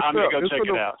from the see. waist I'm up. gonna go check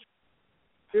it out.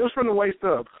 It was from the waist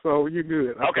up, so you're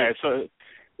good. Okay, so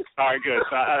all right, good.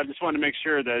 So I just wanted to make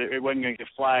sure that it wasn't going to get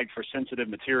flagged for sensitive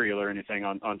material or anything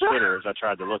on Twitter as I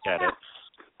tried to look at it.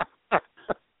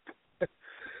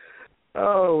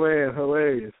 Oh man,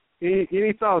 hilarious.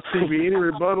 Any thoughts, TB? Any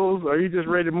rebuttals? Or are you just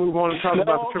ready to move on and talk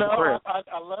about the Triple Crown?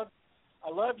 I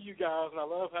love you guys, and I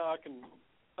love how I can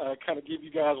kind of give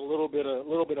you guys a little bit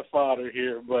of fodder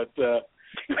here. But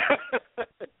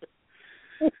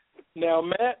now,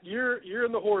 Matt, you're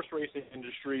in the horse racing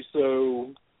industry,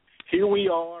 so here we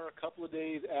are, a couple of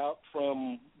days out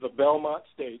from the Belmont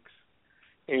Stakes,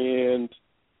 and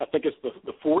I think it's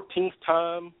the 14th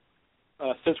time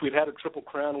since we've had a Triple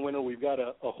Crown winner. We've got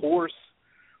a horse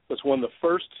that's won the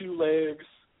first two legs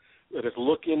that is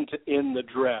looking to end the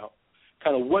drought.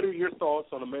 Kind of what are your thoughts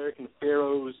on American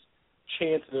Pharaoh's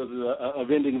chances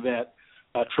of ending that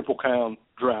Triple Crown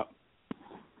drought?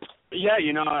 Yeah,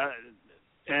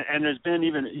 and there's been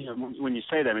even, when you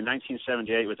say that, in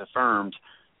 1978 was affirmed,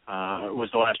 was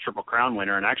the last Triple Crown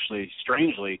winner, and actually,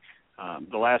 strangely,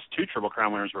 the last two Triple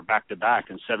Crown winners were back-to-back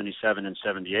in 77 and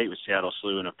 78 with Seattle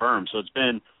Slew and Affirmed. So it's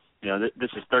been, this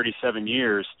is 37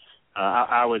 years.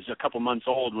 I was a couple months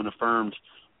old when Affirmed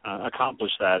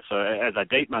accomplished that. So as I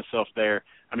date myself there,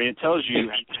 it tells you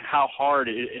how hard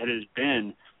it has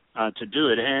been to do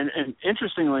it. And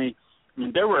interestingly,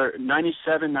 there were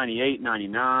 97, 98,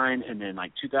 99, and then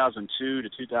like 2002 to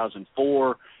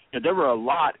 2004. There were a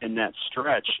lot in that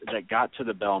stretch that got to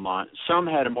the Belmont. Some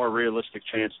had a more realistic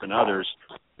chance than others,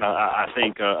 I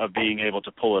think, of being able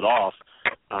to pull it off.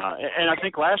 And I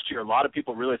think last year a lot of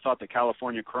people really thought that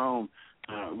California Chrome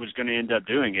was going to end up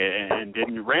doing it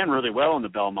and ran really well in the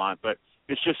Belmont. But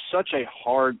it's just such a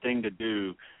hard thing to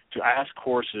do, to ask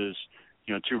horses,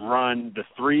 to run the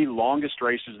three longest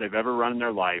races they've ever run in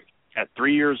their life at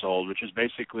 3 years old, which is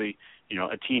basically,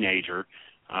 a teenager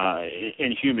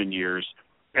in human years,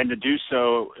 and to do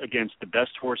so against the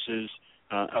best horses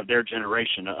of their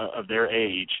generation, of their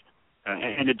age,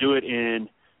 and to do it in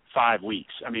 5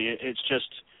 weeks.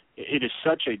 It is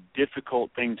such a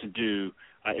difficult thing to do,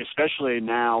 especially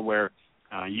now where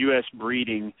U.S.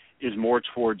 breeding is more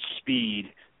towards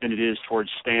speed than it is towards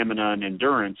stamina and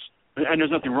endurance. And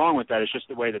there's nothing wrong with that. It's just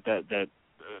the way that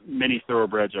many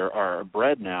thoroughbreds are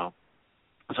bred now.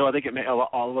 So I think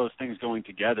all those things going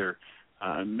together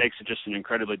makes it just an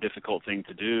incredibly difficult thing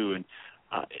to do. And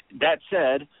that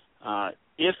said,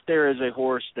 if there is a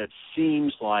horse that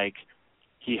seems like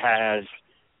he has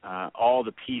all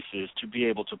the pieces to be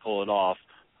able to pull it off,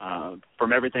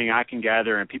 from everything I can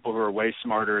gather, and people who are way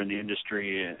smarter in the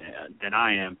industry than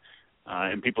I am,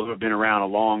 and people who have been around a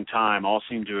long time all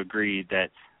seem to agree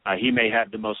that he may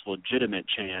have the most legitimate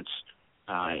chance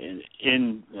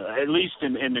in at least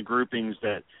in the groupings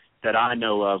that I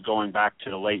know of, going back to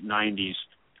the late 90s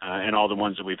and all the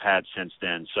ones that we've had since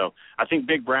then. So I think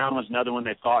Big Brown was another one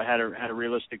they thought had a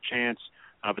realistic chance,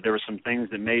 but there were some things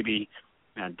that maybe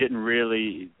didn't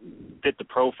really fit the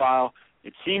profile.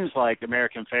 It seems like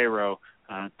American Pharaoh,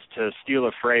 to steal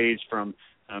a phrase from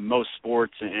most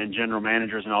sports and general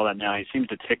managers and all that now, he seems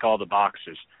to tick all the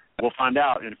boxes. We'll find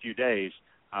out in a few days.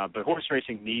 But horse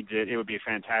racing needs it. It would be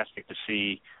fantastic to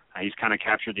see. He's kind of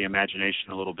captured the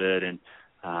imagination a little bit, and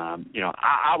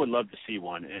I would love to see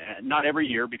one. Not every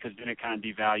year, because then it kind of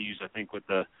devalues, I think, what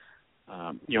the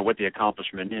what the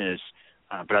accomplishment is.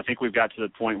 But I think we've got to the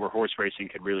point where horse racing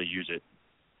could really use it.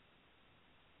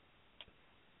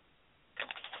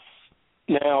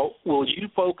 Now, will you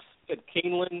folks at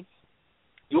Keeneland,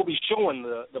 you'll be showing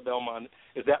the Belmont,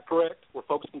 is that correct, where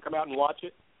folks can come out and watch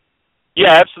it?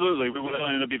 Yeah, absolutely. We will,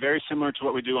 and it'll be very similar to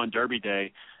what we do on Derby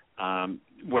Day,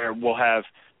 where we'll have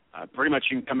pretty much,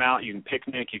 you can come out, you can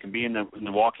picnic, you can be in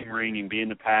the walking ring, you can be in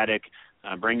the paddock,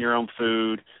 bring your own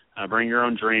food, bring your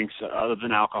own drinks other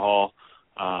than alcohol.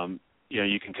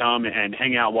 You can come and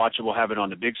hang out, watch it. We'll have it on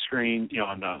the big screen,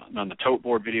 on the tote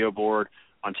board, video board,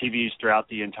 on TVs throughout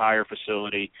the entire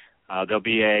facility. There'll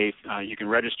be you can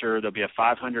register. There'll be a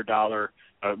 $500.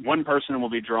 One person will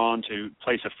be drawn to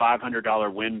place a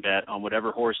 $500 win bet on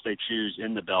whatever horse they choose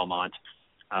in the Belmont.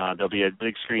 There'll be a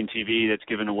big screen TV that's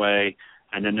given away,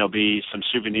 and then there'll be some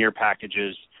souvenir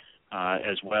packages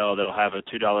as well. That'll have a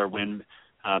 $2 win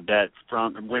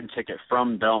win ticket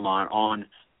from Belmont on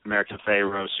American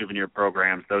Pharaoh, souvenir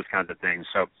programs, those kinds of things.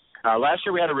 So last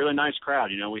year we had a really nice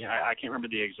crowd. I can't remember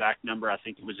the exact number. I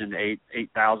think it was in the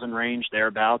 8,000 range,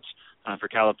 thereabouts, for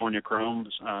California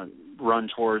Chrome's run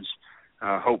towards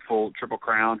hopeful Triple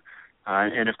Crown.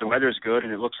 And if the weather's good,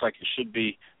 and it looks like it should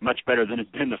be much better than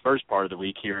it's been the first part of the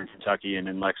week here in Kentucky and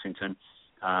in Lexington,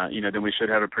 then we should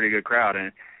have a pretty good crowd.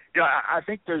 And I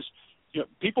think there's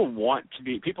people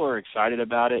are excited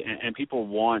about it, and people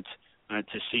want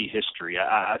to see history.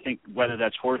 I think whether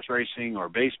that's horse racing or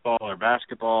baseball or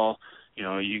basketball,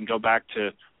 you can go back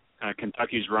to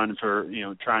Kentucky's run for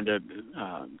trying to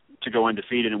go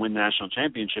undefeated and win the national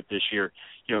championship this year.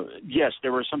 Yes,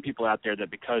 there were some people out there that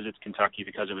because it's Kentucky,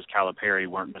 because it was Calipari,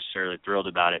 weren't necessarily thrilled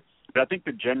about it. But I think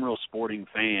the general sporting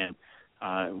fan,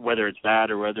 whether it's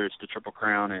that or whether it's the Triple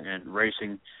Crown and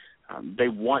racing, they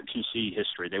want to see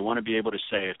history. They want to be able to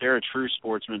say, if they're a true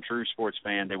sportsman, true sports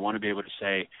fan, they want to be able to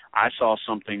say, I saw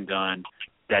something done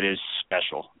that is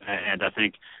special. And I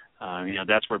think,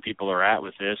 that's where people are at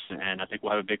with this. And I think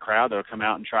we'll have a big crowd that will come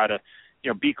out and try to,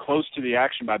 be close to the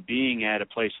action by being at a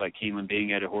place like Keeneland,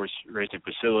 being at a horse racing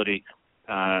facility,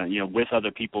 with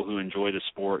other people who enjoy the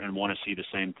sport and want to see the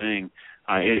same thing.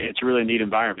 It's a really neat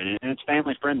environment, and it's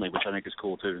family friendly, which I think is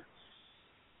cool too.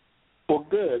 Well,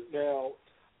 good. Now,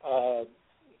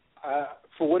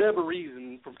 for whatever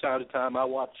reason, from time to time, I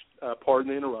watch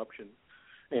Pardon the Interruption.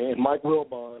 And Mike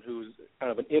Wilbon, who's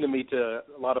kind of an enemy to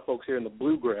a lot of folks here in the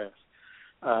bluegrass,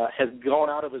 has gone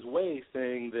out of his way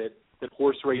saying that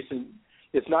horse racing,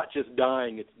 it's not just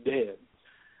dying, it's dead.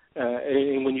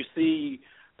 And when you see,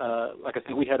 like I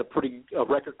said, we had a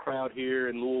record crowd here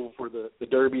in Louisville for the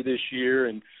Derby this year,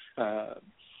 and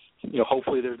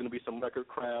hopefully there's going to be some record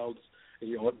crowds,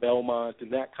 at Belmont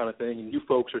and that kind of thing. And you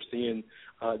folks are seeing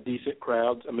decent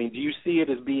crowds. I mean, do you see it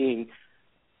as being,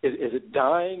 is it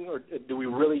dying, or do we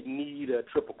really need a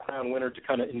Triple Crown winner to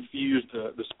kind of infuse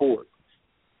the sport?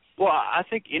 Well, I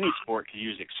think any sport could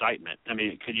use excitement. I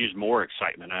mean, it could use more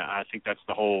excitement. I think that's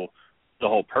the whole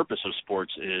purpose of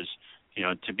sports is,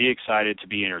 to be excited, to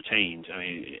be entertained. I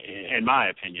mean, in my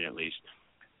opinion, at least.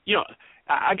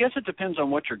 I guess it depends on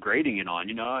what you're grading it on.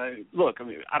 Look, I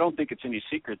mean, I don't think it's any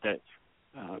secret that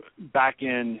back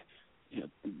in,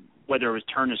 whether it was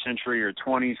turn of century or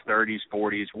 20s, 30s,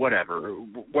 40s,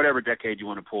 whatever decade you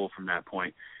want to pull from that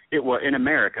point, it was in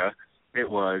America. It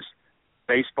was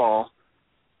baseball,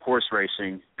 horse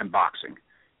racing, and boxing.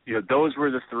 Those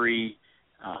were the three,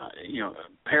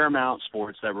 paramount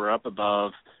sports that were up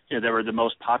above. That were the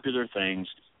most popular things.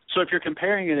 So if you're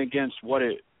comparing it against what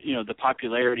it, the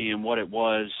popularity and what it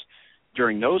was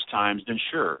during those times, then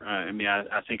sure.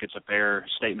 I think it's a fair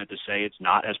statement to say it's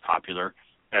not as popular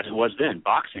as it was then.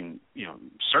 Boxing,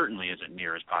 certainly isn't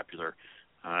near as popular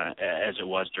as it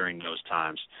was during those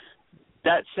times.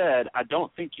 That said, I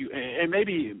don't think and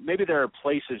maybe there are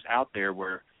places out there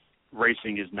where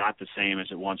racing is not the same as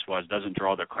it once was, doesn't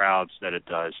draw the crowds that it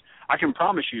does. I can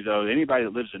promise you, though, that anybody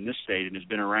that lives in this state and has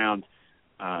been around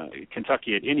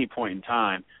Kentucky at any point in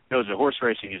time knows that horse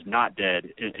racing is not dead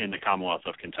in the Commonwealth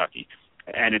of Kentucky,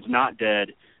 and it's not dead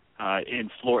in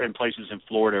places in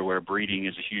Florida where breeding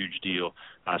is a huge deal.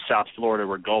 South Florida,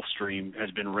 where Gulfstream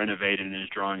has been renovated and is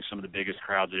drawing some of the biggest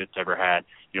crowds that it's ever had.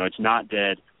 It's not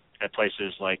dead at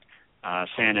places like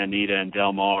Santa Anita and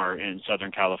Del Mar in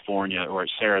Southern California, or at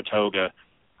Saratoga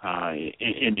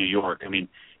in New York. I mean,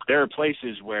 there are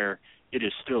places where it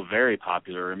is still very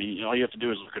popular. I mean, all you have to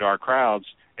do is look at our crowds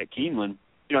at Keeneland,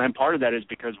 and part of that is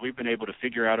because we've been able to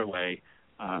figure out a way,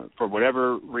 for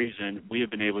whatever reason, we have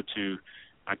been able to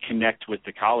connect with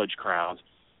the college crowd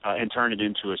and turn it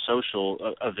into a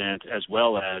social event as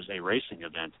well as a racing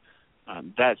event.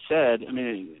 That said, I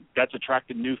mean, that's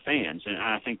attracted new fans, and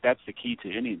I think that's the key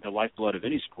to the lifeblood of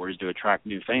any sport is to attract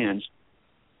new fans.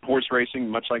 Horse racing,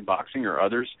 much like boxing or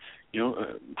others,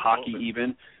 hockey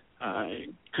even,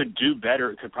 could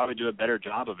probably do a better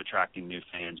job of attracting new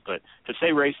fans. But to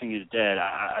say racing is dead,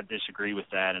 I disagree with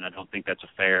that, and I don't think that's a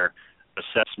fair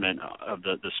assessment of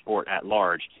the sport at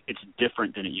large. It's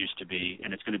different than it used to be,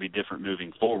 and it's going to be different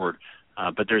moving forward.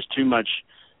 But there's too much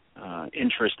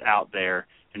interest out there,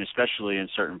 and especially in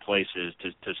certain places,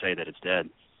 to say that it's dead.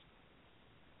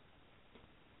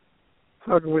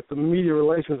 Talking with the media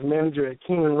relations manager at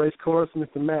Keeneland Racecourse,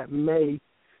 Mr. Matt May,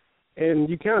 and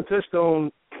you kind of touched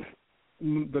on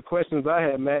the questions I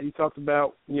had, Matt. You talked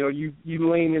about, you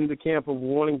lean into the camp of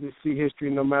wanting to see history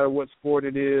no matter what sport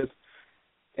it is,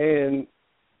 and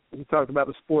you talked about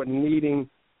the sport needing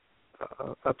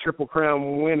a Triple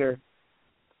Crown winner.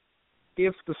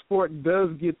 If the sport does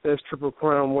get this Triple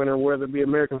Crown winner, whether it be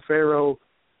American Pharoah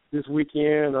this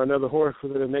weekend or another horse for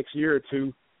the next year or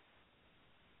two,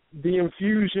 the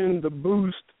infusion, the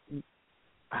boost,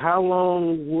 how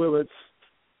long will its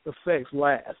effects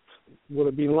last? Will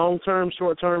it be long-term,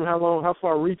 short-term? How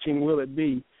far-reaching will it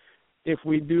be if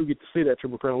we do get to see that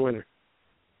Triple Crown winner?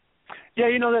 Yeah,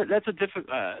 that's a difficult.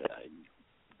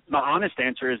 My honest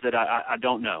answer is that I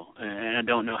don't know, and I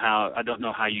don't know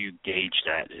how you gauge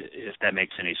that, if that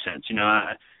makes any sense.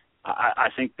 I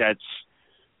think that's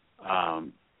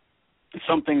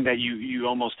something that you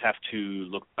almost have to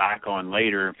look back on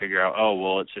later and figure out, oh,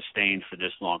 well, it's sustained for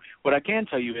this long. What I can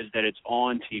tell you is that it's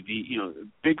on TV.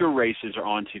 Bigger races are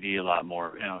on TV a lot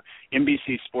more.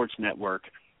 NBC Sports Network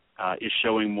is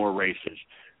showing more races.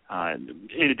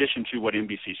 In addition to what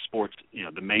NBC Sports,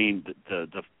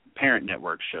 the parent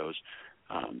network shows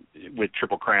with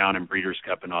Triple Crown and Breeders'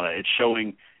 Cup and all that. It's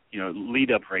showing,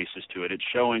 lead-up races to it. It's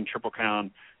showing Triple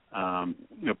Crown,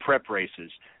 prep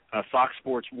races. Fox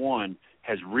Sports 1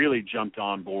 has really jumped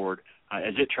on board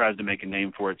as it tries to make a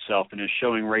name for itself and is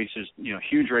showing races,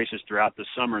 huge races throughout the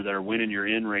summer that are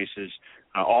win-in-your-in races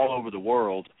all over the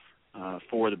world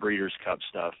for the Breeders' Cup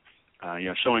stuff.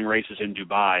 Showing races in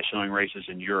Dubai, showing races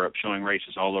in Europe, showing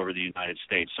races all over the United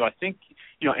States. So I think,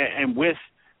 and with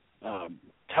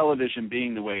television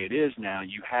being the way it is now,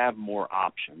 you have more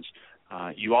options.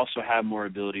 You also have more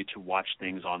ability to watch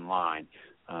things online.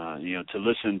 to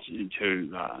listen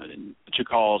to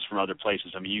calls from other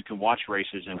places. I mean, you can watch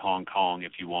races in Hong Kong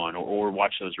if you want, or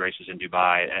watch those races in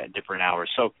Dubai at different hours.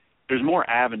 So there's more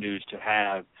avenues to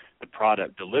have the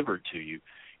product delivered to you,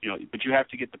 but you have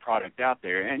to get the product out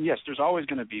there. And yes, there's always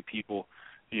going to be people,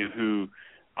 who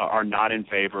are not in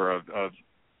favor of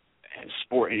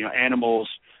sport, animals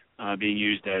being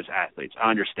used as athletes. I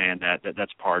understand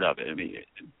that's part of it. I mean,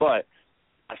 but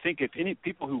I think if any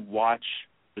people who watch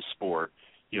the sport,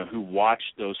 who watch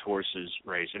those horses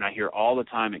race, and I hear all the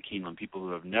time at Keeneland, people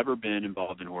who have never been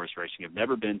involved in horse racing, have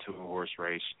never been to a horse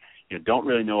race, don't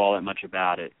really know all that much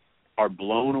about it, are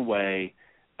blown away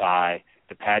by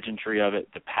the pageantry of it,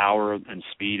 the power and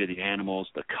speed of the animals,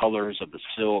 the colors of the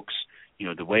silks,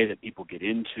 the way that people get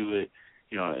into it,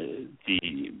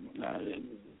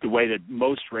 the way that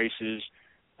most races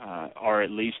are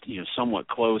at least somewhat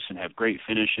close and have great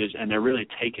finishes, and they're really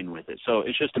taken with it. So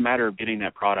it's just a matter of getting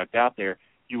that product out there.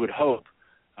 You would hope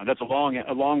that's a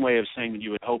long way of saying that you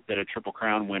would hope that a Triple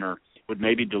Crown winner would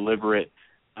maybe deliver it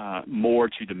more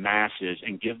to the masses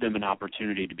and give them an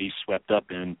opportunity to be swept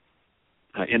up in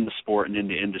the sport and in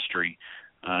the industry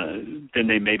than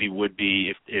they maybe would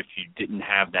be if you didn't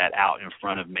have that out in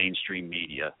front of mainstream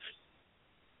media.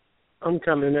 I'm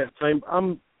kind of in that same.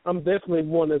 I'm definitely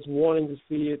one that's wanting to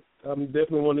see it. I'm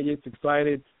definitely one that gets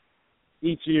excited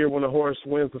each year when a horse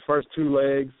wins the first two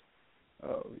legs.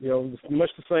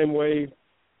 Much the same way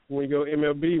when we go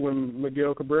MLB when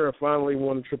Miguel Cabrera finally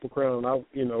won the Triple Crown.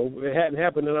 It hadn't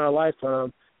happened in our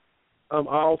lifetime. I'm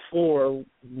all for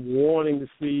wanting to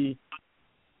see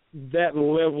that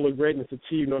level of greatness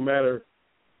achieved no matter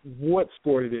what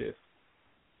sport it is.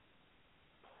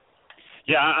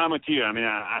 Yeah, I'm with you. I mean,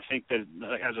 I think that,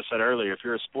 as I said earlier, if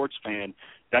you're a sports fan,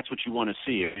 that's what you want to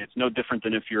see. It's no different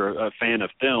than if you're a fan of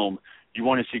film. You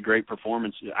want to see great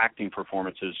acting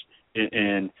performances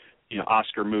in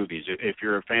Oscar movies. If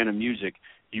you're a fan of music,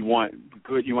 you want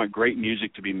great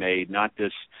music to be made, not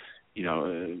this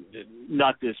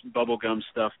bubblegum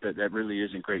stuff that really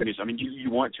isn't great music. I mean, you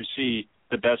want to see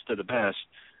the best of the best.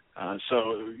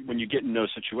 So when you get in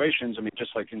those situations, I mean,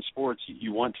 just like in sports,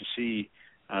 you want to see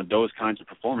those kinds of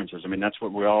performances. I mean, that's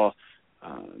what we're all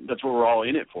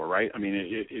in it for, right? I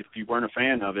mean, if you weren't a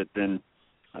fan of it, then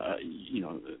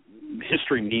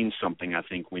history means something, I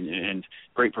think, and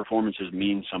great performances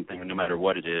mean something no matter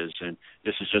what it is. And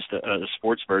this is just a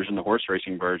sports version, the horse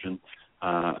racing version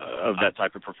of that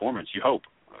type of performance, you hope,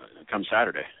 come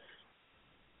Saturday.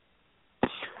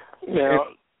 Now,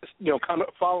 kind of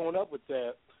following up with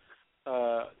that,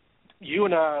 you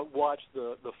and I watched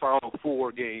the Final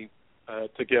Four game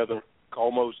together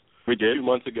almost 2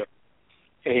 months ago.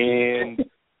 And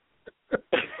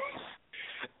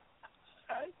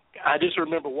I just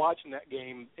remember watching that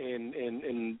game, and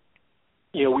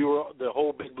we were, the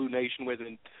whole Big Blue Nation was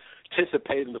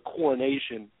anticipating the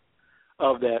coronation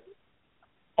of that.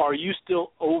 Are you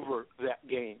still over that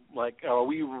game? Like, are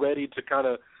we ready to kind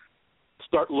of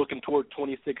start looking toward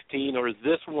 2016, or is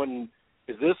this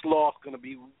loss going to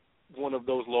be one of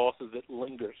those losses that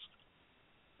lingers?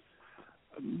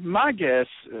 My guess,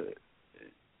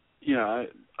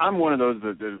 I'm one of those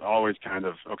that always kind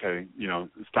of,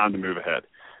 it's time to move ahead.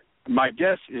 My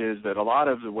guess is that a lot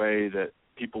of the way that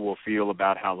people will feel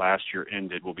about how last year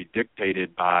ended will be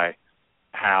dictated by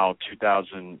how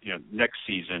next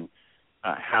season,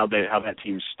 how that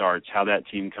team starts, how that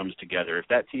team comes together. If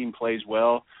that team plays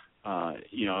well,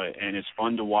 and it's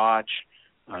fun to watch,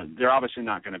 they're obviously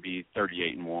not going to be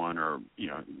 38-1 or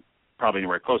probably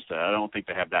anywhere close to that. I don't think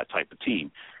they have that type of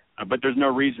team, but there's no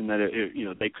reason that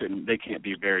they can't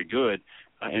be very good.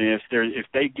 And if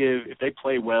they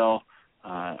play well,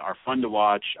 are fun to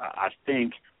watch, I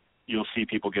think you'll see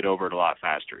people get over it a lot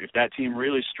faster. If that team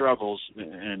really struggles,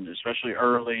 and especially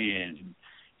early, and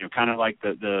kind of like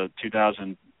the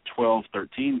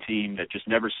 2012-13 team that just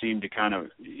never seemed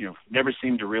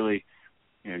to really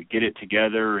get it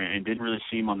together and didn't really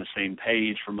seem on the same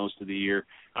page for most of the year,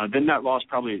 then that loss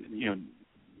probably,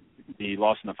 the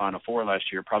loss in the Final Four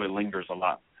last year probably lingers a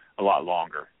lot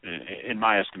longer, in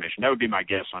my estimation. That would be my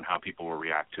guess on how people will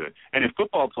react to it. And if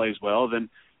football plays well, then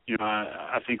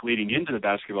I think leading into the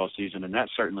basketball season, and that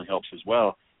certainly helps as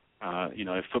well.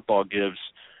 If football gives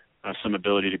some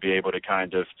ability to be able to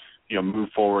kind of move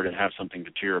forward and have something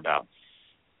to cheer about.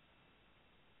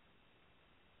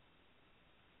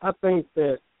 I think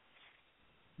that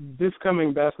this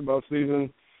coming basketball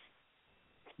season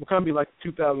will kind of be like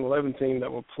the 2011 team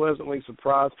that will pleasantly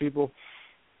surprise people.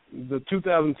 The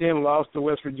 2010 loss to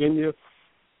West Virginia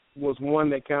was one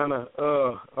that kind of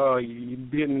you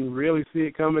didn't really see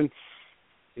it coming.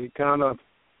 It kind of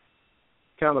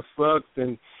sucked,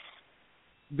 and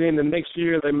then the next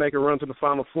year they make a run to the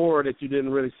Final Four that you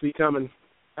didn't really see coming.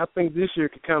 I think this year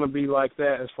could kind of be like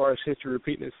that as far as history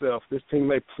repeating itself. This team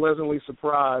may pleasantly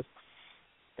surprise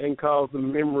and cause the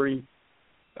memory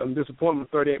of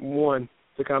disappointment 38-1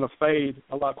 to kind of fade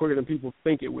a lot quicker than people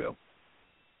think it will.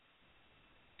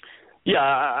 Yeah,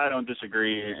 I don't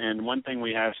disagree. And one thing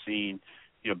we have seen,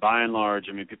 by and large,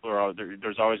 I mean,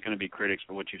 there's always going to be critics,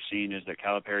 but what you've seen is that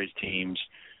Calipari's teams,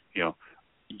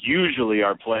 usually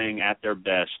are playing at their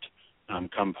best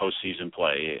come postseason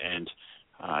play. And,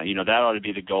 that ought to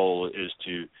be the goal, is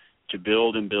to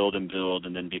build and build and build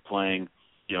and then be playing,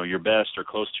 your best or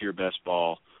close to your best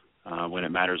ball when it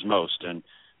matters most. And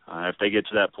if they get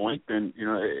to that point, then,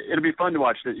 it'll be fun to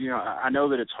watch. I know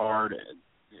that it's hard,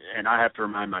 and I have to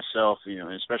remind myself,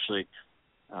 especially,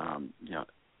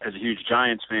 as a huge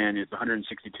Giants fan, it's a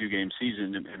 162-game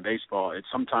season in baseball. It's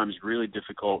sometimes really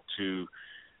difficult to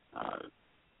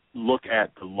look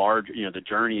at the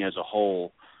journey as a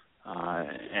whole,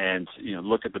 and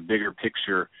look at the bigger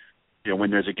picture.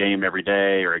 When there's a game every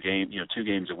day or a game, 2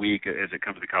 games a week as it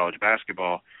comes to college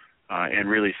basketball, and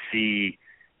really see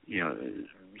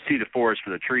the forest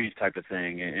for the trees type of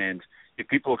thing. And if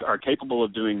people are capable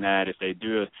of doing that, if they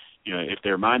do, if they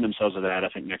remind themselves of that, I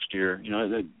think next year,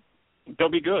 they'll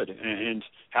be good. And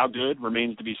how good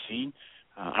remains to be seen.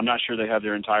 I'm not sure they have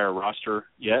their entire roster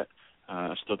yet.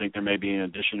 I still think there may be an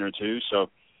addition or two.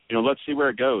 So, let's see where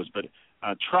it goes. But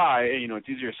try, it's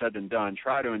easier said than done.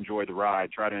 Try to enjoy the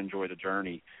ride. Try to enjoy the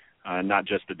journey, not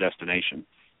just the destination.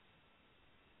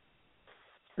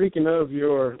 Speaking of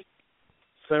your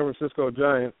San Francisco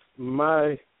Giants,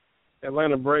 my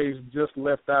Atlanta Braves just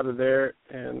left out of there,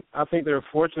 and I think they're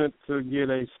fortunate to get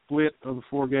a split of the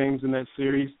 4 games in that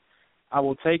series. I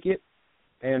will take it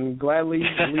and gladly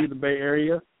leave the Bay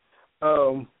Area.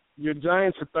 Your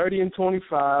Giants are 30-25,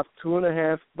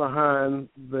 2.5 behind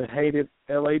the hated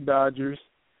L.A. Dodgers.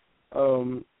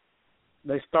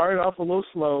 They started off a little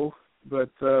slow, but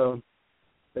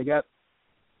they got,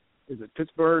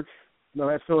 Pittsburgh? No,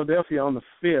 that's Philadelphia on the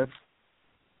 5th.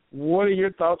 What are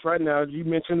your thoughts right now? You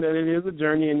mentioned that it is a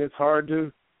journey and it's hard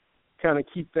to kind of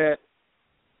keep that,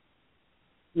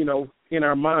 in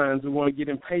our minds. We want to get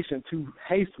impatient too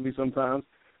hastily sometimes.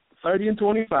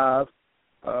 30-25,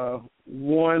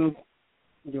 won,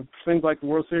 things like the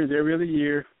World Series every other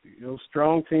year.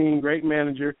 Strong team, great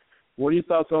manager. What are your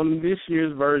thoughts on this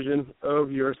year's version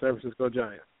of your San Francisco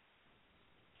Giants?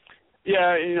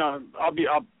 Yeah,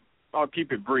 I'll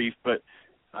keep it brief, but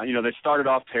they started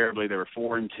off terribly. They were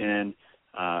 4-10.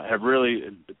 Have really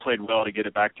played well to get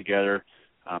it back together.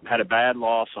 Had a bad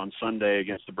loss on Sunday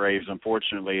against the Braves,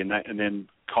 unfortunately, and then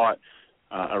caught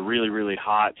a really, really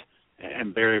hot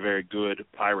and very, very good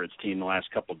Pirates team the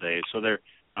last couple of days. So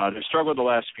they've struggled the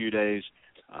last few days,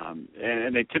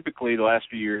 and they typically, the last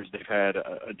few years, they've had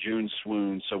a June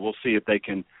swoon. So we'll see if they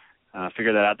can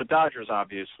figure that out. The Dodgers,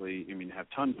 obviously, have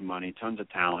tons of money, tons of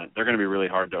talent. They're going to be really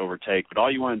hard to overtake, but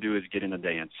all you want to do is get in the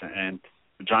dance. And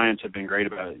the Giants have been great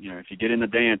about it. If you get in the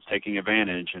dance, taking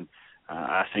advantage. And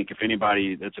I think if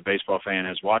anybody that's a baseball fan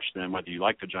has watched them, whether you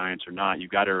like the Giants or not,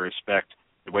 you've got to respect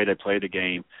the way they play the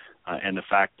game and the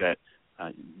fact that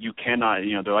you cannot,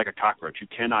 they're like a cockroach. You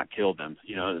cannot kill them.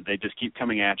 They just keep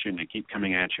coming at you, and they keep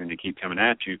coming at you, and they keep coming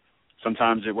at you.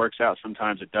 Sometimes it works out,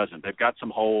 sometimes it doesn't. They've got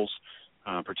some holes,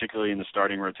 particularly in the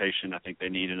starting rotation. I think they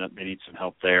need some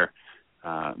help there.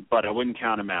 But I wouldn't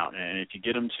count them out. And if you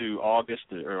get them to August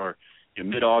or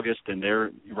mid-August and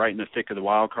they're right in the thick of the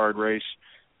wild card race,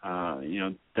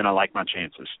 then I like my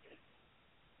chances.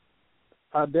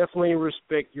 I definitely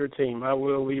respect your team. I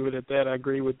will leave it at that. I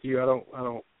agree with you.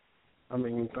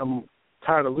 I'm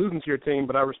tired of losing to your team,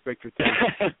 but I respect your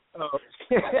team.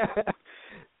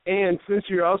 And since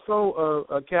you're also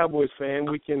a Cowboys fan,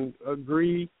 we can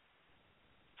agree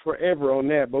forever on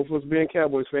that, both of us being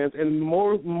Cowboys fans. And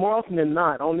more often than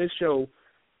not, on this show,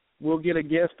 we'll get a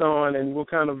guest on and we'll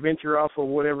kind of venture off of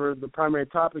whatever the primary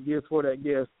topic is for that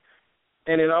guest.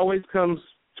 And it always comes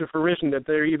to fruition that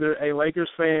they're either a Lakers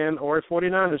fan or a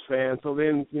 49ers fan. So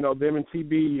then, them and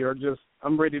TB are just,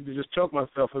 I'm ready to just choke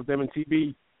myself as them and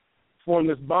TB form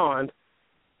this bond.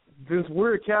 Since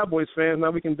we're Cowboys fans,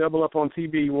 now we can double up on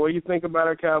TB. What do you think about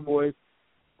our Cowboys?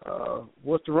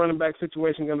 What's the running back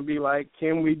situation going to be like?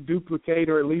 Can we duplicate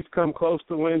or at least come close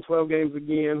to winning 12 games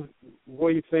again? What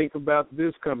do you think about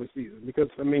this coming season? Because,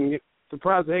 it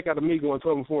surprised the heck out of me going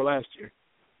 12-4 last year.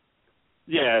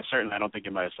 Yeah, certainly. I don't think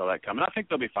anybody saw that coming. I think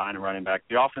they'll be fine in running back.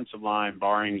 The offensive line,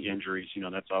 barring injuries,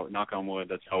 that's all, knock on wood,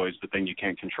 that's always the thing you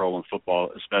can't control in football,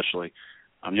 especially.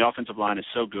 The offensive line is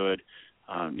so good,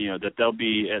 that they'll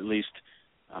be at least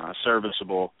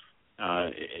serviceable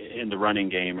in the running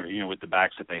game, or with the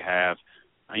backs that they have.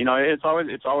 It's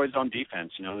always on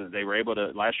defense. They were able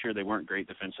to last year. They weren't great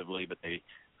defensively, but they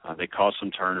caused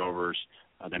some turnovers.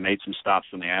 They made some stops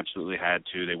when they absolutely had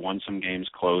to. They won some games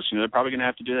close. They're probably going to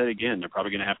have to do that again. They're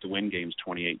probably going to have to win games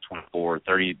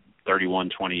 28-24,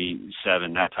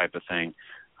 30-31-27, that type of thing.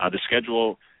 The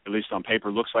schedule, at least on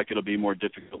paper, looks like it'll be more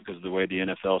difficult because of the way the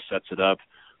NFL sets it up.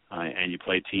 And you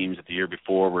play teams at the year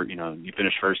before where, you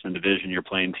finish first in the division. You're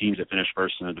playing teams that finish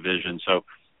first in the division. So,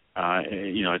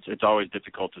 it's always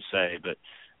difficult to say. But,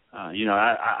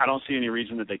 I don't see any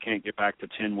reason that they can't get back to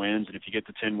 10 wins. And if you get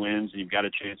to 10 wins, you've got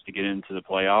a chance to get into the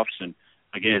playoffs. And,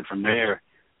 again, from there,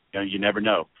 you never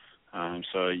know.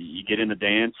 So you get in the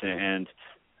dance and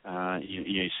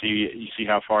you see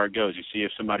how far it goes. You see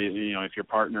if somebody, if your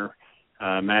partner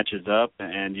matches up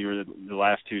and you're the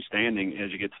last two standing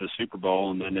as you get to the Super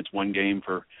Bowl, and then it's one game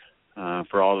for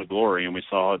all the glory. And we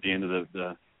saw at the end of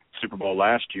the Super Bowl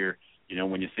last year,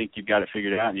 when you think you've got it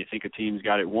figured out and you think a team's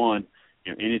got it won,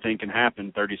 anything can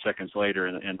happen 30 seconds later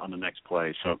and on the next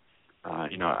play. So,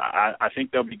 I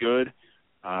think they'll be good.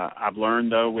 I've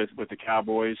learned, though, with the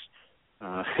Cowboys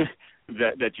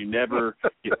that you never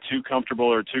get too comfortable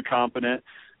or too confident,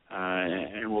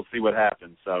 and we'll see what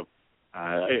happens. So,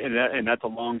 and that's a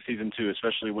long season, too,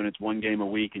 especially when it's one game a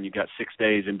week and you've got 6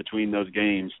 days in between those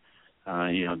games.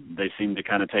 They seem to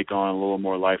kind of take on a little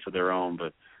more life of their own.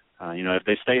 But, if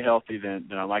they stay healthy, then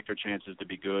I like their chances to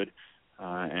be good.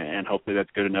 And hopefully that's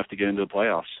good enough to get into the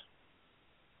playoffs.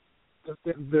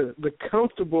 The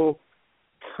comfortable,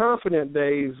 confident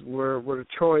days were the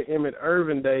Troy Emmett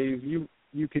Irvin days.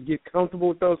 You could get comfortable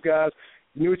with those guys.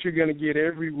 You knew what you're going to get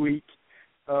every week.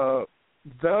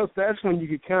 That's when you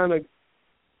could kind of,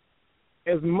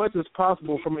 as much as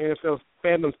possible from an NFL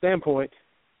fandom standpoint,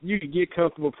 you could get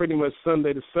comfortable pretty much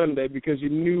Sunday to Sunday because you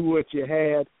knew what you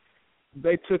had.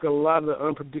 They took a lot of the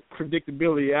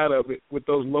unpredictability out of it with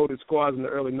those loaded squads in the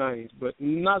early 90s, but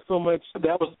not so much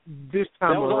this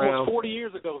time around. That was almost 40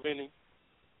 years ago, Vinny.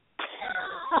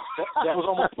 that was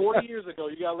almost 40 years ago.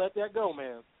 You got to let that go,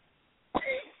 man.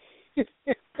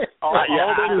 I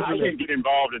didn't get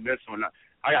involved in this one.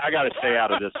 I got to stay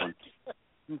out of this one.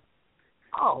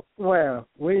 Oh, well,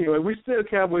 anyway, we're still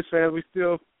Cowboys fans. We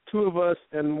still two of us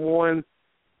and one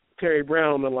Terry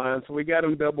Brown on the line, so we got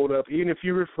him doubled up. Even if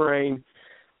you refrain,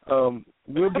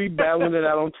 we'll be battling it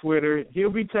out on Twitter. He'll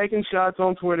be taking shots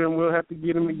on Twitter, and we'll have to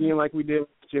get him again like we did with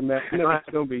Jim Mack. You know how it's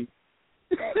going to be.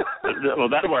 Well,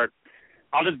 that'll work.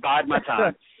 I'll just bide my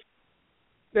time.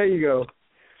 There you go.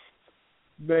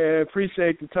 Man,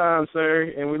 appreciate the time,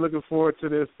 sir, and we're looking forward to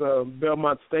this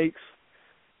Belmont Stakes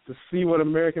to see what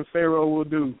American Pharaoh will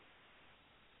do.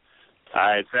 All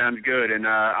right, sounds good. And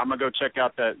I'm going to go check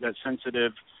out that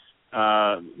sensitive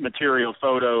material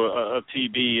photo of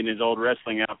TB in his old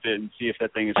wrestling outfit and see if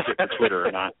that thing is fit for Twitter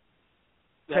or not.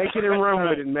 Take it and run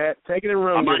with it, Matt. Take it and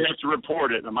run with it.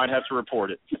 I might have to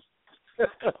report it.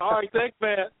 All right, thanks,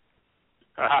 Matt.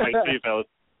 All right, see you, fellas.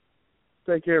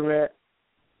 Take care, Matt.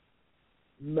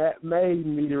 Matt May,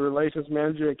 Media Relations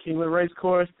Manager at Kingland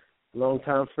Racecourse,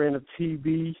 longtime friend of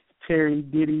TB, Terry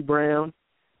Diddy Brown.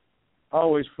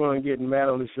 Always fun getting Matt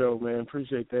on the show, man.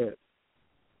 Appreciate that.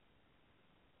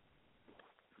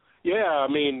 Yeah, I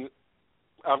mean,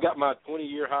 I've got my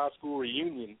 20-year high school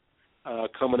reunion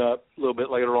coming up a little bit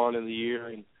later on in the year,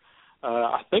 and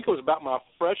I think it was about my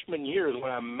freshman year is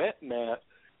when I met Matt.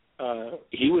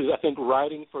 He was, I think,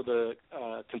 writing for the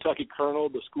Kentucky Colonel,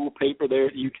 the school paper there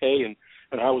at UK,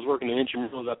 and I was working in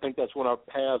intramurals. I think that's when our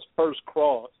paths first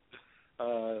crossed.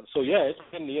 So yeah, it's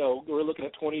been, we're looking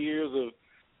at 20 years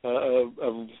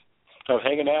of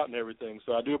hanging out and everything.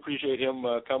 So I do appreciate him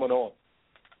coming on.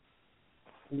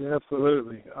 Yeah,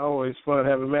 absolutely. Always fun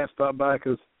having Matt stop by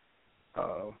because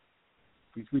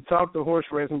we talked to horse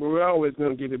racing, but we're always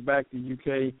going to get it back to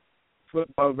UK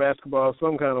football, basketball,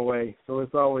 some kind of way. So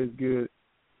it's always good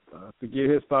to get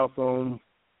his thoughts on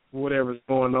whatever's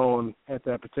going on at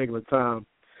that particular time.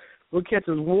 We'll catch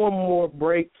us one more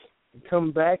break and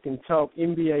come back and talk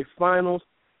NBA Finals,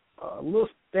 a little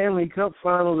Stanley Cup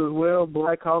Finals as well,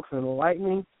 Blackhawks and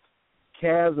Lightning,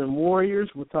 Cavs and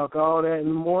Warriors. We'll talk all that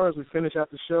and more as we finish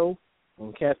out the show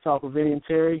on Cats Talk with Vinny and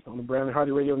Terry on the Brown and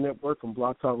Hardy Radio Network on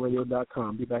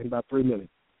blogtalkradio.com. Be back in about 3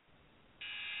 minutes.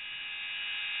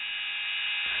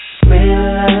 Real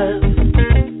love,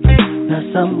 not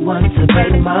someone to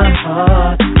break my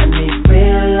heart. I need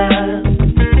real love.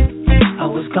 I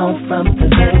was gone from the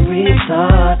very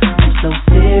start. I'm so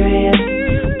serious,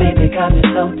 baby got me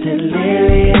so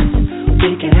delirious.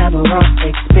 We can have a raw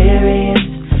experience,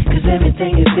 'cause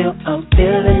everything you feel, I'm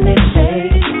feeling it,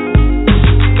 babe.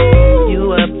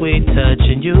 You up, we touch,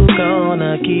 and you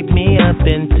gonna keep me up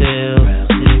until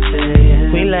 6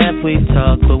 a.m. We laugh we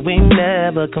talk, but we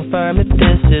never confirm if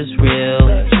this is real.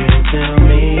 You tell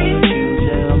me,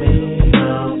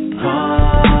 no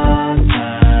part-time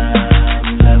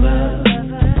lover.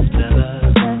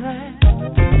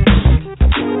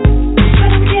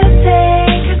 But if you say,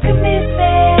 'cause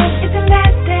commitment is the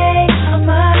last day of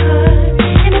my heart,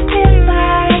 and it feels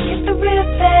like it's the real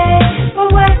thing, but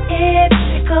what if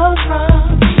it goes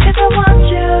wrong? 'Cause I want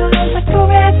you like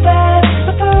forever,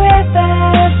 but forever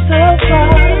so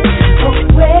far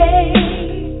away.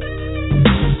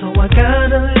 So I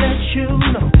gotta let you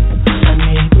know I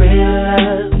need real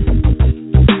love,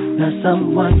 not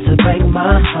someone to break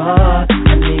my heart.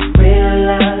 I need real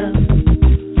love.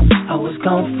 I was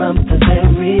gone from the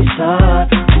very start.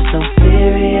 I'm so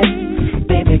serious,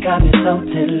 baby got me so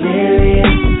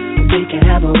delirious. We can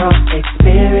have a raw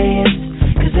experience,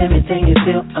 'cause everything you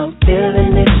feel, I'm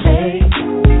feeling it, babe.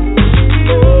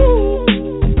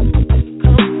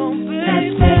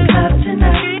 Let's make love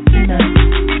tonight.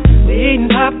 We eating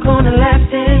popcorn and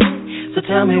laughing, so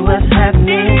tell me what's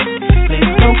happening.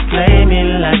 Please don't play me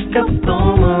like a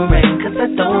boomerang, 'cause I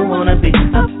don't wanna be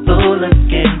a fool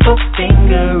again. For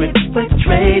fingering, we're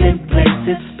trading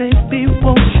places. Baby,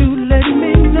 won't you let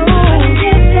me know? What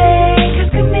you say,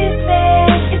 'cause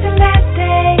commitment is the last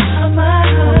day of my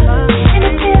heart, and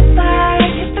it feels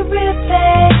like it's the real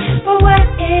thing, but what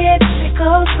if it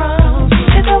goes wrong?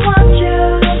 'Cause I want you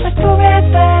like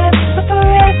forever, but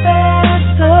forever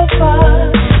so far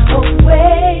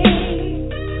away.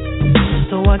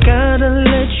 So I gotta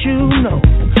let you know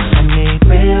I need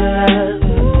real love,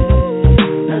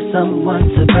 not someone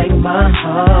to break my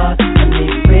heart. I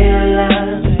need real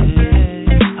love.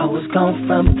 I was gone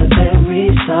from the very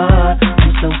start.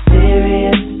 I'm so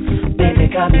serious, baby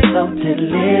got me so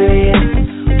delirious.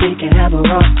 We can have a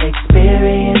raw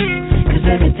experience, 'cause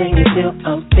everything you feel,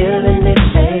 I'm feeling it,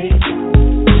 babe.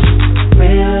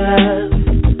 Real love,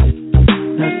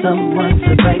 not someone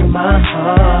to break my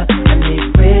heart. I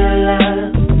need real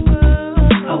love.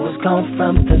 I was gone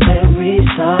from the very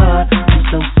start. I'm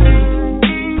so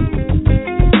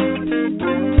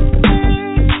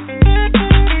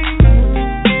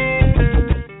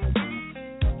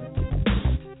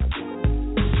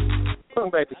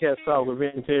Welcome back to Cat Talk with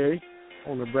Vince and Terry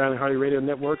on the Brown and Hardy Radio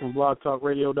Network and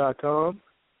blogtalkradio.com.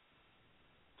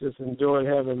 Just enjoyed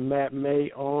having Matt May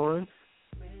on,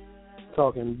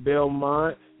 talking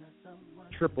Belmont,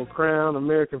 Triple Crown,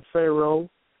 American Pharaoh,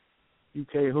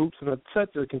 UK hoops, and a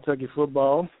touch of Kentucky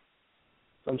football.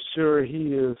 I'm sure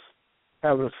he is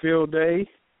having a field day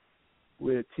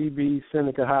with TB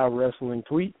Seneca High Wrestling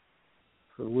tweet.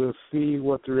 So we'll see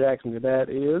what the reaction to that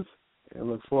is, and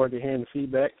look forward to hearing the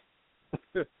feedback.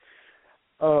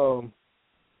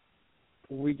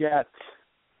 We got,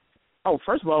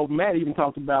 first of all, Matt even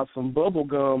talked about some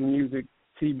bubblegum music,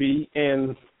 TB,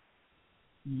 and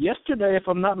yesterday, if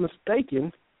I'm not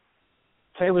mistaken,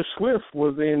 Taylor Swift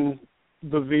was in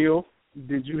the Ville.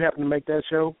 Did you happen to make that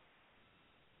show?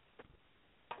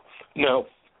 No.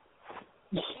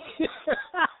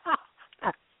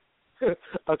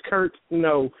 A curt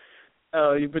no.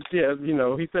 But yeah,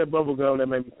 he said bubblegum. That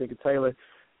made me think of Taylor,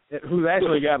 who's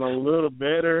actually gotten a little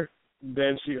better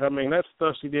than that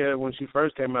stuff she did when she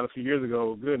first came out a few years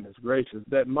ago, goodness gracious,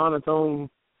 that monotone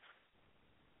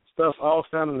stuff all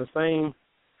sounding the same.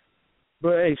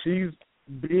 But, hey, she's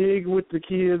big with the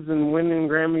kids and winning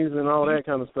Grammys and all that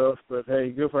kind of stuff. But,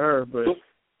 hey, good for her. But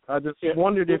I just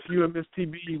wondered if you and Miss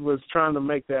TB was trying to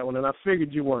make that one, and I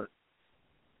figured you weren't.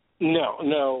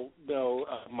 No.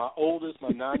 My oldest, my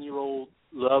 9-year-old,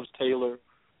 loves Taylor.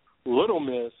 Little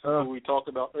Miss, who we talked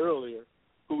about earlier,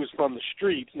 who is from the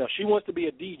streets. Now, she wants to be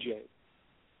a DJ.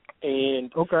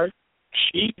 And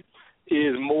she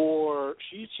is more,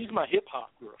 she's my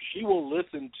hip-hop girl. She will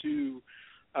listen to,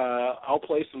 I'll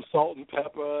play some Salt and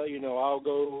Pepper, I'll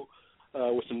go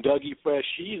with some Dougie Fresh.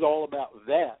 She's all about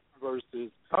that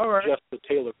versus just the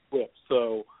Taylor Swift.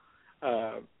 So,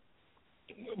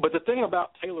 but the thing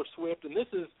about Taylor Swift, and this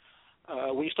is,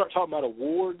 when you start talking about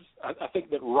awards, I think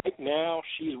that right now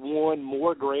she's won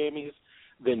more Grammys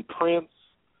than Prince,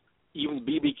 even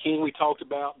B.B. King we talked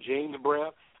about, James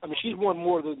Brown. I mean, she's won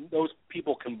more than those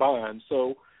people combined.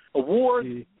 So awards,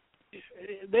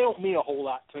 they don't mean a whole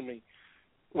lot to me.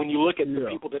 When you look at the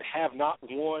people that have not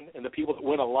won and the people that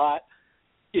win a lot,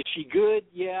 is she good?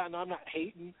 Yeah, and I'm not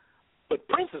hating. But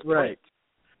Prince is Prince.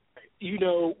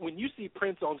 When you see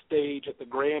Prince on stage at the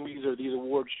Grammys or these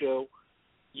award shows,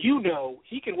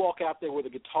 he can walk out there with a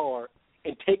guitar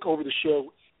and take over the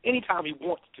show anytime he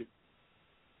wants to.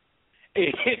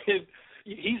 And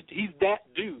he's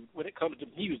that dude when it comes to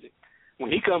music.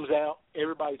 When he comes out,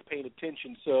 everybody's paying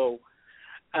attention. So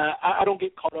I don't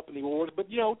get caught up in the awards, but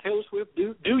Taylor Swift,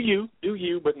 do you?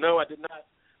 But no, I did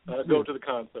not go to the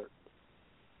concert.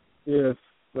 Yes,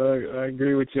 I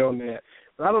agree with you on that.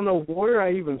 But I don't know where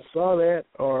I even saw that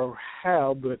or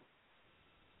how, but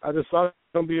I just saw it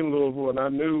going to be in Louisville, and I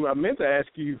meant to ask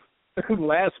you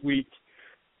last week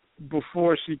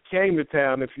before she came to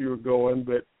town if you were going,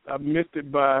 but I missed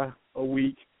it by a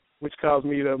week, which caused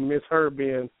me to miss her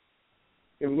being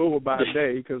in Louisville by a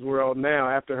day because we're all now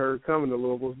after her coming to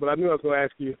Louisville. But I knew I was going to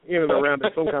ask you in and around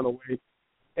it some kind of way.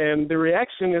 And the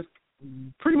reaction is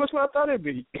pretty much what I thought it'd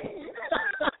be.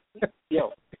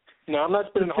 No, I'm not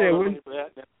spending a whole lot of money for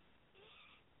that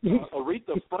now.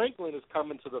 Aretha Franklin is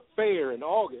coming to the fair in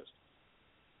August.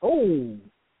 Oh.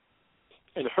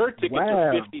 And her tickets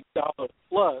are $50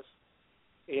 plus.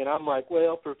 And I'm like,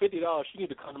 well, for $50, she need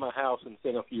to come to my house and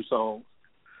sing a few songs.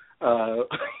 Because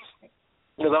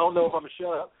I don't know if I'm a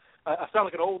sellout. I sound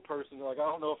like an old person. Like, I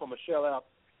don't know if I'm a shell out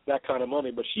that kind of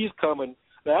money. But she's coming.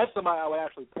 That's somebody I would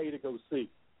actually pay to go see.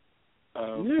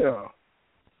 Yeah.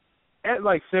 At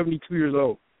like 72 years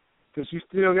old. Because she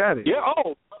still got it. Yeah,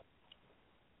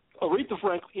 Aretha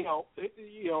Franklin,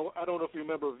 I don't know if you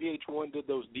remember, VH1 did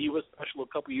those Diva special a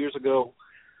couple years ago.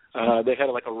 They had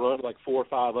like a run, like 4 or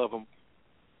 5 of them.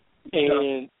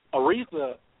 And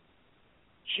Aretha,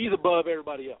 she's above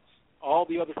everybody else. All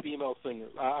the other female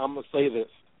singers. I'm going to say this,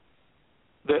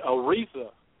 that Aretha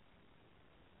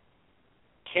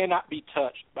cannot be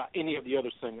touched by any of the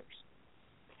other singers.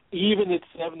 Even at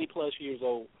 70-plus years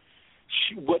old.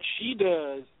 What she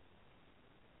does,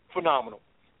 phenomenal.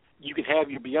 You can have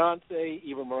your Beyonce,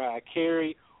 even Mariah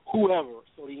Carey, whoever,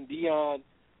 Celine Dion.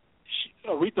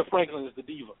 Aretha Franklin is the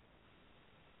diva.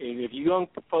 And if you young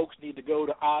folks need to go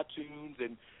to iTunes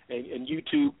and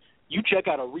YouTube, you check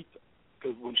out Aretha.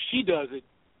 Because when she does it,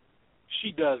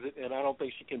 and I don't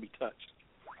think she can be touched.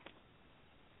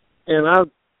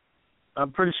 And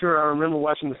I'm pretty sure I remember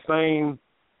watching the same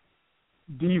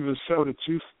Diva show that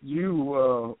you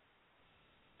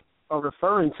are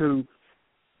referring to.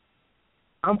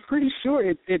 I'm pretty sure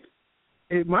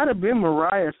it might have been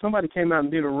Mariah. Somebody came out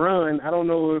and did a run. I don't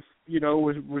know if,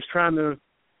 was trying to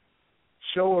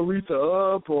show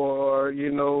Aretha up or,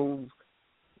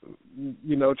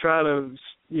 try to,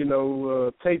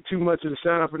 take too much of the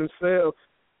shine for themselves.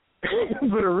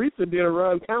 But Aretha did a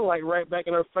run kind of like right back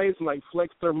in her face and like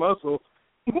flexed her muscle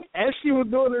as she was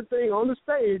doing her thing on the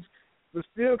stage, but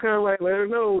still kind of like let her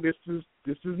know this is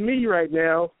me right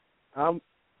now. I'm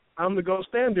the gold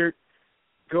standard.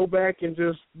 Go back and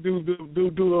just do a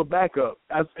little backup.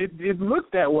 It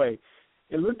looked that way.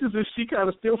 It looked as if she kind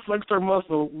of still flexed her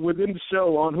muscle within the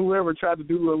show on whoever tried to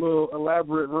do a little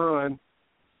elaborate run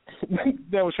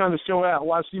that was trying to show out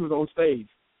while she was on stage.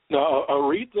 No,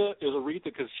 Aretha is Aretha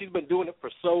because she's been doing it for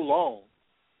so long.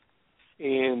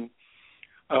 And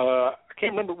I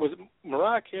can't remember, was it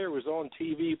Mariah Carey was on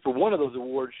TV for one of those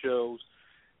award shows,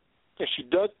 and she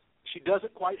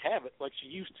doesn't quite have it like she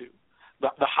used to.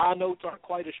 The high notes aren't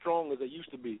quite as strong as they used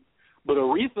to be. But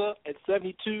Aretha at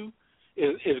 72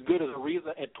 is as good as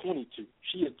Aretha at 22.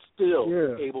 She is still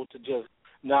able to just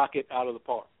knock it out of the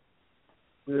park.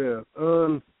 Yeah,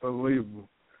 unbelievable.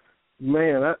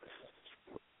 Man, I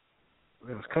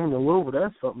was coming to Louisville.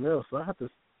 That's something else. I have to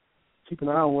keep an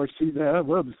eye on where she's at. I'd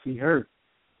love to see her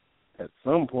at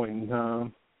some point in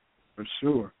time, for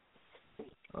sure.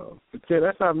 But yeah,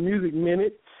 that's our music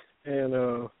minute. And,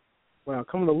 wow,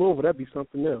 coming to Louisville, that'd be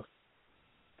something else.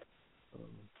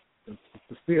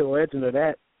 To see a legend of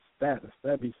that status,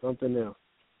 that'd be something else.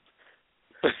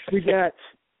 We got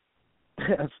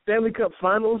Stanley Cup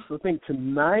Finals, I think,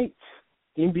 tonight.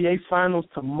 NBA Finals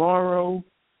tomorrow.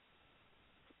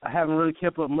 I haven't really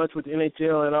kept up much with the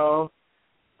NHL at all.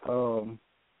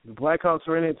 The Blackhawks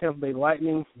are in it, Tampa Bay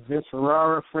Lightning. Vince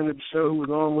Ferrara, friend of the show who was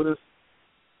on with us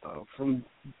from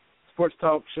Sports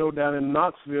Talk show down in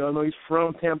Knoxville. I know he's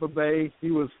from Tampa Bay. He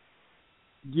was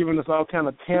giving us all kind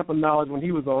of Tampa knowledge when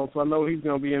he was on, so I know he's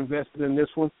going to be invested in this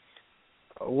one.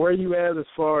 Where are you at as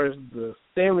far as the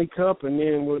Stanley Cup, and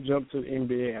then we'll jump to the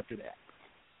NBA after that?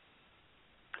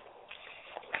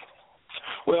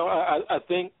 Well, I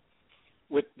think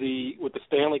with the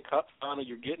Stanley Cup final,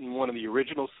 you're getting one of the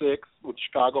original 6 with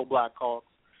Chicago Blackhawks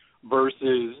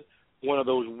versus one of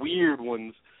those weird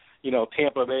ones,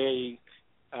 Tampa Bay.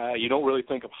 You don't really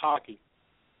think of hockey.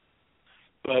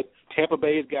 But Tampa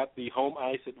Bay's got the home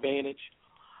ice advantage.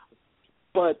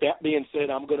 But that being said,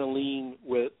 I'm going to lean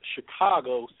with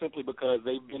Chicago simply because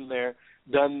they've been there,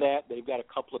 done that. They've got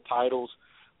a couple of titles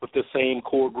with the same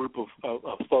core group of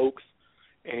folks.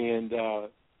 And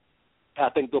I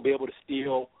think they'll be able to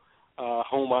steal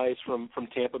home ice from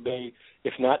Tampa Bay.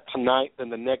 If not tonight, then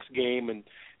the next game. And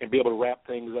be able to wrap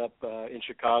things up in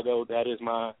Chicago. That is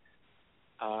my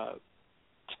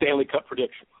Stanley Cup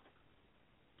prediction.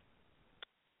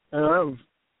 And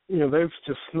they've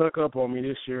just snuck up on me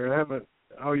this year.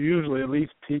 I'll usually at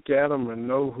least peek at them and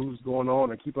know who's going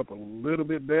on and keep up a little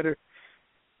bit better.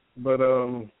 But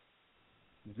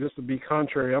just to be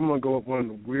contrary, I'm going to go with one of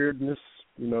the weirdness,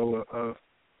 a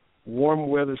warm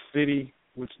weather city,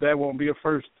 which that won't be a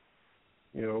first,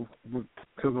 because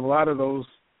a lot of those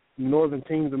northern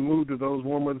teams have moved to those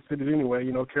warm weather cities anyway.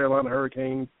 Carolina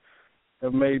Hurricanes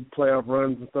have made playoff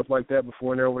runs and stuff like that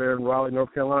before, and they're over there in Raleigh,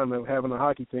 North Carolina, having a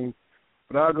hockey team.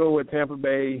 But I'll go with Tampa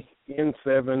Bay in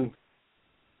 7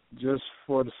 just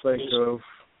for the sake of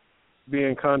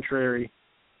being contrary,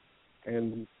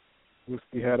 and we'll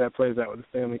see how that plays out with the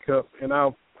Stanley Cup. And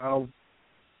I'll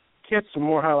catch some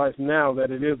more highlights now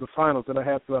that it is the finals that I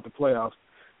have throughout the playoffs.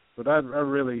 But I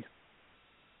really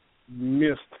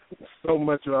missed so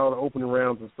much of all the opening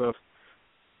rounds and stuff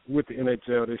with the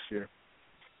NHL this year.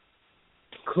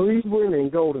 Cleveland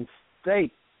and Golden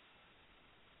State.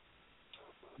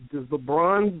 Does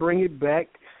LeBron bring it back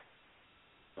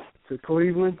to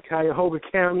Cleveland, Cuyahoga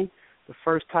County, the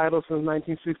first title since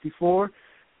 1964?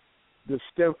 Does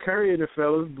Steph Curry and the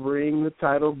fellas bring the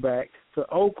title back to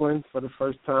Oakland for the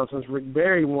first time since Rick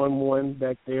Barry won one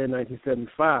back there in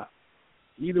 1975?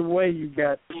 Either way, you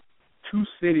got two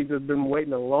cities that have been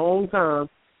waiting a long time.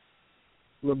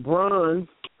 LeBron,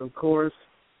 of course,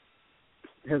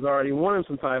 has already won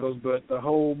some titles, but the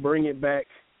whole bring it back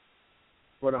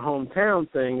for the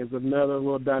hometown thing is another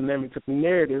little dynamic to the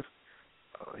narrative.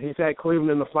 He's had Cleveland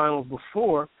in the finals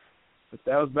before, but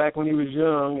that was back when he was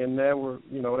young, and they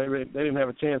didn't have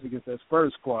a chance against that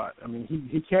Spurs squad. I mean,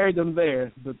 he carried them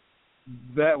there, but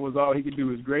that was all he could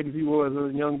do. As great as he was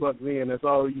as a young buck then, that's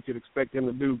all you could expect him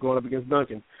to do going up against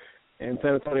Duncan. And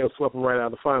San Antonio swept him right out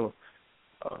of the final.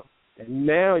 And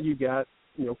now you got,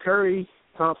 Curry,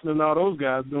 Thompson, and all those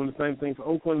guys doing the same thing for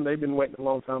Oakland. They've been waiting a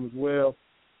long time as well.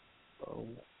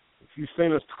 If you've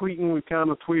seen us tweeting, we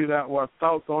kind of tweeted out our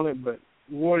thoughts on it, but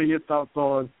what are your thoughts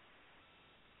on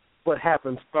what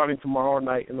happens starting tomorrow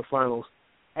night in the finals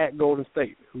at Golden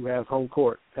State, who has home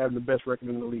court, having the best record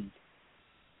in the league?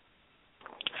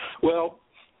 Well,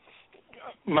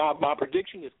 my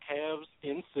prediction is Cavs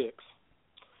in 6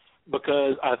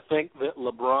 because I think that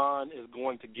LeBron is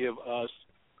going to give us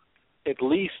at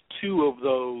least 2 of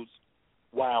those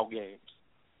wow games.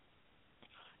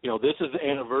 This is the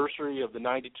anniversary of the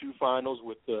 '92 finals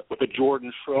with the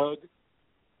Jordan shrug,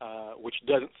 which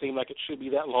doesn't seem like it should be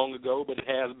that long ago, but it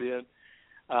has been.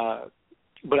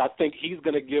 But I think LeBron's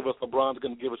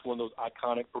going to give us one of those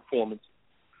iconic performances.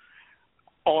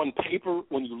 On paper,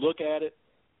 when you look at it,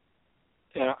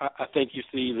 I think you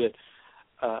see that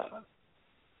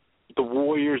the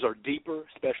Warriors are deeper,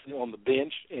 especially on the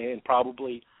bench, and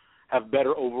probably have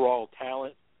better overall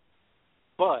talent.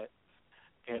 But,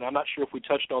 and I'm not sure if we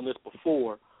touched on this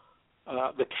before,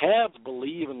 the Cavs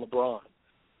believe in LeBron.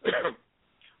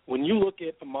 When you look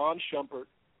at Iman Shumpert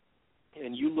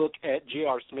and you look at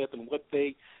J.R. Smith and what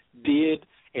they did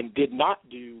and did not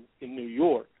do in New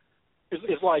York,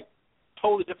 it's like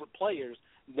totally different players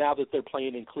now that they're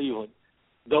playing in Cleveland.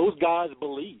 Those guys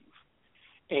believe.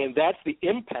 And that's the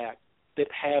impact that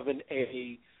having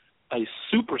a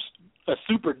super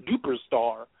duper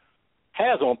star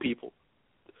has on people.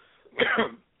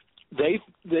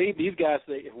 These guys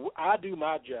say, if I do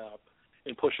my job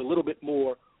and push a little bit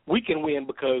more, we can win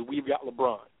because we've got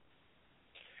LeBron.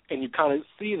 And you kind of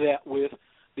see that with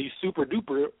these super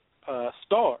duper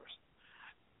stars.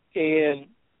 And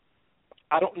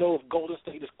I don't know if Golden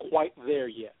State is quite there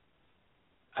yet.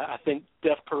 I think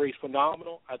Steph Curry's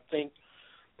phenomenal. I think,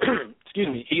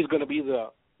 he's going to be the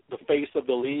face of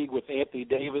the league with Anthony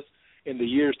Davis in the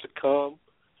years to come.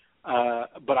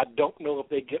 But I don't know if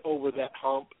they get over that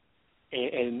hump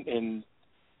and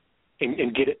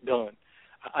get it done.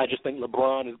 I just think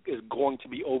LeBron is going to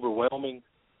be overwhelming.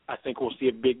 I think we'll see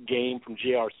a big game from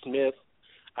J.R. Smith.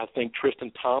 I think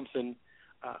Tristan Thompson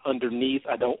underneath.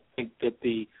 I don't think that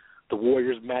the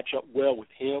Warriors match up well with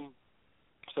him.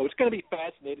 So it's going to be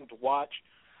fascinating to watch.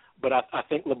 But I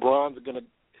think LeBron's going to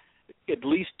at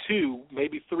least 2,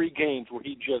 maybe 3 games where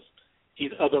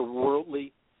he's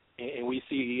otherworldly, and we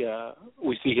see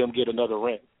him get another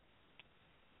ring.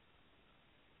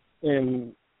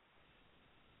 And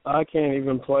I can't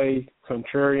even play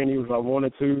contrarian even if I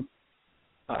wanted to.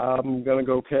 I'm going to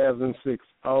go Cavs in 6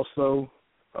 also.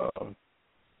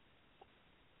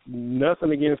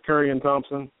 Nothing against Curry and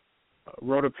Thompson.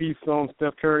 Wrote a piece on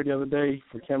Steph Curry the other day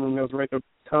for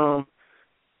CameronMillsRadio.com.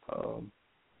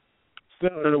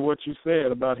 Similar to what you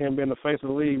said about him being the face of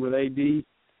the league with AD.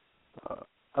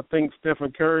 I think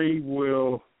Stephen Curry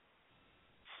will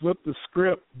flip the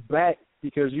script back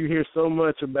because you hear so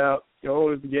much about,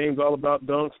 the game's all about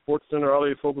dunks. SportsCenter, all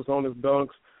they focus on is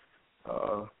dunks.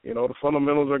 The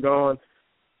fundamentals are gone.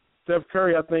 Steph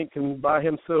Curry, I think, can by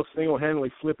himself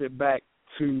single-handedly flip it back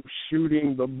to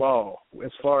shooting the ball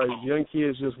as far as young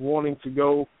kids just wanting to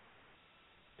go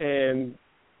and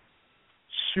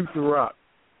shoot the rock.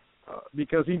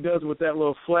 Because he does with that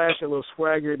little flash, that little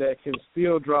swagger that can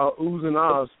still draw oohs and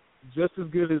ahs just as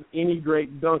good as any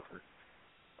great dunker.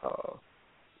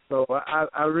 So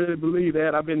I really believe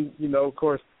that. I've been, of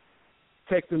course,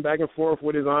 texting back and forth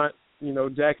with his aunt,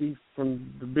 Jackie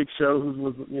from The Big Show, who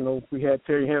was, we had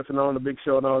Terry Hansen on The Big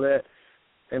Show and all that.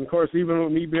 And, of course, even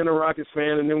with me being a Rockets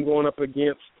fan and them going up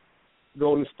against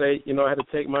Golden State, I had to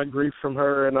take my grief from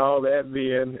her and all that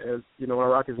then as, my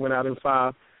Rockets went out in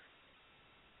 5.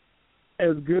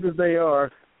 As good as they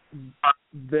are,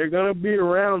 they're going to be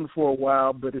around for a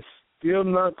while, but it's still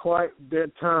not quite their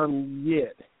time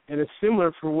yet. And it's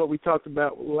similar for what we talked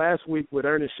about last week with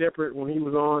Ernest Shepard when he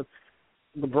was on.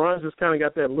 LeBron just kind of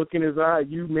got that look in his eye.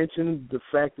 You mentioned the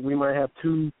fact that we might have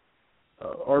 2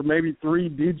 or maybe 3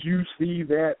 did you see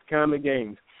that kind of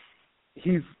games.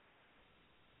 He's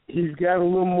got a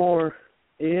little more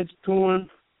edge to him.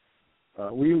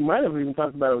 We might have even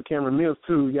talked about it with Cameron Mills,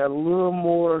 too. He got a little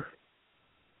more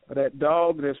of that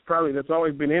dog that's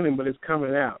always been in him, but it's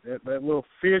coming out. That little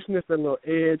fierceness, that little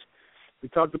edge. We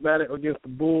talked about it against the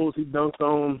Bulls. He dunked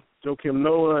on Joakim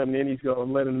Noah, and then he's going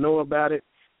to let him know about it.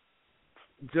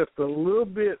 Just a little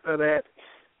bit of that,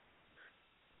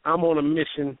 I'm on a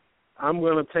mission. I'm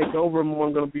going to take over more.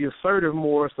 I'm going to be assertive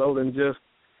more so than just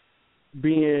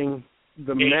being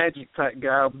the magic type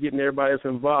guy of getting everybody else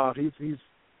involved. He's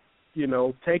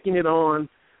taking it on.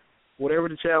 Whatever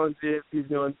the challenge is, he's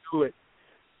going to do it.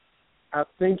 I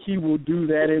think he will do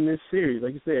that in this series.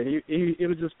 Like you said,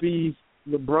 it'll just be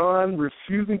LeBron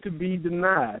refusing to be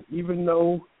denied, even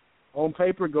though on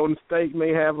paper Golden State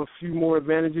may have a few more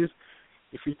advantages.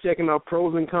 If you're checking out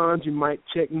pros and cons, you might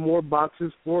check more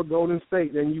boxes for Golden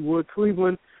State than you would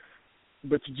Cleveland,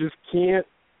 but you just can't,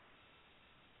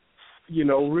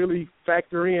 really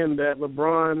factor in that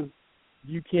LeBron,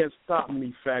 you can't stop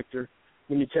me factor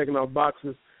when you're checking out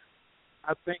boxes.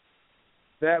 I think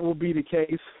that will be the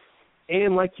case.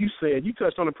 And like you said, you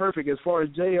touched on it perfect as far as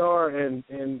JR and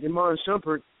Iman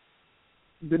Shumpert.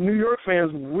 The New York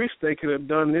fans wish they could have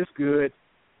done this good.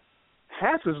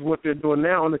 Half is what they're doing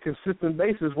now on a consistent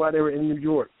basis while they were in New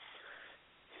York.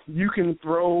 You can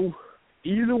throw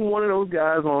either one of those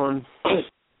guys on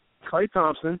Klay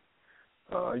Thompson.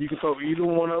 You can throw either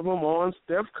one of them on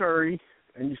Steph Curry,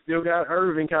 and you still got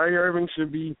Irving. Kyrie Irving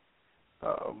should be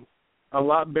a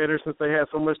lot better since they had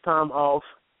so much time off.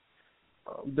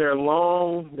 They're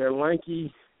long, they're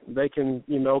lanky. They can,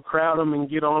 crowd them and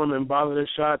get on them and bother their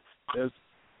shots as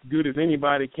good as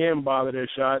anybody can bother their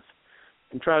shots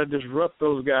and try to disrupt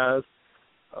those guys.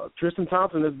 Tristan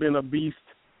Thompson has been a beast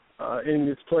in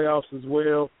his playoffs as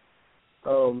well.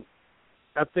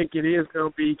 I think it is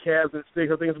going to be Cavs and 6. I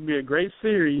think it's going to be a great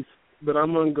series, but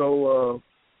I'm going to go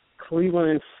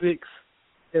Cleveland in 6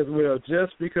 as well,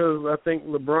 just because I think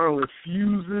LeBron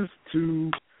refuses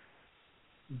to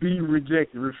be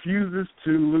rejected, refuses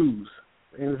to lose.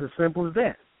 And it's as simple as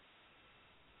that.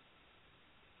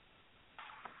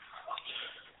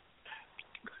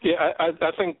 Yeah,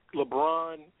 I think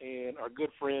LeBron and our good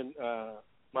friend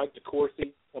Mike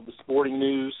DeCourcy of the Sporting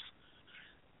News,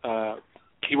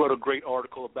 he wrote a great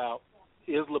article about,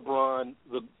 is LeBron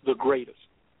the greatest?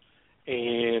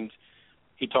 And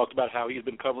he talked about how he's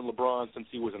been covering LeBron since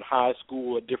he was in high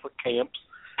school at different camps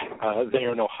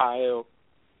there in Ohio.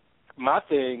 My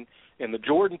thing, and the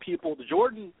Jordan people,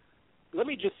 let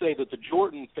me just say that the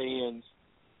Jordan fans,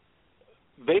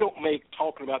 they don't make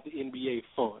talking about the NBA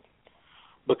fun,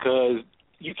 because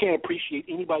you can't appreciate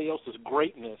anybody else's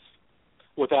greatness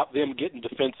without them getting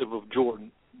defensive of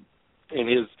Jordan and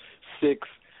his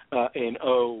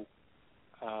 6-0,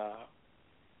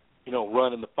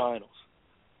 run in the finals.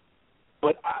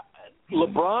 But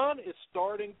LeBron is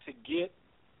starting to get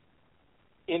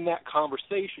in that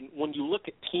conversation when you look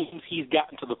at teams he's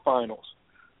gotten to the finals.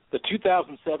 The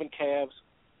 2007 Cavs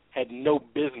had no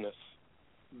business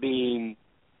being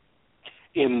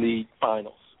in the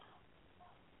finals.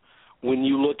 When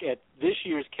you look at this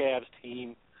year's Cavs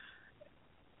team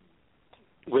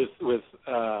with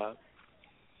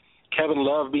Kevin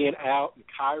Love being out and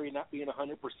Kyrie not being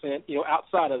 100%,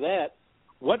 outside of that,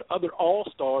 what other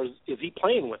all-stars is he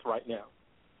playing with right now?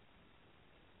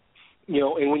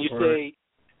 And when you say,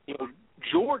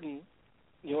 Jordan,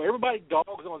 everybody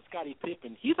dogs on Scottie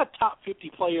Pippen. He's a top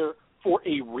 50 player for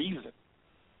a reason.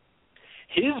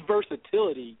 his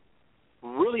versatility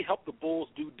really helped the Bulls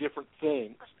do different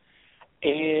things.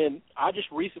 And I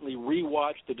just recently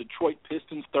rewatched the Detroit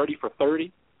Pistons 30 for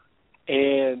 30,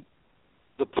 and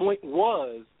the point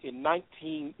was in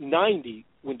 1990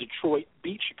 when Detroit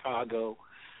beat Chicago,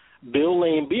 Bill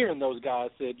Laimbeer and those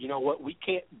guys said, you know what, we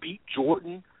can't beat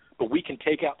Jordan, but we can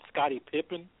take out Scottie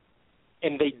Pippen,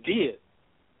 and they did.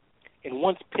 And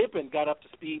once Pippen got up to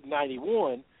speed in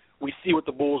 91, we see what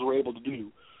the Bulls were able to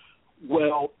do.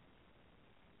 Well,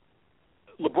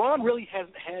 LeBron really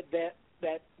hasn't had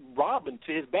that Robin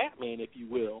to his Batman, if you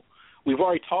will. We've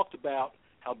already talked about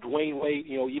how Dwayne Wade,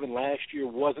 even last year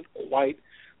wasn't quite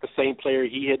the same player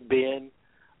he had been.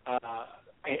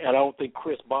 And I don't think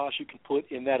Chris Bosh you can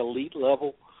put in that elite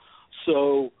level.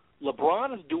 So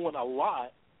LeBron is doing a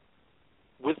lot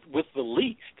with the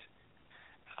least.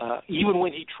 Even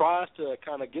when he tries to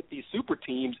kind of get these super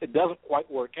teams, it doesn't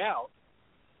quite work out.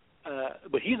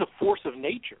 But he's a force of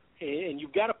nature, and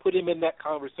you've got to put him in that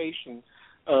conversation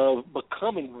of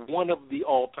becoming one of the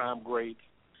all-time greats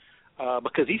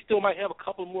because he still might have a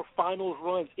couple more finals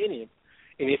runs in him.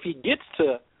 And if he gets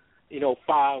to,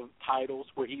 5 titles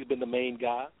where he's been the main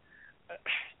guy,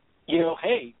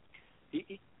 hey,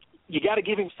 you got to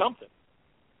give him something.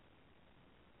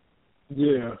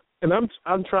 Yeah, and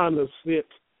I'm trying to sit.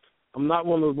 I'm not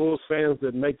one of the Bulls fans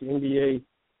that make the NBA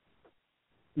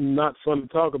not fun to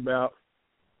talk about,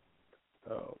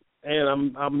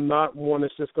 and I'm not one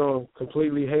that's just going to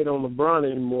completely hate on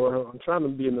LeBron anymore. I'm trying to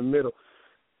be in the middle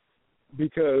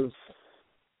because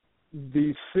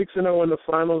the 6-0 in the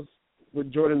finals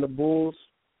with Jordan and the Bulls,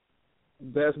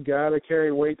 that's got to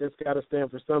carry weight. That's got to stand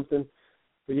for something.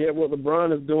 But yet what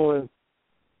LeBron is doing,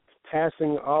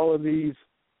 passing all of these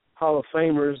Hall of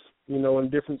Famers, in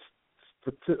different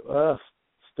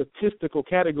statistical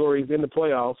categories in the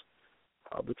playoffs,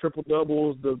 the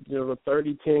triple-doubles, the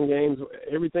 30-10 games,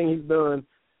 everything he's done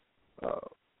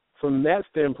from that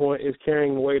standpoint is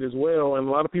carrying weight as well. And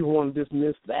a lot of people want to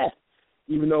dismiss that,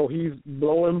 even though he's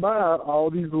blowing by all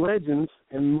these legends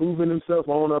and moving himself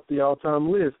on up the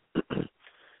all-time list.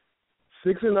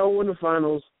 6-0 in the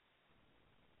finals.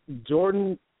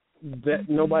 Jordan, that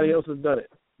nobody else has done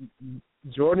it.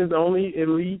 Jordan is the only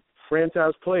elite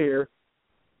franchise player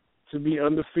to be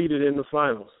undefeated in the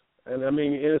finals. And,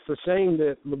 it's a shame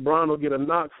that LeBron will get a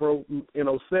knock for,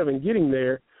 07 getting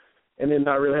there and then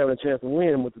not really having a chance to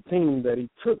win with the team that he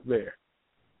took there.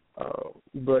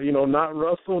 But, not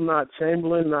Russell, not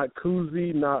Chamberlain, not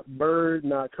Cousy, not Bird,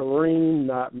 not Kareem,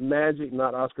 not Magic,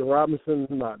 not Oscar Robinson,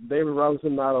 not David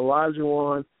Robinson, not Elijah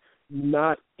Wan,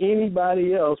 not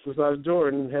anybody else besides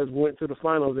Jordan has went to the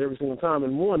finals every single time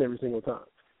and won every single time.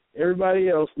 Everybody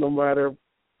else, no matter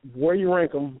where you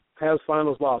rank them, has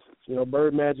finals losses.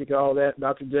 Bird, Magic, all that,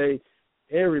 Dr. J,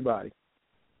 everybody.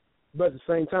 But at the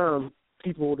same time,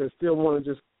 people that still want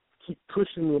to just keep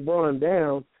pushing LeBron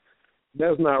down,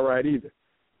 that's not right either.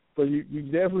 So you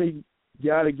definitely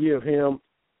got to give him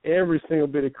every single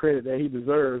bit of credit that he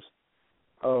deserves,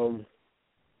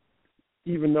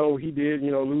 even though he did,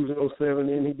 lose in 07,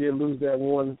 and he did lose that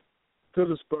one to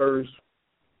the Spurs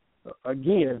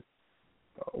again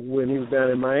when he was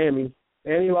down in Miami.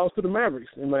 And he lost to the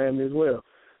Mavericks in Miami as well.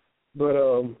 But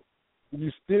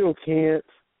you still can't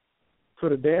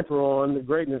put a damper on the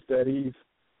greatness that he's,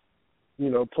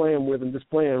 playing with and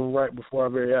displaying right before our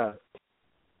very eyes.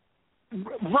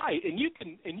 Right, and you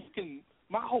can.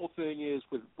 My whole thing is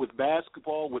with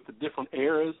basketball, with the different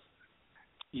eras,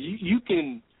 you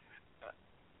can.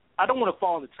 I don't want to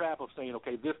fall in the trap of saying,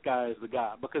 okay, this guy is the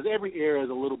guy, because every era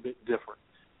is a little bit different.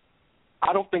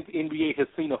 I don't think the NBA has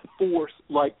seen a force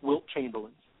like Wilt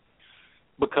Chamberlain's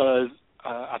because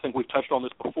I think we've touched on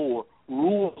this before.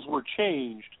 Rules were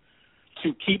changed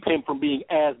to keep him from being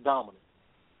as dominant.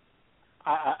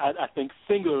 I think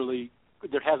singularly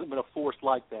there hasn't been a force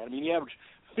like that. He averaged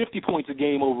 50 points a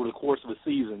game over the course of a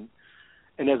season,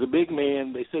 and as a big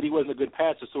man, they said he wasn't a good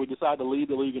passer, so he decided to lead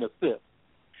the league in assists.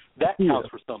 That counts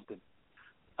for something.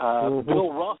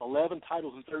 Bill Ruff, 11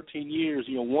 titles in 13 years,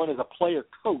 one as a player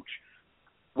coach.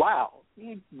 Wow,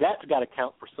 that's got to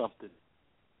count for something.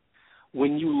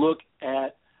 When you look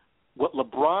at what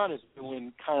LeBron is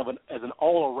doing kind of as an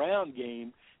all-around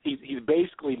game, he's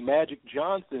basically Magic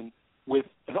Johnson with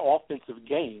an offensive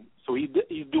game. So he's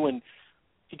doing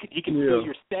 – he can fill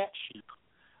your stat sheet.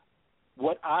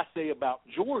 What I say about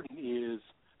Jordan is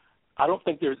I don't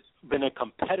think there's been a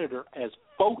competitor as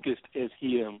focused as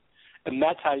him, and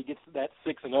that's how he gets that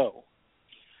 6-0.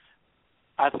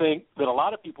 I think that a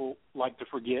lot of people like to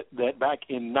forget that back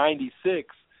in '96,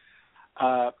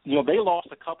 they lost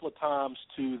a couple of times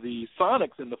to the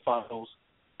Sonics in the finals,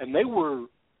 and they were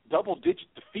double-digit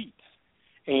defeats.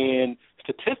 And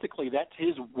statistically, that's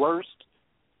his worst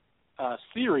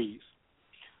series.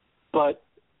 But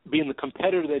being the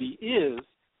competitor that he is,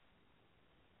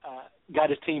 got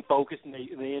his team focused, and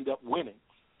they end up winning.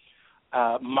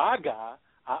 My guy,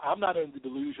 I'm not under the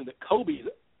delusion that Kobe's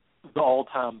the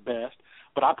all-time best,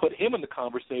 but I put him in the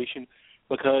conversation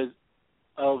because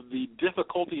of the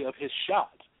difficulty of his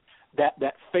shot.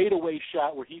 That fadeaway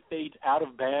shot where he fades out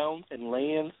of bounds and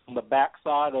lands on the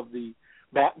backside of the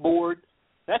backboard,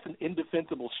 that's an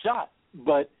indefensible shot,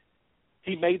 but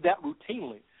he made that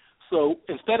routinely. So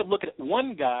instead of looking at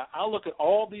one guy, I look at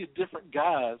all these different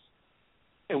guys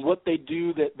and what they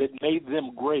do that made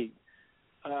them great.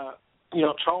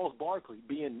 Charles Barkley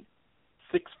being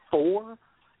 6'4",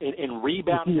 and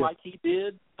rebounding like he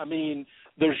did. I mean,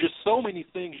 there's just so many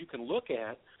things you can look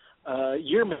at.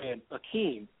 Your man,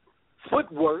 Akeem,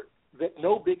 footwork that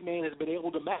no big man has been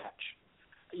able to match.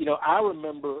 I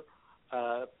remember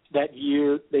that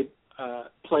year they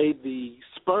played the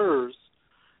Spurs,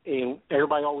 and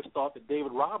everybody always thought that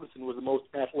David Robinson was the most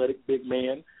athletic big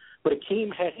man, but Akeem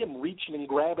had him reaching and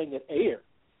grabbing at air.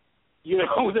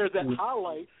 There's that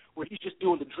highlight where he's just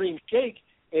doing the dream shake,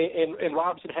 and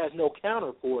Robinson has no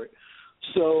counter for it.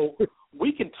 So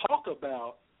we can talk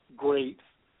about greats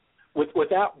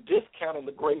without discounting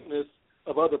the greatness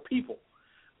of other people.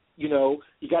 You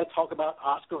got to talk about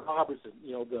Oscar Robertson,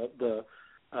 the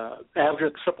averaging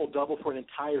a triple-double for an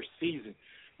entire season.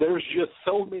 There's just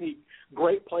so many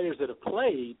great players that have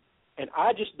played, and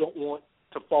I just don't want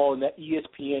to fall in that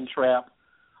ESPN trap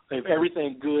of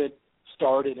everything good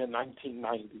started in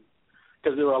 1990,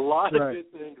 because there are a lot of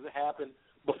good things that happened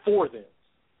before then.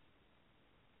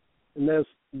 And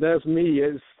that's me.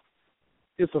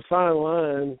 It's a fine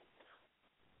line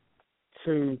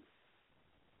to,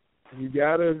 you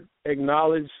got to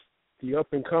acknowledge the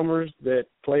up-and-comers that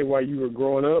play while you were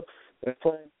growing up, that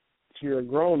play when you're a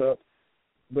grown-up,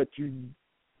 but you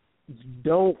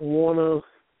don't want to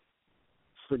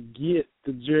forget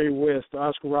the Jerry West, the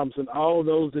Oscar Robinson, all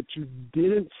those that you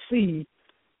didn't see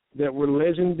that were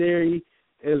legendary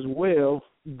as well,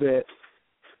 that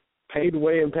paved the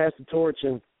way and passed the torch.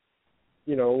 And,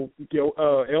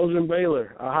 Elgin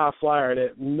Baylor, a high flyer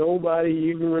that nobody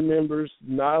even remembers,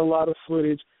 not a lot of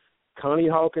footage. Connie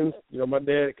Hawkins, my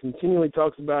dad continually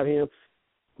talks about him.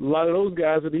 A lot of those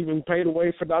guys that even paved the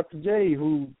way for Dr. J,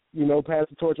 who, passed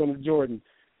the torch on to Jordan.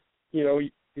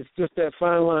 It's just that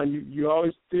fine line. You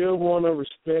always still want to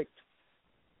respect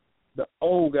the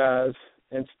old guys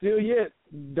and still yet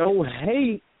don't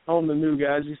hate on the new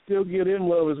guys. You still give them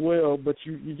love as well, but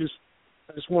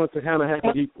I just want it to kind of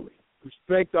happen equally.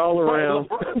 Respect all around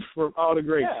for all the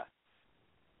greats.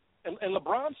 Yeah. And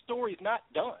LeBron's story is not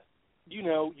done. You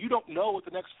don't know what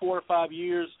the next 4 or 5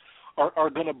 years are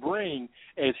going to bring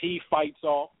as he fights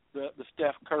off the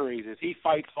Steph Currys, as he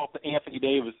fights off the Anthony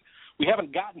Davis. We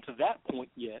haven't gotten to that point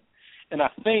yet. And I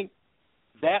think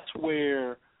that's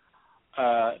where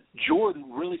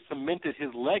Jordan really cemented his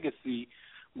legacy,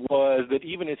 was that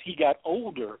even as he got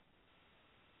older,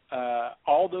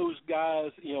 all those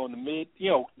guys, in the mid,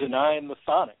 denying the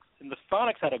Sonics. And the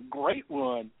Sonics had a great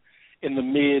run in the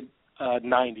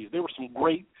mid-90s. There were some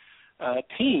great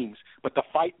teams, but to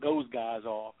fight those guys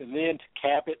off, and then to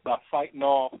cap it by fighting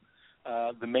off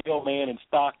the mailman in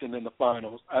Stockton in the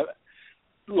finals.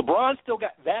 LeBron still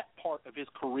got that part of his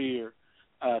career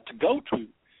to go to.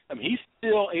 I mean, he's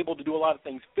still able to do a lot of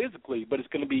things physically, but it's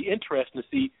going to be interesting to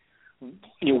see,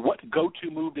 what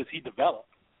go-to move does he develop,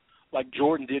 like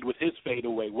Jordan did with his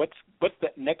fadeaway. What's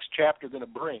that next chapter going to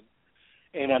bring?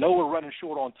 And I know we're running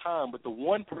short on time, but the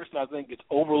one person I think gets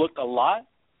overlooked a lot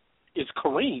is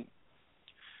Kareem.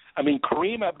 I mean,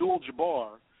 Kareem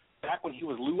Abdul-Jabbar, back when he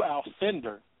was Lou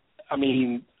Alcindor,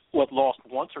 lost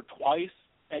once or twice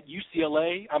at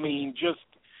UCLA. I mean,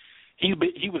 he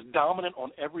was dominant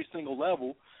on every single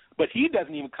level, but he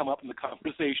doesn't even come up in the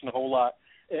conversation a whole lot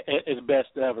as best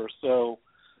ever. So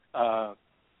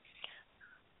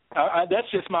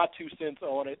that's just my 2 cents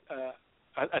on it.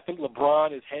 I think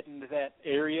LeBron is heading to that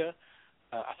area.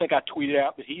 I think I tweeted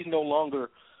out that he's no longer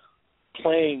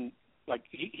playing,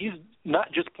 he's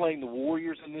not just playing the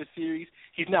Warriors in this series.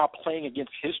 He's now playing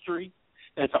against history,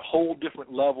 and it's a whole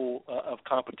different level of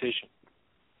competition.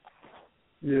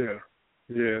 Yeah.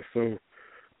 So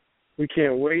we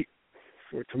can't wait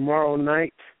for tomorrow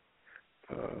night.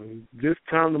 This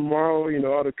time tomorrow,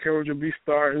 all the coverage will be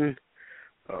starting.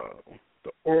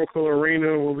 The Oracle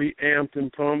Arena will be amped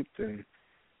and pumped, and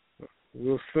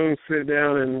we'll soon sit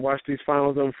down and watch these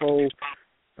finals unfold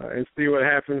and see what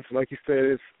happens. Like you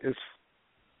said, it's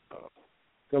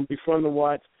going to be fun to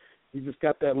watch. He just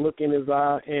got that look in his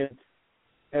eye, and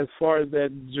as far as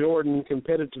that Jordan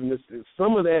competitiveness,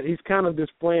 some of that he's kind of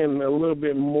displaying a little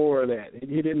bit more of that.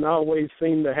 He didn't always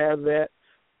seem to have that,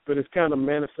 but it's kind of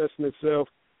manifesting itself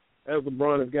as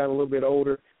LeBron has gotten a little bit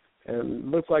older,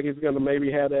 and looks like he's going to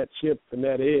maybe have that chip and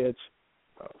that edge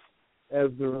as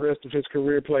the rest of his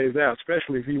career plays out,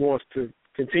 especially if he wants to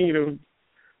continue to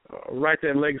write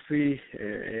that legacy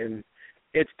and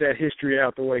etch that history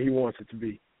out the way he wants it to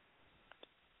be.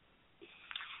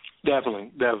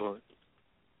 Definitely.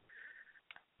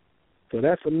 So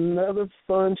that's another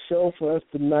fun show for us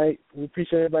tonight. We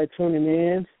appreciate everybody tuning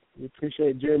in. We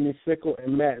appreciate Jeremy Sickel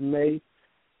and Matt May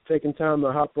taking time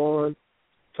to hop on,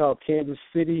 talk Kansas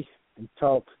City, and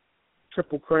talk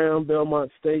Triple Crown,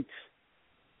 Belmont Stakes.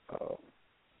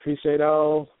 Appreciate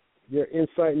all your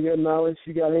insight and your knowledge.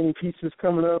 You got any pieces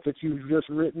coming up that you've just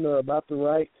written about to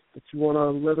write that you want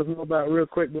to let us know about real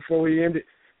quick before we end it?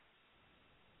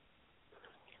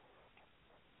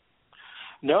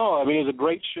 No, I mean, it was a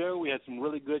great show. We had some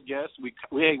really good guests. We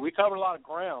covered a lot of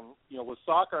ground. You know, with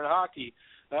soccer and hockey,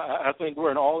 I think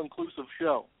we're an all-inclusive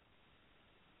show.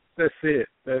 That's it.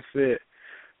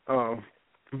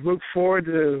 Look forward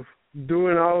to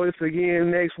doing all this again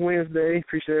next Wednesday.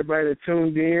 Appreciate everybody that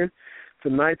tuned in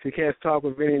tonight to Cats Talk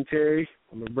with Vinny and Terry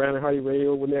on the Brandon Hardy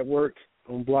Radio Network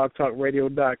on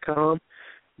blogtalkradio.com.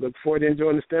 Look forward to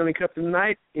enjoying the Stanley Cup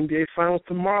tonight, NBA Finals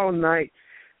tomorrow night.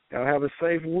 Y'all have a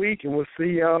safe week, and we'll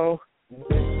see y'all. Good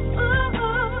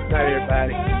night,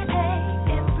 everybody.